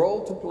has a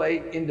role to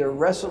play in the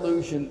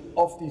resolution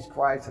of these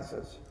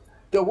crises.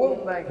 The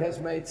World Bank has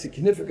made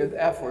significant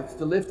efforts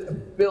to lift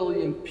 1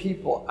 billion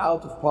people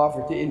out of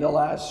poverty in the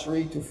last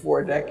 3 to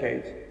 4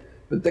 decades,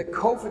 but the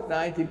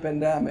COVID-19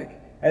 pandemic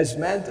has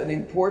meant an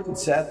important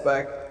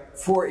setback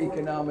for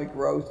economic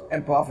growth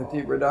and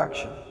poverty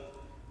reduction.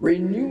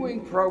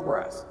 Renewing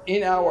progress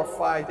in our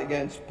fight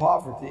against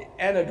poverty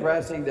and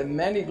addressing the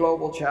many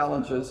global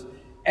challenges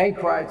and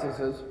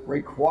crises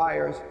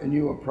requires a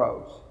new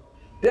approach.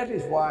 That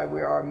is why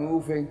we are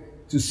moving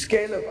to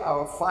scale up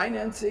our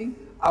financing,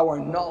 our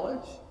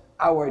knowledge,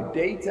 our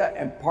data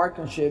and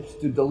partnerships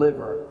to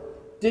deliver.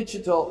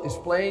 Digital is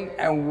playing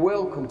and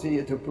will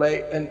continue to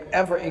play an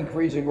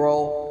ever-increasing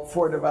role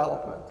for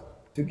development.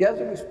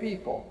 Together with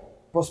people,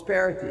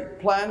 prosperity,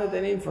 planet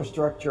and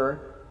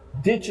infrastructure,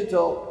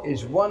 digital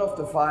is one of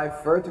the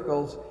 5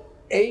 verticals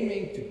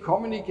aiming to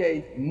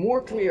communicate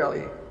more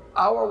clearly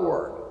our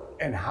work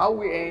and how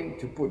we aim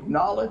to put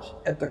knowledge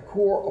at the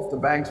core of the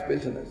bank's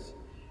business.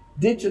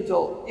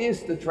 Digital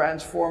is the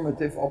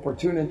transformative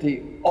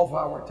opportunity of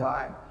our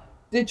time.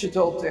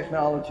 Digital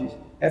technologies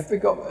have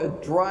become a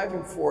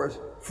driving force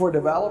for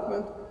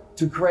development,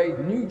 to create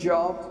new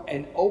jobs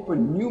and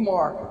open new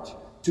markets,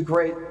 to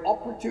create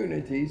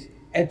opportunities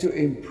and to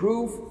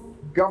improve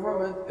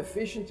government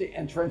efficiency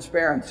and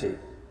transparency.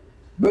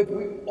 But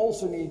we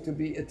also need to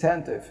be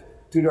attentive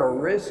to the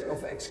risk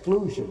of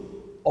exclusion,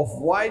 of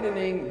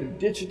widening the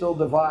digital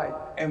divide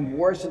and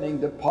worsening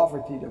the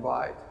poverty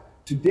divide.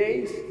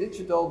 Today's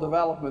digital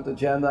development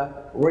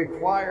agenda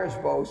requires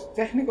both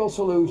technical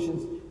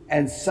solutions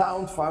and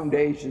sound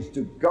foundations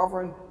to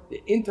govern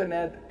the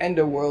internet and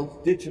the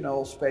world's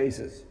digital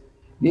spaces.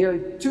 Nearly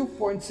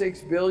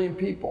 2.6 billion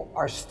people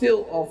are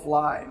still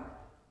offline.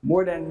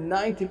 More than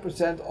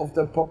 90% of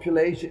the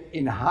population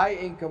in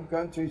high-income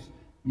countries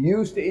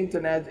used the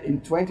internet in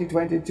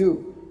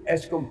 2022,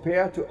 as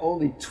compared to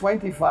only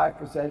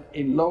 25%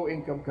 in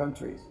low-income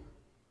countries.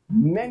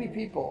 Many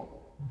people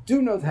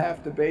do not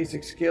have the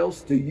basic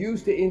skills to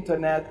use the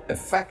internet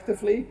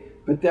effectively,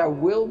 but there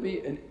will be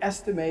an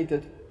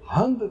estimated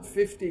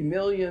 150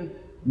 million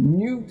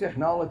new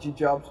technology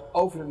jobs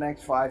over the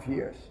next 5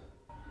 years.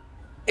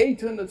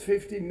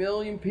 850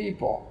 million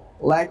people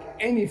lack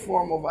any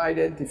form of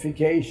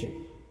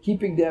identification,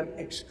 keeping them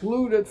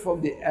excluded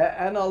from the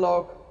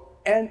analog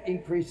and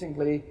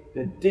increasingly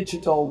the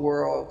digital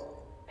world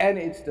and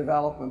its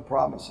development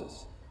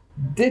promises.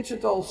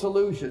 Digital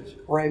solutions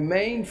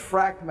remain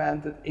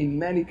fragmented in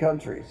many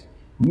countries,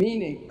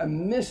 meaning a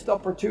missed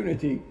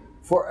opportunity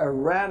for a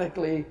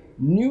radically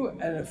new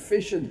and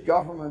efficient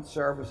government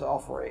service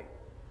offering.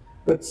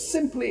 But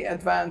simply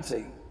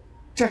advancing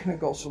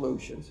technical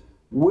solutions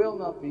will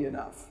not be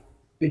enough,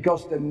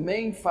 because the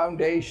main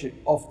foundation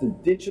of the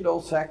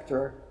digital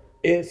sector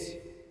is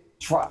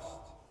trust.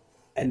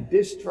 And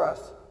this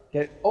trust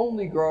can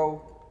only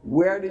grow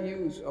where the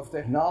use of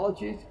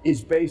technologies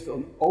is based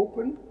on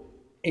open,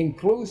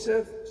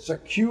 inclusive,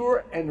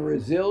 secure, and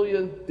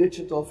resilient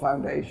digital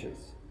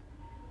foundations.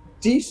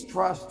 These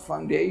trust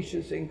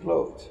foundations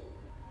include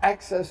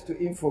access to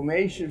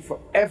information for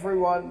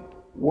everyone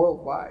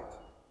worldwide,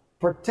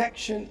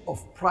 protection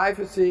of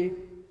privacy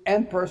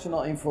and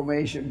personal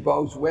information,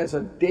 both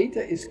whether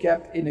data is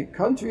kept in a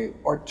country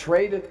or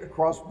traded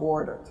across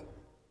borders,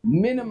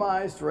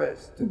 minimized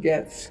risk to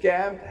get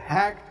scammed,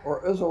 hacked,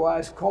 or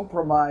otherwise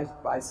compromised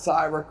by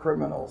cyber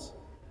criminals,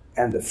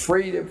 and the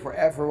freedom for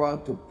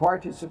everyone to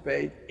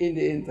participate in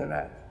the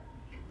internet.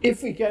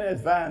 If we can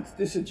advance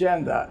this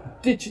agenda,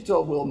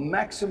 digital will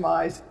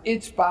maximize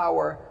its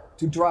power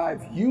to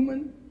drive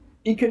human,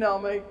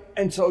 economic,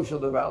 and social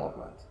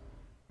development.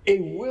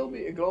 It will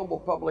be a global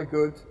public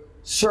good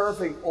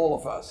serving all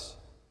of us.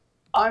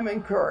 I'm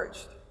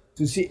encouraged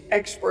to see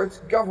experts,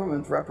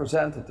 government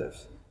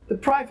representatives, the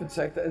private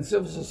sector, and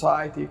civil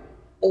society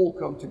all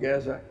come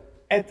together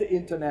at the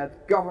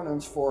Internet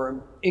Governance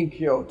Forum in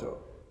Kyoto.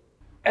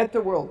 At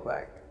the World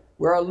Bank,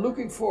 we are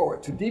looking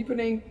forward to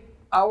deepening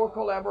our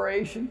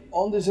collaboration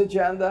on this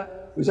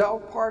agenda with our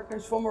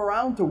partners from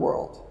around the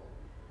world.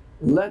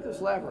 Let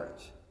us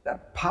leverage the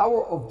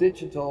power of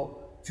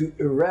digital to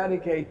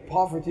eradicate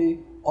poverty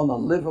on a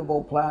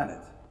livable planet.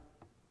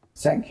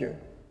 Thank you.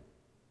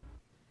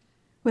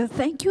 Well,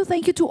 thank you.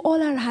 Thank you to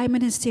all our high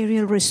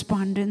ministerial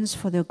respondents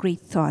for their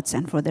great thoughts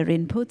and for their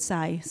inputs.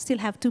 I still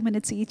have 2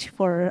 minutes each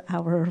for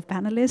our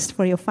panelists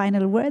for your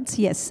final words.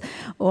 Yes,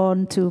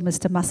 on to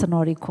Mr.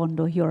 Masanori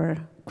Kondo, your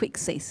quick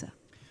say, sir.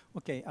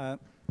 Okay,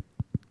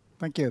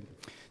 thank you.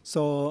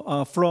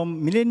 So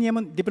from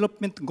Millennium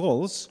Development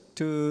Goals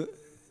to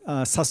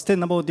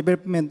Sustainable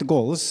Development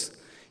Goals,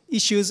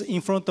 issues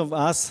in front of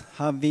us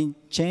have been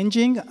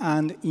changing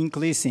and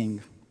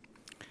increasing.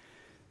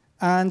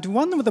 And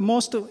one of the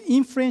most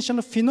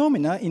influential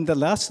phenomena in the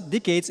last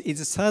decades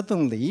is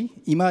certainly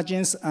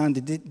emergence and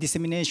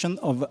dissemination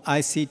of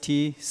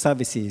ICT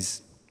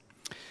services.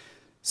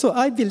 So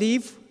I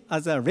believe,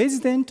 as a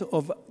resident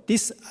of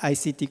this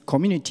ICT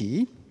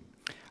community,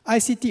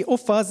 ICT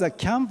offers a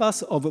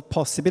canvas of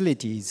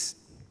possibilities.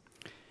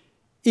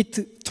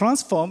 It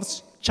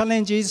transforms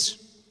challenges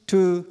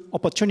to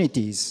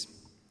opportunities.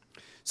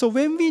 So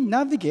when we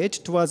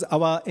navigate towards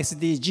our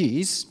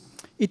SDGs,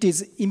 it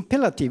is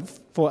imperative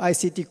for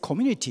ICT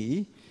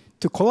community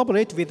to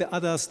collaborate with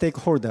other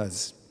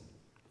stakeholders.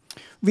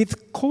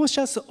 With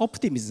cautious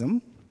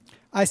optimism,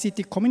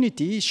 ICT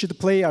community should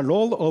play a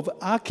role of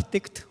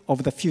architect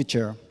of the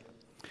future.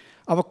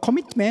 Our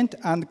commitment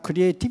and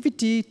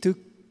creativity to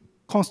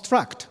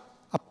construct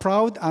a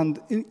proud and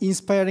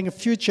inspiring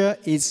future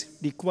is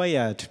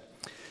required.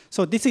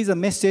 So this is a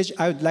message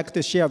I would like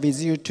to share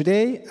with you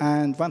today.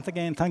 And once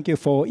again, thank you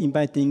for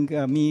inviting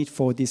me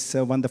for this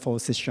wonderful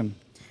session.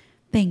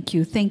 Thank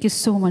you. Thank you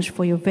so much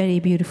for your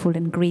very beautiful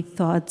and great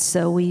thoughts.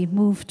 We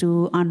move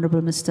to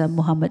Honorable Mr.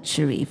 Muhammad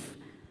Sharif.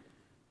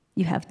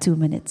 You have 2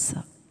 minutes,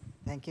 sir.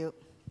 Thank you.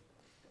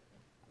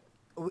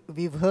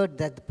 We've heard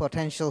that the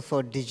potential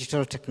for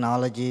digital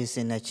technologies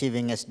in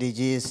achieving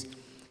SDGs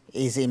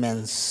is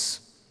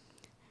immense.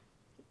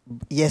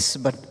 Yes,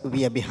 but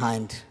we are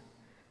behind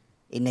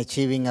in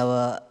achieving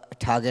our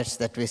targets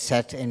that we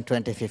set in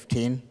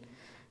 2015.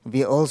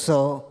 We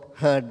also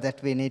heard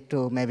that we need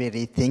to maybe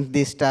rethink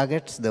these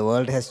targets. The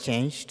world has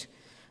changed,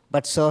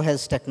 but so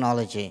has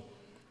technology.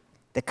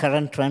 The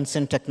current trends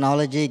in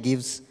technology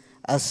gives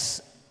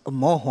us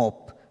more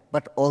hope,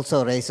 but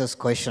also raises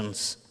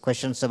questions.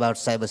 Questions about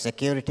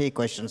cybersecurity,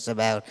 questions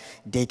about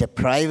data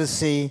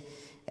privacy,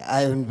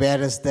 and where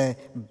does the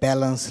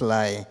balance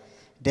lie?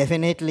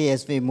 Definitely,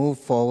 as we move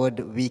forward,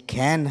 we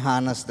can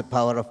harness the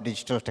power of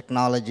digital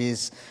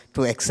technologies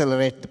to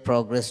accelerate the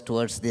progress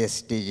towards the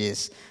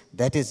SDGs.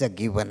 That is a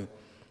given.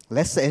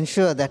 Let's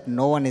ensure that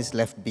no one is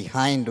left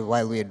behind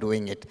while we are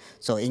doing it.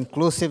 So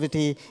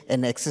inclusivity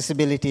and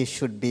accessibility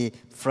should be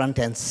front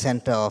and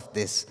center of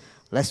this.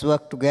 Let's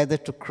work together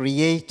to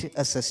create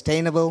a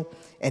sustainable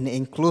and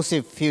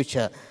inclusive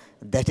future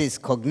that is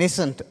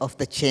cognizant of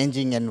the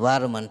changing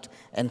environment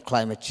and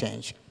climate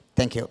change.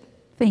 Thank you.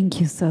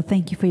 Thank you, sir.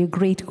 Thank you for your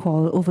great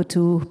call. Over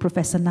to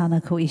Professor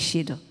Nanako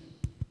Ishido.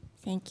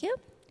 Thank you.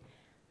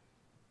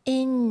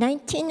 In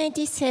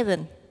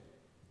 1997,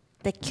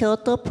 the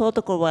Kyoto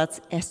Protocol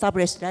was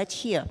established right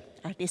here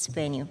at this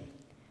venue,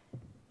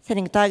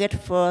 setting a target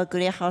for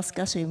greenhouse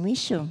gas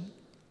emission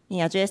in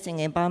addressing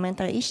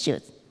environmental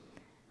issues.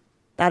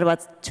 That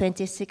was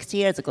 26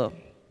 years ago.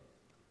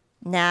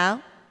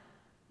 Now,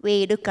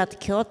 we look at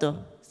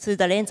Kyoto through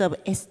the lens of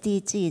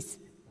SDGs.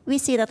 We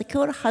see that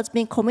Kyoto has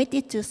been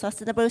committed to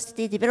sustainable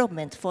city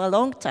development for a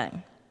long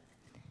time.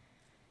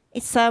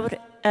 It served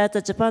as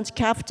the Japan's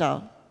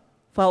capital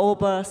for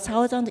over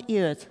 1,000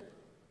 years,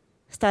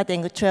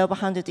 starting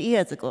 1,200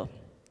 years ago.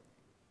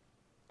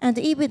 And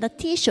even the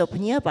tea shop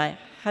nearby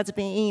has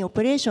been in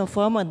operation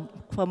for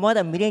more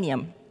than a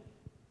millennium.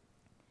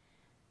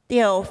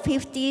 There are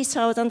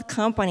 50,000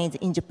 companies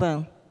in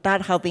Japan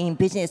that have been in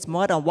business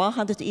more than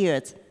 100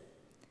 years,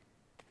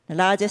 the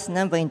largest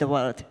number in the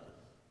world.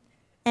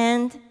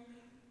 And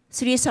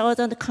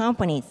 3,000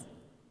 companies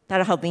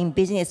that have been in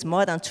business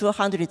more than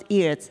 200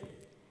 years,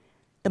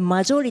 the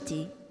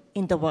majority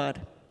in the world.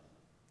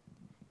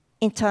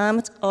 In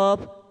terms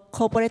of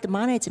corporate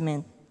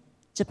management,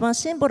 Japan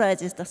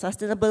symbolizes the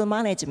sustainable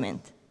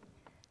management.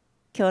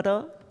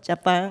 Kyoto,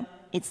 Japan,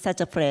 is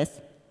such a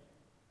place.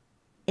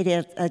 It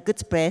is a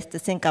good place to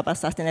think about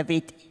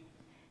sustainability.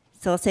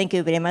 So thank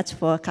you very much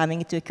for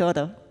coming to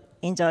Kyoto.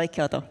 Enjoy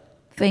Kyoto.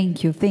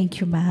 Thank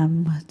you,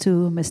 ma'am.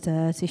 To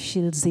Mr.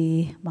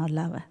 Tshilidzi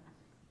Marlawe.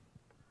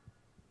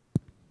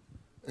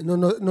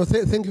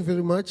 Thank you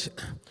very much.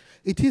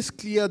 It is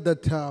clear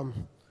that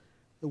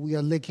we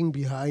are lagging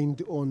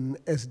behind on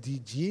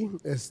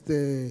SDG,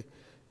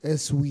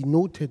 as we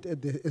noted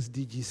at the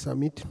SDG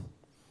summit.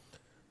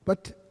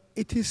 But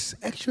it is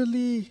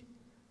actually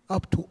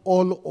up to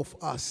all of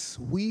us.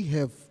 We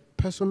have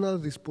personal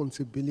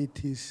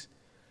responsibilities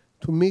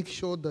to make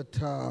sure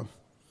that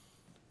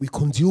we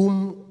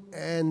consume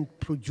and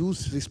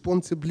produce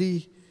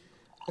responsibly,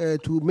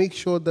 to make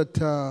sure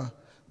that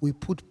we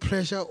put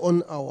pressure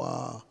on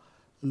our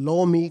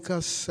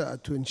lawmakers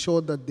to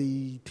ensure that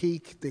they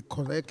take the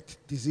correct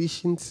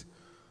decisions,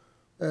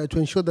 to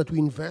ensure that we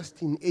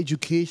invest in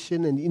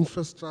education and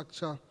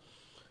infrastructure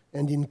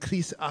and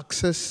increase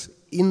access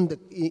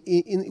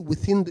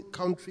within the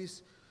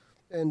countries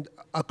and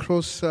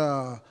across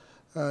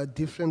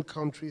different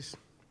countries.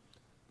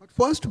 But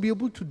for us to be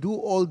able to do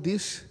all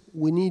this,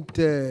 we need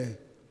a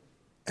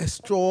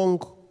strong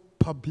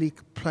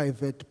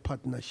public-private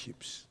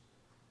partnerships.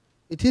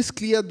 It is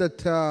clear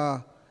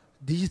that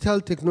digital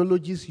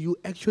technologies, you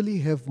actually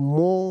have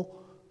more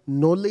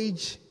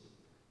knowledge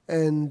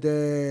and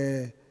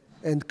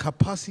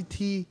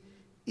capacity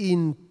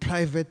in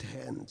private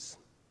hands.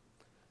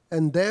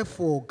 And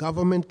therefore,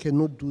 government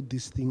cannot do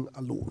this thing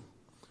alone.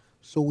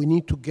 So we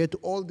need to get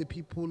all the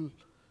people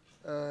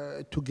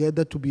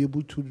together to be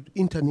able to,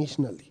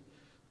 internationally,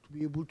 to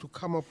be able to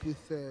come up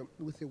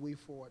with a way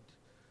forward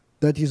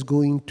that is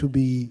going to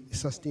be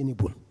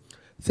sustainable.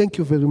 Thank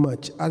you very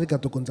much.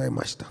 Arigato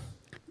gozaimashita.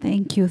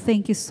 Thank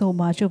you so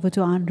much. Over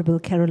to Honorable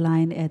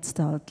Caroline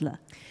Edstadler.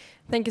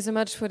 Thank you so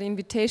much for the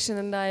invitation,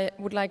 and I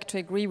would like to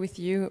agree with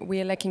you. We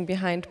are lacking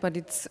behind, but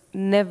it's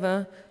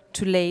never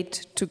too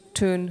late to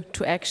turn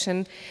to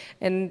action.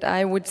 And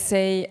I would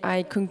say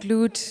I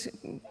conclude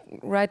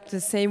right the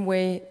same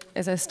way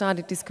as I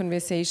started this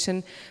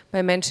conversation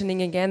by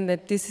mentioning again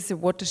that this is a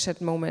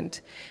watershed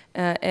moment.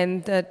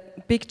 And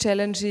that big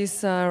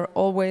challenges are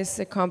always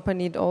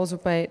accompanied also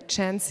by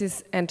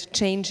chances and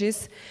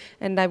changes.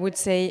 And I would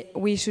say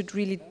we should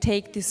really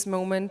take this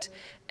moment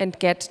and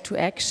get to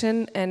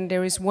action. And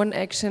there is one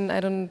action,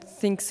 I don't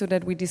think so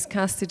that we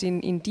discussed it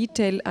in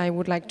detail. I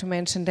would like to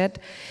mention that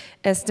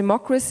as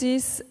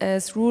democracies,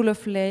 as rule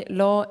of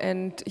law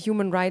and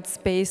human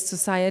rights-based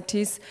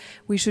societies,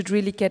 we should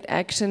really get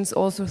actions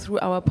also through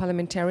our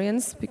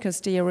parliamentarians because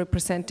they are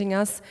representing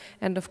us,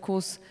 and of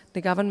course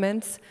the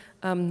governments.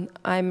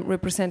 I'm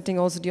representing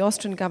also the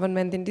Austrian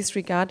government in this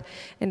regard,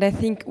 and I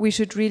think we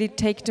should really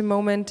take the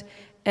moment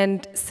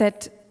and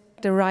set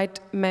the right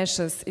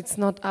measures. It's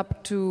not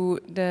up to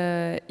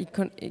the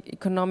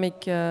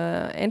economic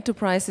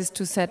enterprises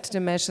to set the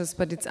measures,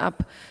 but it's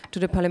up to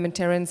the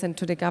parliamentarians and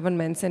to the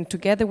governments. And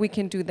together we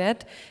can do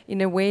that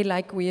in a way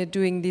like we are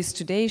doing this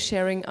today,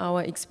 sharing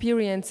our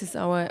experiences,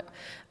 our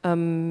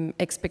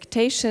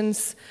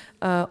expectations,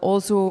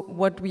 also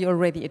what we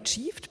already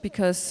achieved,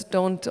 because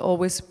don't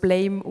always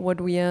blame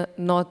what we are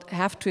not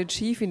have to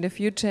achieve in the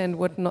future and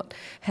what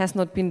has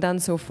not been done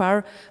so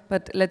far,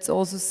 but let's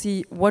also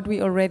see what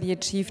we already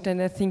achieved.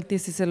 And I think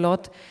this is a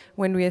lot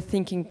when we are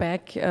thinking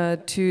back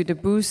to the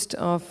boost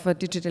of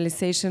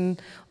digitalization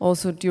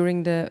also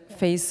during the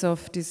phase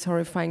of this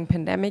horrifying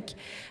pandemic.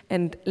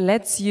 And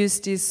let's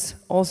use this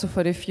also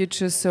for the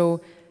future,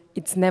 so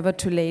it's never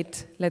too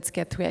late. Let's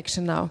get to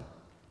action now.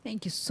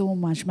 Thank you so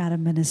much,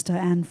 Madam Minister.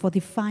 And for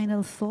the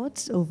final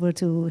thoughts, over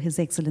to His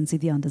Excellency,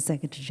 the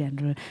Under-Secretary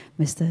General,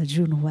 Mr.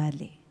 June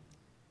Wadley.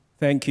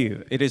 Thank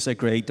you. It is a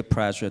great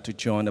pleasure to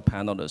join the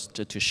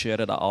panelists to share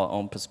our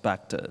own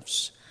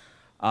perspectives.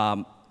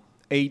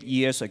 8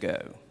 years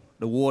ago,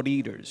 the world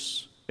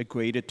leaders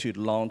agreed to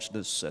launch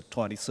this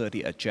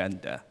 2030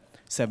 Agenda,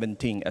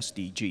 17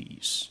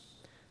 SDGs.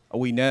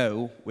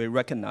 We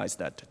recognize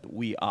that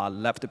we are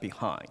left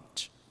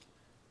behind.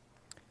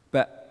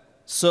 But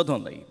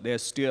certainly,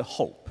 there's still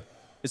hope.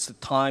 It's the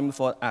time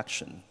for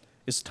action.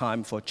 It's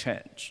time for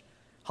change.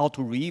 How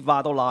to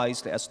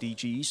revitalize the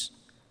SDGs?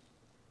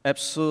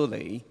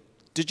 Absolutely,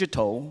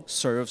 digital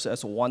serves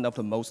as one of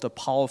the most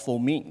powerful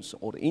means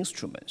or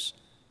instruments.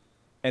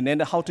 And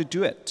then how to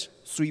do it?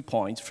 3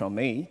 points from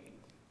me.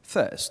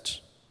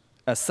 First,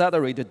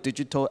 accelerated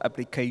digital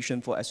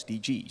application for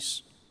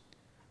SDGs,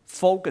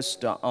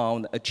 focused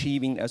on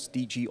achieving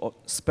SDG or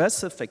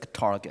specific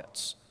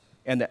targets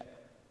and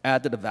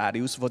added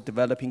values for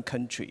developing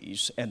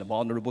countries and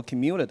vulnerable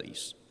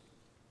communities.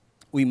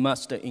 We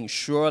must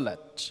ensure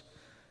that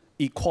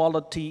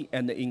equality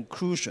and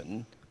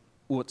inclusion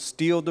would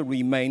still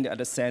remain at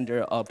the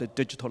center of the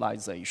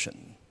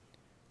digitalization.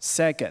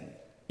 Second,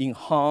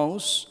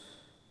 enhance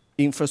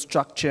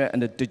infrastructure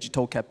and the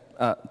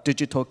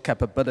digital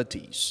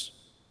capabilities.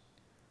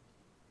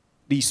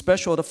 The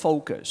special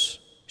focus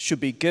should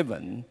be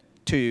given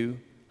to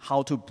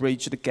how to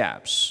bridge the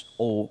gaps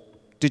or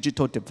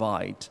digital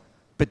divide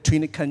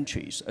between the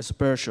countries,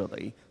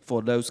 especially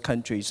for those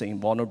countries in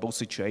vulnerable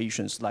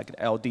situations like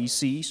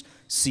LDCs,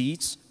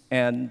 SEEDs,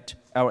 and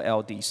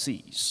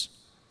LLDCs.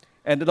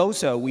 And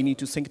also, we need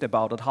to think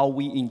about how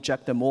we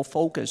inject more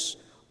focus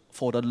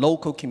for the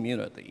local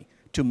community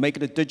to make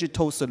the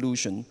digital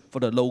solution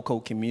for the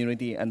local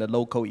community and the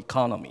local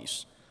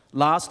economies.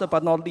 Last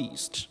but not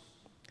least,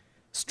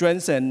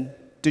 strengthen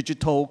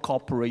digital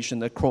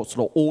cooperation across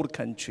all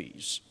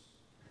countries.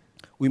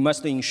 We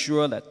must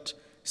ensure that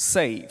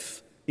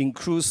safe,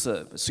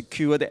 inclusive,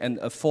 secured, and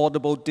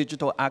affordable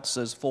digital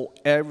access for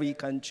every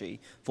country,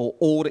 for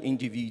all the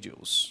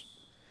individuals.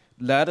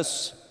 Let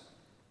us,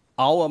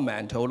 our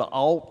mantle,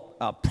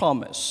 our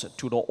promise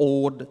to the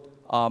all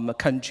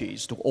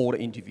countries, to all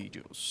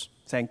individuals.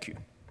 Thank you.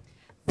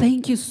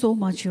 Thank you so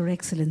much, Your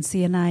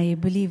Excellency, and I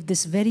believe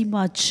this very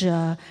much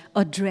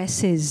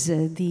addresses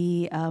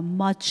the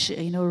much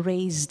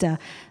raised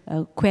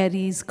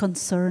queries,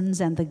 concerns,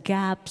 and the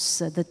gaps,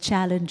 the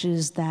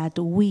challenges that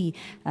we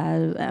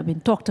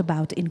talked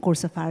about in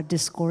course of our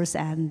discourse,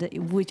 and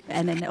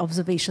an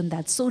observation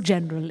that's so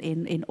general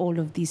in all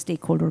of the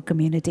stakeholder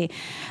community.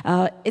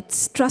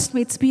 Trust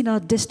me, it's been a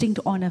distinct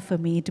honor for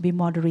me to be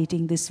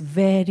moderating this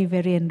very,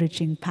 very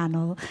enriching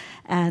panel,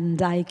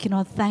 and I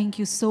cannot thank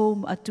you so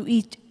much to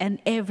each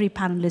and every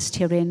panelist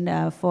herein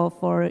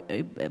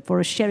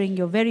for sharing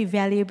your very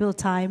valuable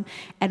time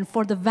and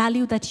for the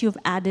value that you've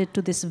added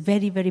to this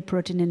very, very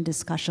pertinent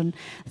discussion.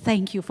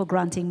 Thank you for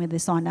granting me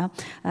this honor.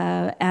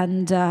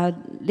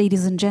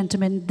 Ladies and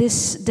gentlemen,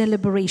 this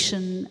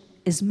deliberation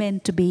is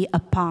meant to be a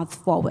path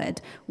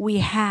forward. We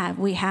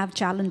have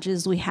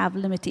challenges, we have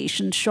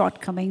limitations,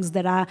 shortcomings.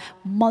 There are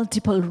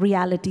multiple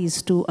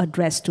realities to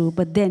address to,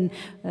 but then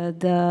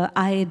the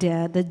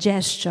idea, the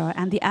gesture,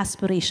 and the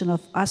aspiration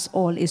of us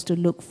all is to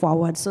look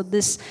forward. So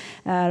this,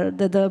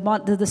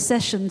 the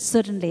session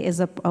certainly is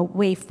a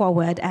way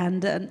forward,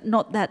 and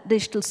not that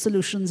digital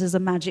solutions is a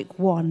magic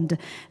wand,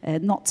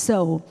 not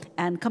so.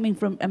 And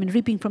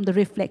reaping from the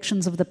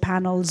reflections of the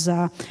panels,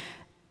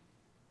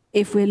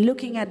 if we're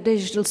looking at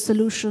digital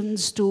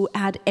solutions to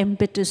add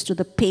impetus to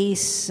the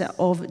pace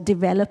of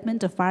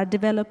development, of our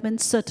development,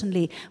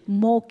 certainly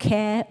more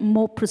care,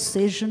 more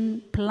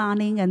precision,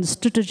 planning, and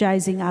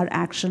strategizing our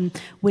action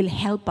will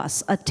help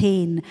us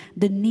attain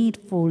the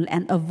needful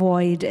and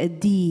avoid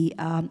the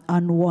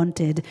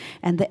unwanted.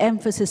 And the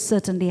emphasis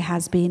certainly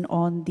has been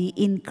on the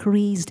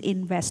increased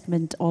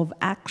investment of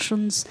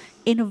actions,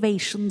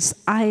 innovations,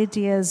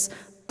 ideas,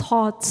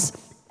 thoughts,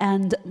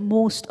 and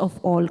most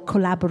of all,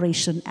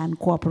 collaboration and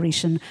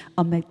cooperation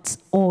amidst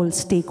all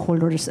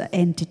stakeholders,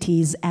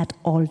 entities at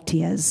all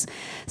tiers.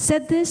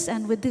 Said this,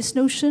 and with this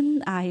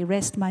notion, I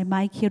rest my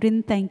mic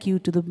herein. Thank you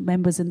to the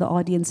members in the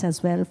audience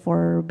as well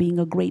for being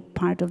a great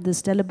part of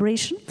this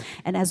deliberation.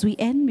 And as we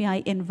end, may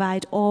I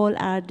invite all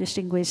our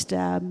distinguished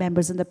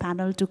members in the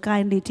panel to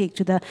kindly take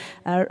to the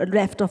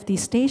left of the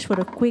stage for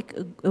a quick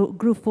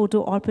group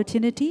photo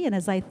opportunity. And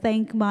as I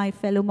thank my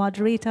fellow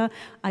moderator,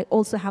 I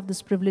also have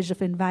this privilege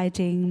of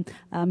inviting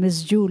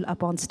Ms. Jewel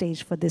up on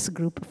stage for this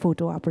group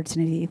photo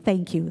opportunity.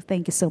 Thank you.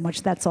 Thank you so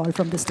much. That's all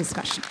from this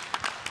discussion.